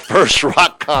to my first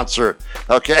rock concert.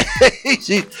 Okay,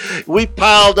 we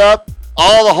piled up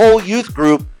the whole youth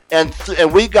group, and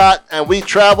we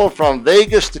traveled from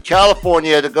Vegas to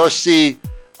California to go see.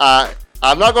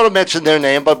 I'm not going to mention their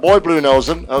name, but Boy Blue knows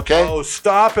them, okay? Oh,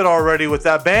 stop it already with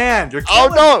that band. You're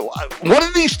killing no. One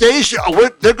of these days,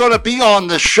 they're going to be on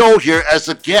the show here as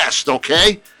a guest,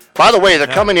 okay? By the way, they're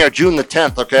coming here June the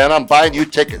 10th, okay? And I'm buying you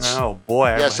tickets. Oh,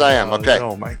 boy. Yes, I am, okay.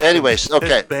 Oh, my God. Anyways, okay.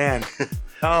 This band.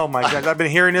 Oh, my God. I've been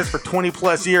hearing this for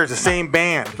 20-plus years, the same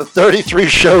band. For 33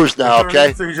 shows now,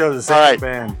 okay? 33 shows, the same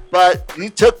band. But you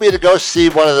took me to go see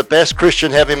one of the best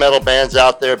Christian heavy metal bands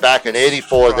out there back in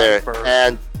 '84 there,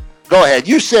 and... Go ahead.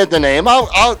 You said the name.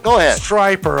 I'll go ahead.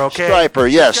 Stryper, okay? Stryper,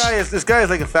 yes. This guy is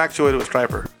like infatuated with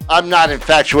Stryper. I'm not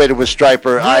infatuated with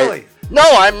Stryper. Really? No,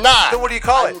 I'm not. Then what do you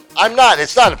call it? I'm not.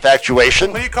 It's not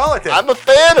infatuation. What do you call it then? I'm a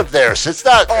fan of theirs. It's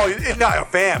not. Oh, you're not a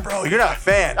fan, bro. You're not a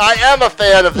fan. I am a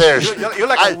fan of theirs. You're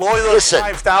like a loyal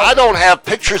 5,000. I don't have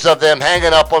pictures of them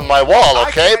hanging up on my wall,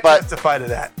 okay? I can't testify to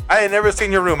that. I had never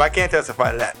seen your room. I can't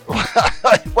testify to that.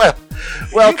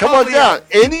 Well, come on down.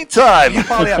 Anytime. You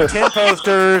probably have 10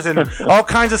 posters and all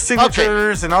kinds of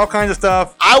signatures and all kinds of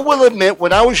stuff. I will admit,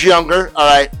 when I was younger, all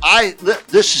right,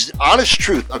 this is honest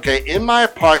truth, okay? In my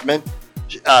apartment,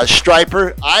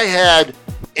 Stryper, I had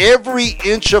every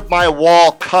inch of my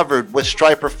wall covered with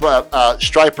Stryper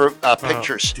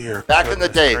pictures. Back in the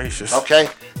day, gracious. Okay?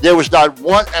 There was not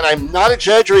one, and I'm not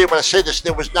exaggerating when I say this,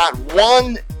 there was not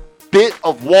one bit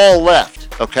of wall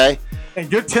left, okay? And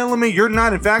you're telling me you're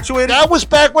not infatuated? That was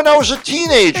back when I was a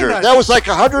teenager. That was like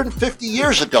 150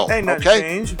 years ago. Ain't nothing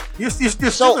changed. You're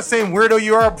still the same weirdo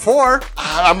you are before.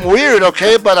 I'm weird,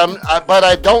 okay, but I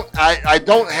don't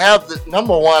have the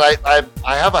number one. I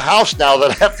have a house now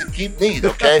that I have to keep neat,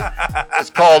 okay?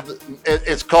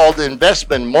 It's called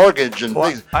investment mortgage and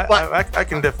things. I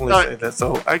can definitely say that.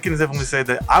 So I can definitely say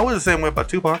that I was the same way about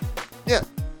Tupac. Yeah.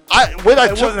 I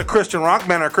wasn't a Christian rock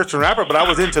man or a Christian rapper, but I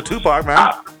was into Tupac,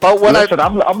 man. But when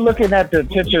I'm looking at the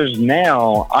pictures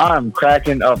now, I'm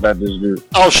cracking up at this group.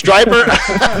 Oh, Stryper.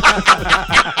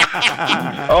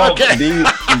 Oh, okay.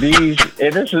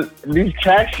 these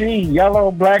taxi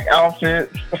yellow black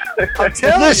outfits.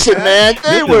 Listen, man,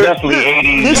 they were definitely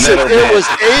 80s. Listen, it was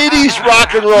 80s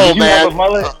rock and roll, Did you man. have a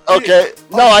mullet? Okay,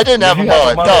 no, I didn't have a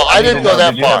mullet. No, I didn't go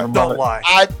that Did you have far. a mullet? Don't lie.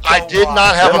 I did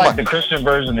not have They're a like the mullet. Christian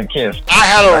version of Kiss. I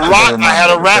had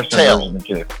a rat Christian tail. version of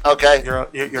Kiss. Okay.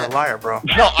 You're a liar, bro.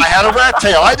 No, I had a rat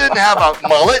tail. I didn't have a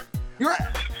mullet.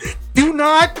 Do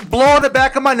not blow on the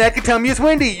back of my neck and tell me it's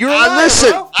windy. You're a liar,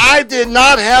 Listen, bro. I did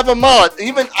not have a mullet.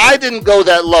 Even I didn't go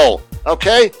that low.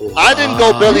 Okay, I didn't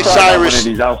go Billy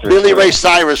Ray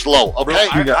Cyrus low. Okay,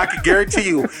 I can guarantee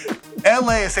you,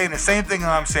 LA is saying the same thing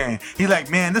I'm saying. He's like,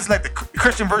 man, this is like the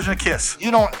Christian version of Kiss.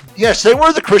 You don't. Yes, they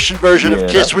were the Christian version of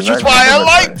Kiss, which is why I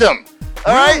liked them.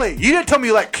 All right. Really? You didn't tell me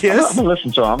you like Kiss. I'm gonna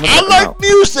listen to them. I like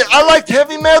music. I liked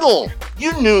heavy metal.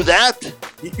 You knew that.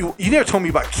 You never told me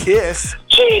about Kiss.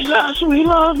 Jesus, we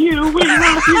love you. We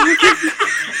love you.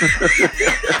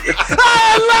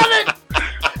 I love it.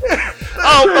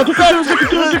 Oh,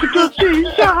 You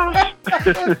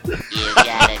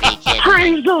gotta be kidding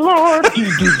praise the Lord.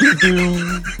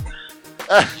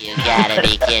 You gotta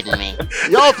be kidding me.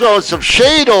 Y'all throwing some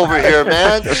shade over here,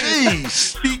 man.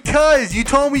 Jeez. Because you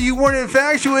told me you weren't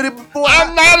infatuated before.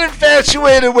 I'm not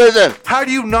infatuated with him. How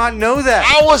do you not know that?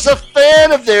 I was a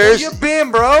fan of Where theirs. you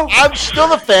been, bro? I'm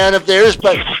still a fan of theirs,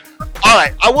 but all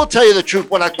right, I will tell you the truth.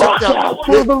 When I took down,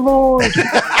 For the Lord.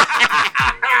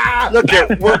 look here,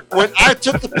 when I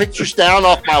took the pictures down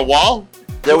off my wall,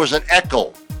 there was an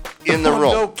echo in the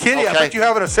room. No kidding. I okay? bet you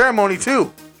having a ceremony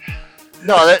too.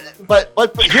 No, but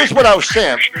here's what I was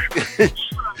saying.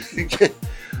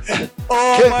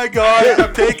 Oh my gosh,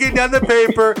 I'm taking down the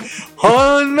paper.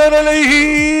 Oh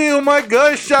my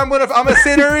gosh, I'm a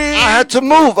sinner. I had to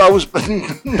move. I was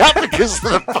not because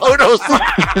of the photos.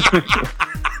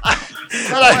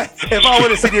 If I would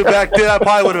have seen you back then, I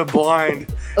probably would have been blind.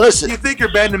 Listen, You think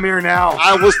you're bending the mirror now?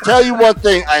 I will tell you one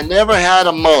thing. I never had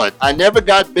a mullet. I never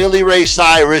got Billy Ray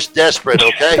Cyrus desperate,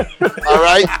 okay? All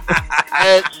right?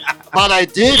 But I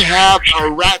did have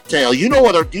a rat tail. Do you know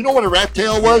what a rat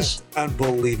tail was?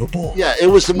 Unbelievable. Yeah, it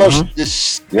was the most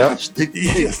disgusting.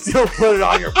 You still put it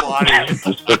on your body.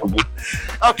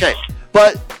 Okay,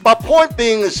 but my point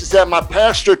being is that my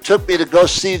pastor took me to go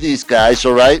see these guys,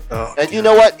 all right? Oh, and you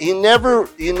know what? He never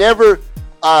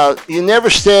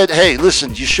said, hey,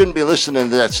 listen, you shouldn't be listening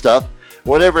to that stuff,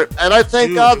 whatever. And I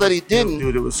thank God that he didn't.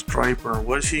 Dude, it was Striper.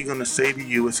 What is he going to say to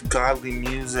you? It's godly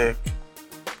music.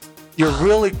 You're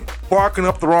really barking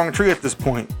up the wrong tree at this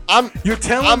point. You're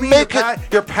telling me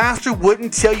your pastor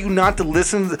wouldn't tell you not to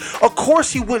listen. Of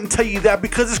course he wouldn't tell you that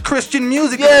because it's Christian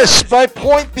music. Yes, my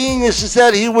point being is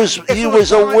that he was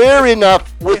aware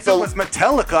enough with if it was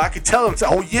Metallica, I could tell him,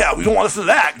 oh yeah, we don't want to listen to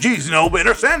that. Jeez, no,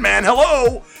 Better Sandman,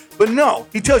 hello. But no,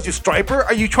 he tells you, Striper,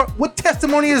 are you trying? What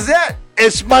testimony is that?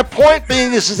 It's my point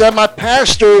being is that my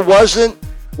pastor wasn't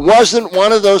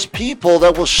one of those people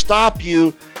that will stop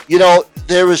you. You know,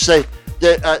 there was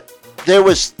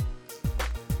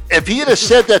if he had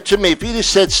said that to me, if he had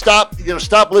said stop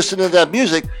listening to that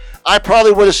music, I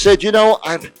probably would have said,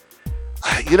 I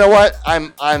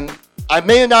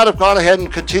may not have gone ahead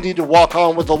and continued to walk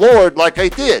on with the Lord like I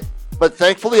did, but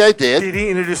thankfully I did. Did he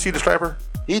introduce you to Striper?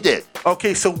 He did.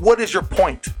 Okay, so what is your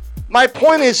point? My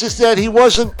point is that he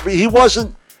wasn't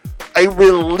a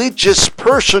religious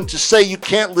person to say you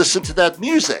can't listen to that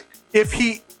music.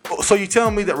 So you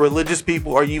telling me that religious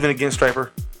people are even against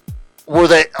Striper? Were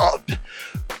they ever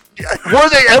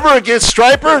against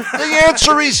Striper? The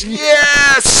answer is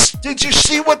yes. Did you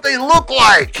see what they look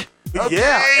like? Okay.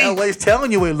 Yeah, LA's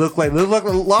telling you what they look like. They look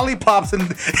like lollipops and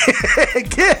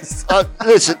Kiss.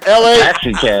 Listen, LA.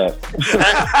 Taxi cab.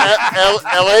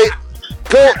 LA.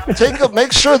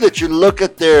 Make sure that you look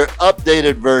at their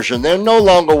updated version. They're no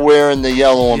longer wearing the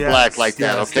yellow and black like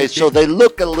that, okay? So they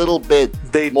look a little bit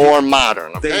more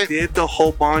modern, okay? They did the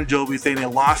whole Bon Jovi thing. They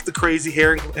lost the crazy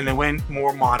hair and they went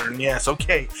more modern. Yes,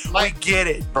 okay. I get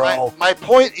it, bro. My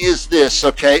point is this,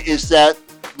 okay, is that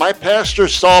my pastor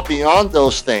saw beyond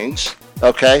those things,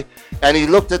 okay? And he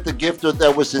looked at the gift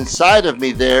that was inside of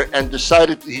me there and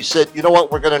decided, he said, you know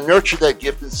what, we're going to nurture that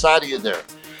gift inside of you there.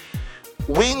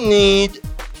 We need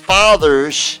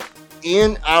fathers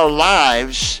in our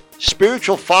lives,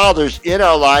 spiritual fathers in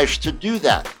our lives to do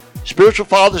that. Spiritual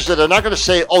fathers that are not going to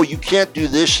say, oh, you can't do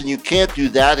this and you can't do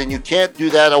that and you can't do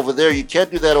that over there, you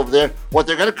can't do that over there. What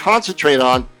they're going to concentrate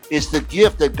on is the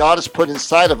gift that God has put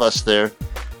inside of us there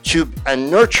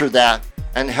and nurture that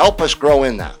and help us grow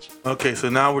in that. Okay, so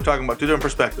now we're talking about two different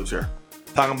perspectives here.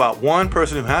 Talking about one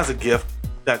person who has a gift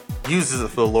that uses it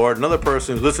for the Lord, another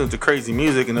person who listens to crazy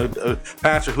music, and a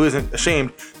pastor who isn't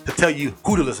ashamed to tell you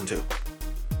who to listen to.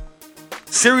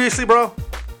 Seriously, bro?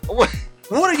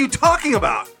 What are you talking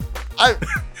about?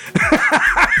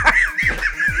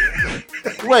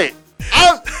 Wait.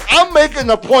 I'm making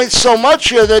the point so much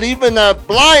here that even a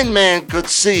blind man could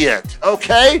see it.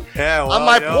 Okay. Yeah. Well,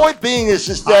 my point being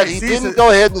is that he didn't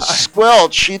go ahead and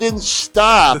squelch. He didn't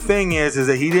stop. The thing is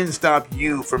that he didn't stop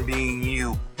you from being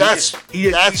you.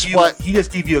 He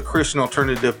just gave you a Christian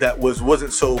alternative that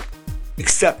wasn't so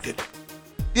accepted.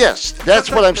 Yes,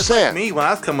 that's what I'm saying. Like me, when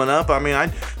I was coming up, I mean,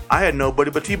 I had nobody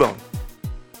but T-Bone.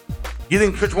 You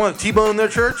think church wanted T-Bone in their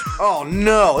church? Oh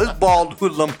no, this bald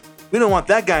hoodlum. We don't want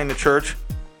that guy in the church.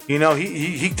 You know,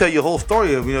 he can tell you a whole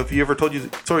story of, you know, if he ever told you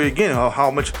the story again,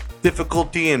 how much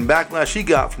difficulty and backlash he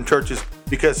got from churches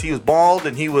because he was bald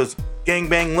and he was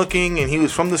gangbang looking and he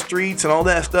was from the streets and all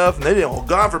that stuff. And they didn't, oh,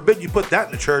 God forbid you put that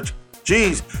in the church.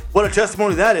 Jeez, what a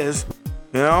testimony that is,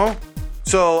 you know?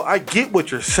 So I get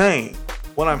what you're saying.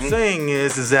 What I'm saying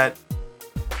is that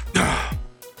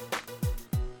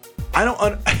I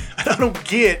don't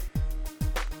get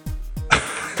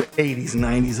 80s,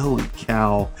 90s. Holy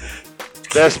cow.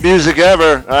 Best music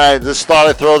ever. All right, just thought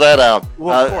I'd throw that out.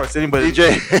 Well, of course. Anybody.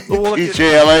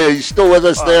 DJLA, are you still with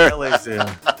us there? LA's there.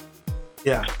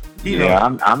 Yeah.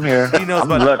 I'm here. He knows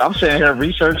I'm sitting here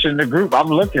researching the group. I'm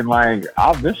looking like,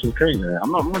 this is crazy.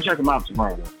 I'm going to check them out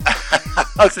tomorrow.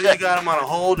 So you got him on a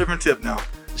whole different tip now.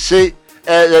 See,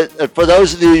 for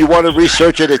those of you want to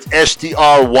research it, it's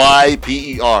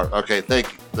STRYPER. Okay,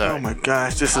 thank you. Oh my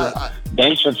gosh, this is.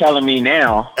 Thanks for telling me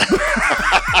now.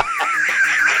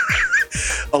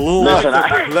 A little. Listen,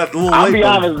 I'll be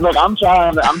honest. Look, I'm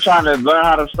trying to learn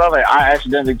how to spell it. I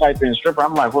accidentally typed in stripper.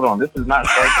 I'm like, hold on, this is not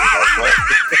stripper.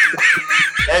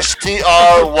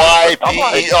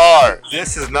 STRYPER.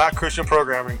 This is not Christian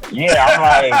programming. Yeah, I'm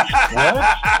like, what?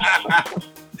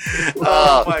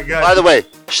 Oh my God. By the way,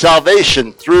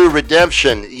 salvation through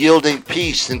redemption, yielding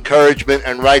peace, encouragement,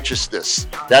 and righteousness.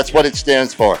 That's what it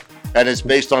stands for. And it's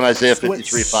based on Isaiah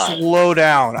 53:5. Slow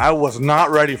down. I was not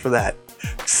ready for that.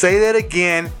 Say that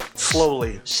again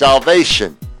slowly.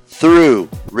 Salvation through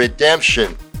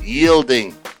redemption,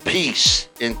 yielding peace,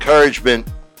 encouragement,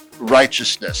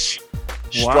 righteousness.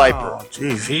 Striper. Wow,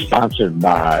 geez, sponsored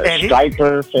by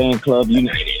Striper Fan Club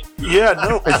United. Yeah,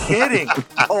 no kidding.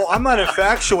 Oh, I'm not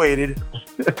infatuated.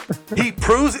 He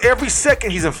proves every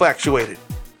second he's infatuated.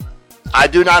 I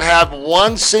do not have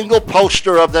one single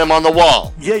poster of them on the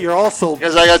wall. Yeah, you're also...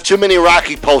 Because I got too many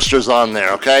Rocky posters on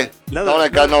there, okay? I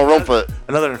got no room for it.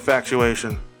 Another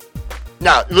infatuation.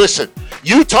 Now, listen.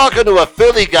 You talking to a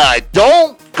Philly guy.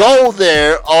 Don't go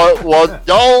there,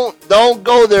 don't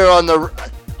go there on the...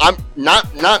 I'm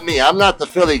not me. I'm not the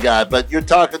Philly guy, but you're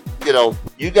talking, you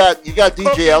got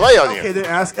DJLA on here. Okay, then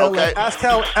ask LA. Okay. Ask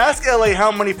LA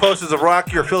how many posters of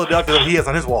Rocky or Philadelphia he has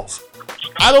on his walls.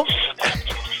 I don't...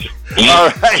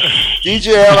 All right,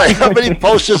 DJLA, how many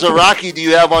posters of Rocky do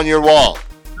you have on your wall?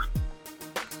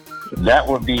 That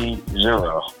would be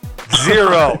 0.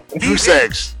 0. Who's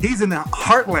eggs? He's in the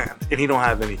heartland, and he don't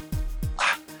have any.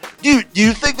 Do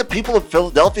you think the people of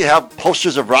Philadelphia have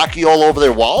posters of Rocky all over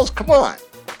their walls? Come on.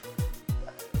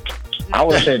 I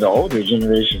would say the older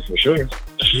generation for sure.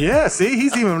 Yeah, see,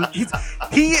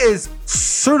 he is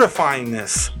certifying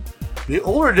this. The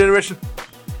older generation,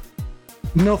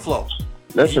 no flow.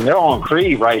 Listen, they're on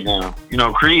Creed right now.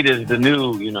 Creed is the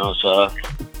new, so.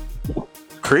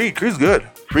 Creed's good.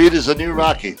 Creed is a new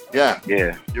Rocky. Yeah.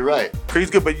 Yeah. You're right. Creed's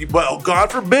good, but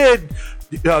God forbid,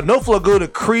 no flow go to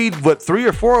Creed, 3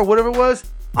 or 4 or whatever it was.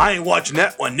 I ain't watching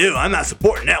that one new. I'm not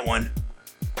supporting that one.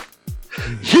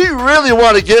 You really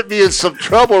want to get me in some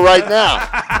trouble right now.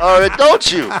 All right,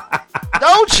 don't you?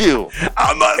 Don't you?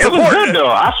 I'm not supporting it. It was good, though.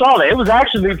 I saw it. It was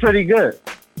actually pretty good.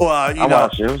 Well, I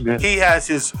watched it. It was good. He has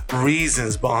his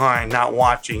reasons behind not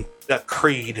watching the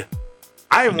Creed.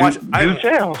 I didn't watch. Do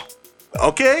tell.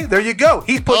 Okay, there you go.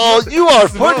 He's putting. Oh, you are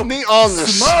putting me on the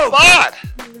spot.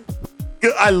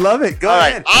 I love it. Go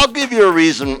ahead. I'll give you a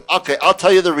reason. Okay, I'll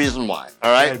tell you the reason why.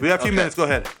 All right. Okay, we have a few minutes. Go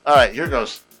ahead. All right, here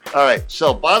goes. All right.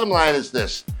 So, bottom line is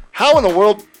this: How in the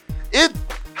world did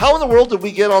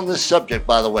we get on this subject?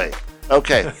 By the way.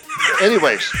 Okay.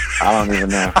 Anyways, I don't even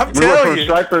know. We went from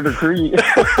Striper to Creed.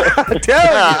 I'm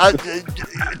telling you.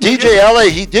 DJLA,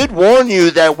 he did warn you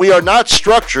that we are not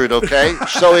structured, okay?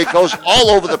 So it goes all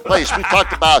over the place. We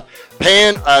talked about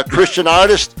Pan, Christian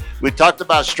artist. We talked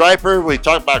about Striper. We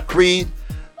talked about Creed.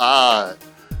 Yeah,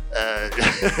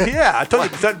 I told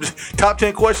you. Top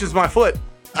 10 questions, my foot.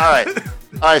 All right.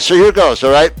 So here goes.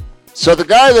 All right. So the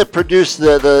guy that produced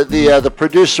the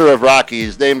producer of Rocky,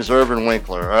 his name is Irvin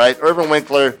Winkler. All right, Irvin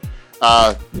Winkler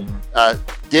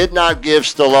did not give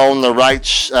Stallone the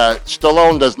rights.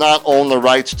 Stallone does not own the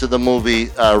rights to the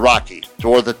movie Rocky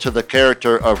or to the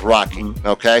character of Rocky.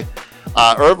 Okay,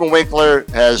 Irvin Winkler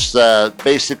has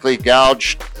basically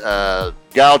gouged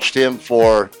him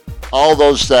for all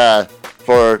those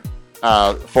for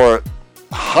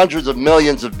hundreds of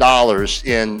millions of dollars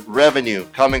in revenue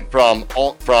coming from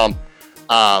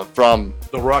the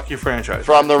Rocky franchise.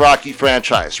 From the Rocky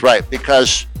franchise, right?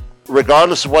 Because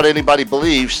regardless of what anybody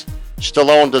believes,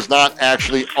 Stallone does not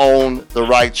actually own the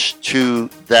rights to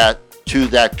that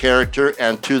character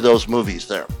and to those movies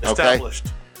there. Okay. Established.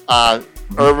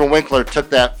 Irvin Winkler took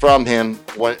that from him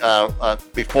when,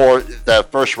 before the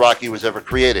first Rocky was ever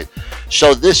created.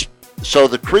 So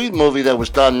the Creed movie that was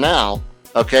done now,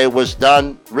 okay, was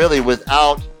done really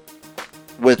without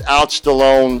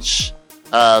Stallone's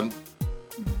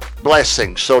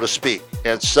blessing, so to speak.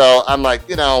 And so I'm like,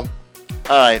 all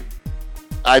right,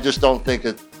 I just don't think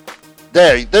it.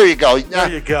 There you go.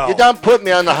 There you go. You done put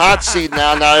me on the hot seat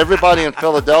now. Now everybody in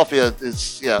Philadelphia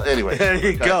is, anyway. There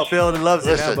you go. Philly loves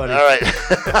it now, buddy. All right.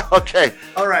 Okay.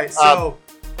 All right. So,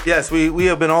 yes, we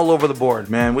have been all over the board,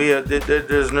 man.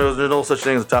 There's no such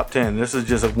thing as a top 10. This is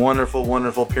just a wonderful,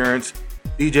 wonderful appearance.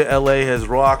 DJLA has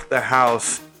rocked the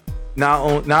house, not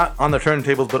on the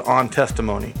turntables, but on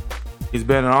testimony. He's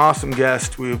been an awesome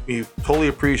guest. We totally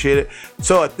appreciate it.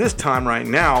 So at this time right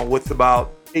now, with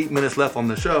about 8 minutes left on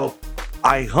the show,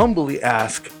 I humbly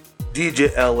ask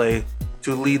DJLA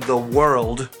to lead the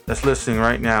world that's listening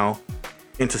right now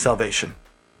into salvation.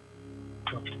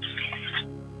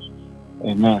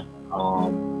 Amen.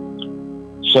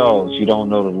 So if you don't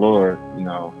know the Lord,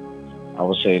 I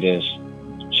would say this: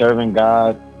 serving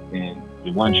God and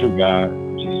the one true God,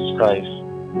 Jesus Christ.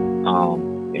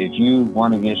 If you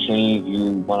want to get saved,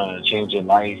 you want to change your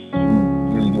life,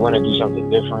 you want to do something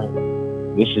different,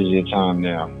 this is your time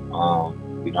now.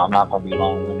 I'm not going to be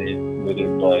long with it, but, if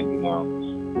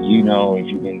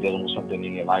you've been dealing with something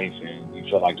in your life and you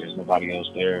feel like there's nobody else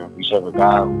there, we serve a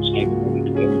God who's capable to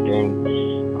do everything.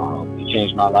 He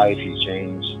changed my life. He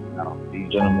changed these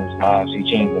gentlemen's lives. He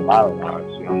changed a lot of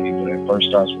lives. But it first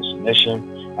starts with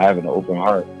submission, having an open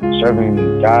heart.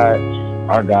 Serving God,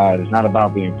 our God, is not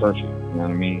about being perfect. You know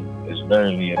what I mean? It's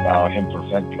literally about Him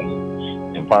perfecting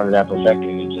you. And part of that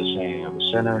perfecting is just saying, I'm a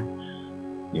sinner.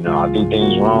 I do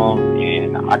things wrong,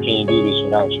 and I can't do this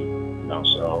without you.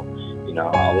 So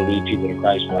I will lead people to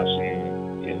Christ by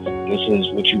saying, if this is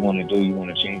what you want to do, you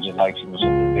want to change your life, you want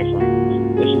something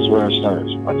different, this is where it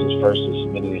starts. By just first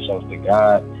submitting yourself to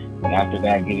God, and after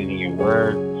that, getting in your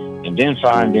word, and then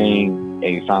finding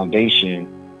a foundation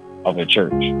of a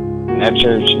church. And that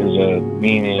church is a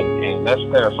meaning, and let's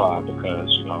clarify, because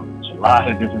there's a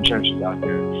lot of different churches out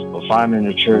there, but finding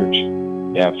a church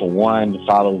that, for one,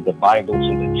 follows the Bible to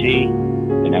the T,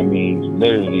 and that means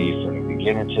literally from the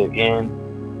beginning to the end,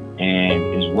 and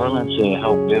is willing to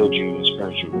help build you in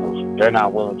spiritual growth. If they're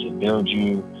not willing to build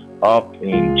you up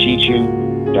and teach you,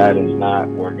 that is not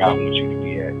where God wants you to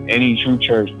be at. Any true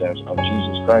church that's of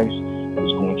Jesus Christ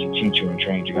is going to teach you and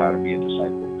train you how to be a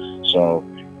disciple. So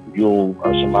if you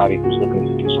are somebody who's looking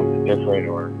to do something different,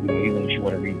 or even if you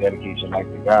want to rededicate your life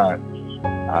to God,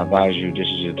 I advise you, this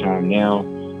is your time now.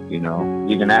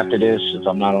 Even after this, if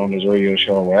I'm not on this radio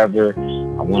show or wherever,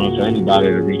 I want for anybody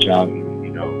to reach out and,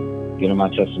 give them my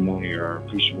testimony or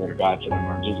preach the word of God to them,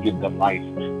 or just give them life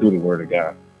through the word of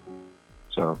God.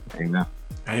 So, amen.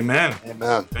 Amen.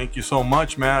 Amen. Thank you so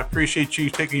much, man. I appreciate you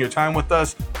taking your time with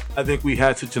us. I think we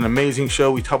had such an amazing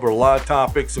show. We covered a lot of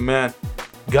topics, and man,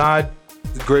 God's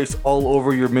grace all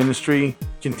over your ministry.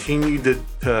 Continue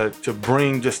to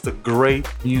bring just the great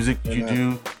music you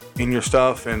do in your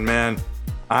stuff, and man,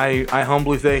 I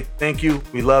humbly say thank you.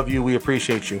 We love you. We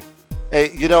appreciate you. Hey,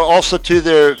 also too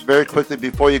there, very quickly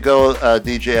before you go,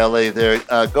 DJLA there,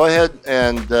 go ahead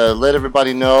and let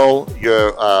everybody know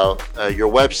your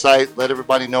website. Let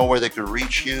everybody know where they could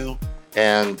reach you,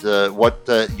 and what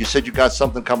you said you got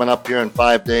something coming up here in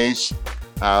 5 days.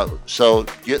 So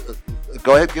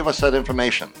go ahead, give us that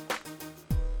information.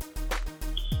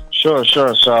 Sure.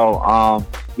 So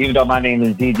even though my name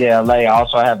is DJLA, I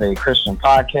also have a Christian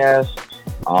podcast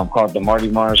called The Marty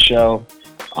Mars Show,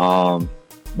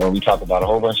 where we talk about a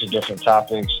whole bunch of different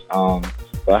topics.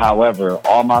 But however,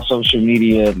 all my social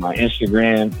media, my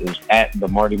Instagram is at The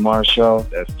Marty Mars Show.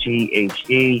 That's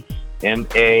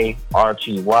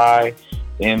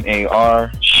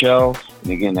TheMartymar Show.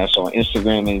 And again, that's on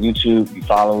Instagram and YouTube. You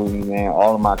follow me, man.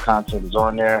 All of my content is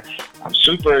on there. I'm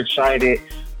super excited.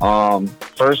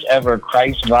 First ever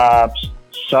Christ Vibes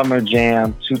Summer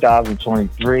Jam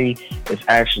 2023 is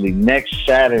actually next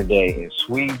Saturday in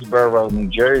Swedesboro, New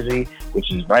Jersey,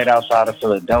 which is right outside of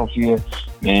Philadelphia.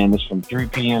 Man, it's from 3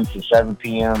 p.m. to 7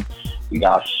 p.m. We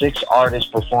got 6 artists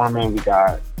performing.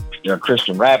 There are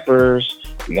Christian rappers.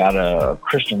 We got a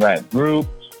Christian rap group.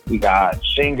 We got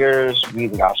singers. We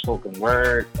even got spoken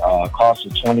word. Cost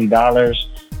of $20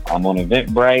 on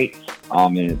Eventbrite.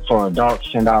 And for adults,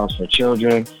 $10 for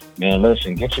children. Man,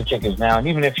 listen, get your tickets now. And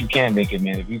even if you can't make it,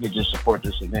 man, if you could just support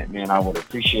this event, man, I would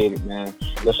appreciate it, man.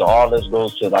 Listen, all this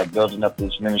goes to like building up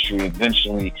this ministry.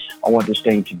 Eventually, I want this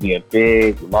thing to be a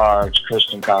big, large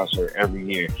Christian concert every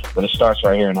year. But it starts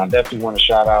right here. And I definitely want to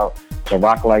shout out to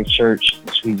Rock Life Church in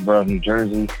Swedesboro, New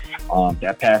Jersey.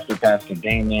 That Pastor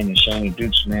Damon and Shani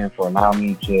Dukes, man, for allowing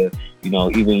me to,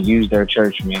 even use their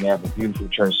church, man. They have a beautiful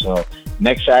church. So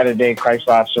next Saturday, Christ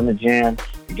Live Summer Jam.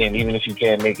 Again, even if you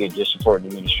can't make it, just support the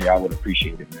ministry. I would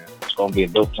appreciate it, man. It's going to be a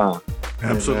dope time.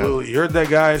 Absolutely. You heard that,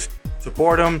 guys.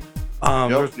 Support them.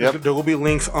 Yep. There will be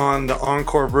links on the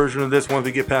encore version of this once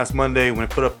we get past Monday. When I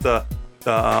put up the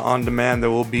on demand, there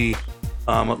will be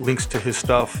links to his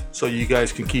stuff so you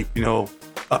guys can keep,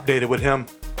 updated with him.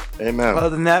 Amen.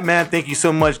 Other than that, man, thank you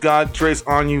so much. God trace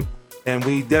on you. And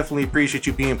we definitely appreciate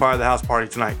you being part of the house party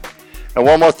tonight. And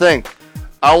one more thing.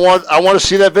 I want to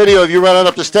see that video of you running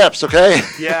up the steps, okay?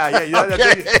 Yeah.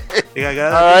 Okay. Yeah,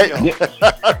 all right.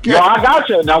 Okay. Yo, I got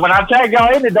you. Now, when I tag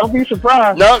y'all in it, don't be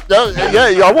surprised. No.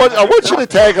 Yeah, I want you to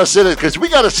tag us in it because we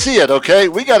got to see it, okay?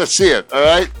 We got to see it, all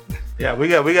right? Yeah, we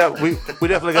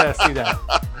definitely got to see that.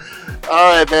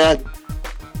 All right, man.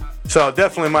 So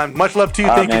definitely, man. Much love to you.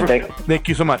 Thank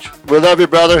you so much. We love you,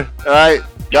 brother. All right.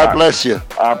 God bless you.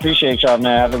 I appreciate y'all,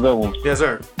 man. Have a good one. Yes,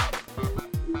 sir.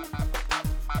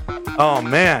 Oh,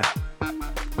 man.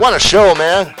 What a show,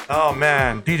 man. Oh,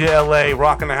 man. DJLA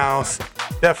rocking the house.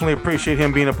 Definitely appreciate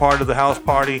him being a part of the house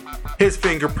party. His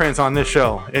fingerprints on this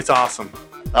show. It's awesome.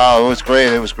 Oh, it was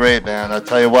great. It was great, man. I'll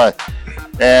tell you what.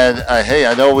 And, hey,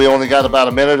 I know we only got about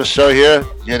a minute or so here.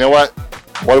 You know what?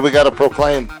 What do we got to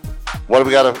proclaim? What do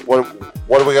we got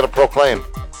to proclaim?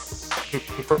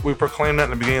 We proclaim that in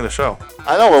the beginning of the show.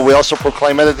 I know, but we also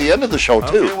proclaim it at the end of the show,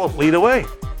 too. Okay, well, lead away.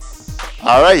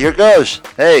 All right, here goes.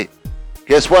 Hey,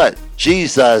 guess what?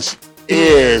 Jesus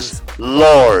is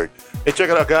Lord. Hey, check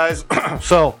it out, guys.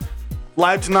 So,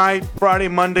 live tonight, Friday,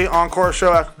 Monday, encore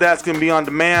show. After that's going to be on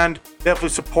demand. Definitely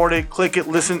support it. Click it.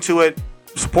 Listen to it.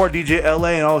 Support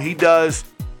DJLA and all he does.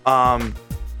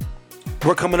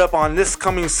 We're coming up on this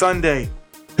coming Sunday,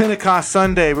 Pentecost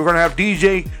Sunday. We're going to have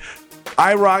DJ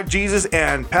I Rock Jesus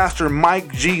and Pastor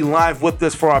Mike G live with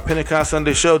us for our Pentecost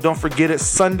Sunday show. Don't forget it,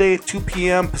 Sunday, 2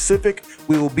 p.m. Pacific.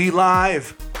 We will be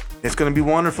live. It's going to be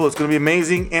wonderful. It's going to be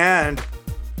amazing. And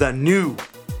the new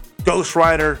Ghost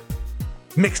Rider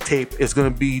mixtape is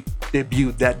going to be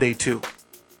debuted that day too.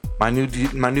 My new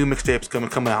mixtape is going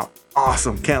to come out.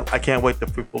 Awesome. I can't wait for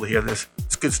people to hear this.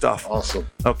 It's good stuff. Awesome.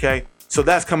 Okay. So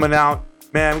that's coming out.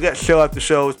 Man, we got show after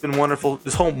show. It's been wonderful.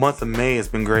 This whole month of May has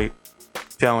been great. I'm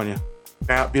telling you.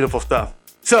 Yeah, beautiful stuff.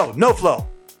 So, No Flow.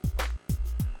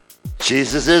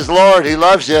 Jesus is Lord. He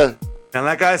loves you. And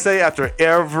like I say, after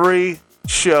every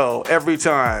show, every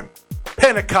time,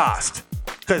 Pentecost.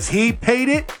 Because he paid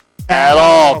it at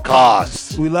all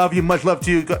costs. We love you. Much love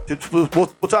to you. We'll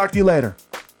talk to you later.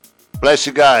 Bless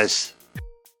you guys.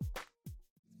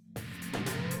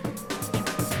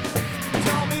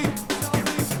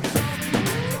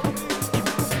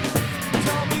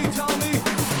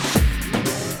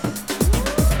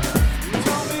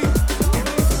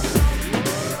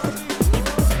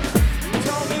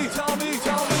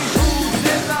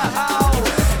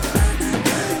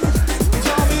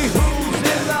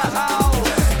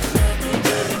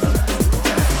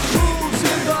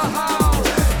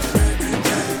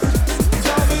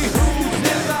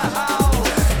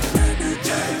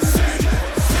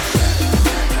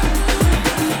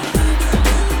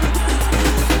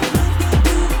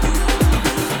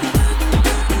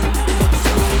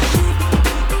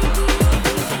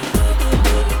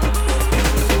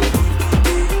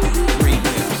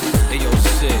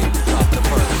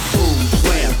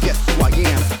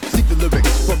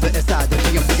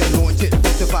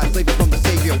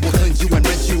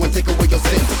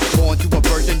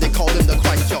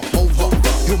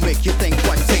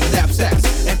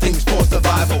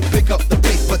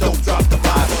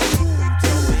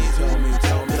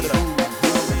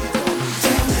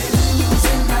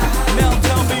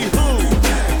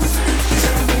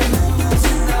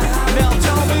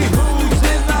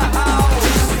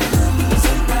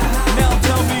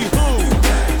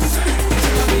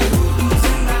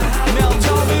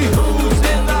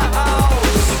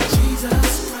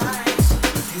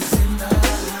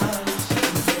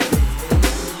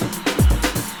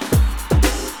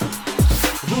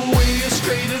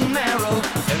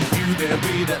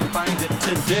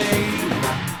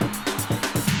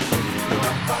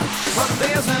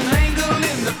 There's an angle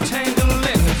in the tangle,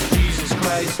 and it's Jesus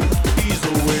Christ, he's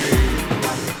the way.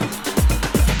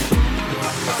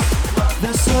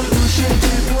 solution to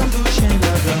pollution.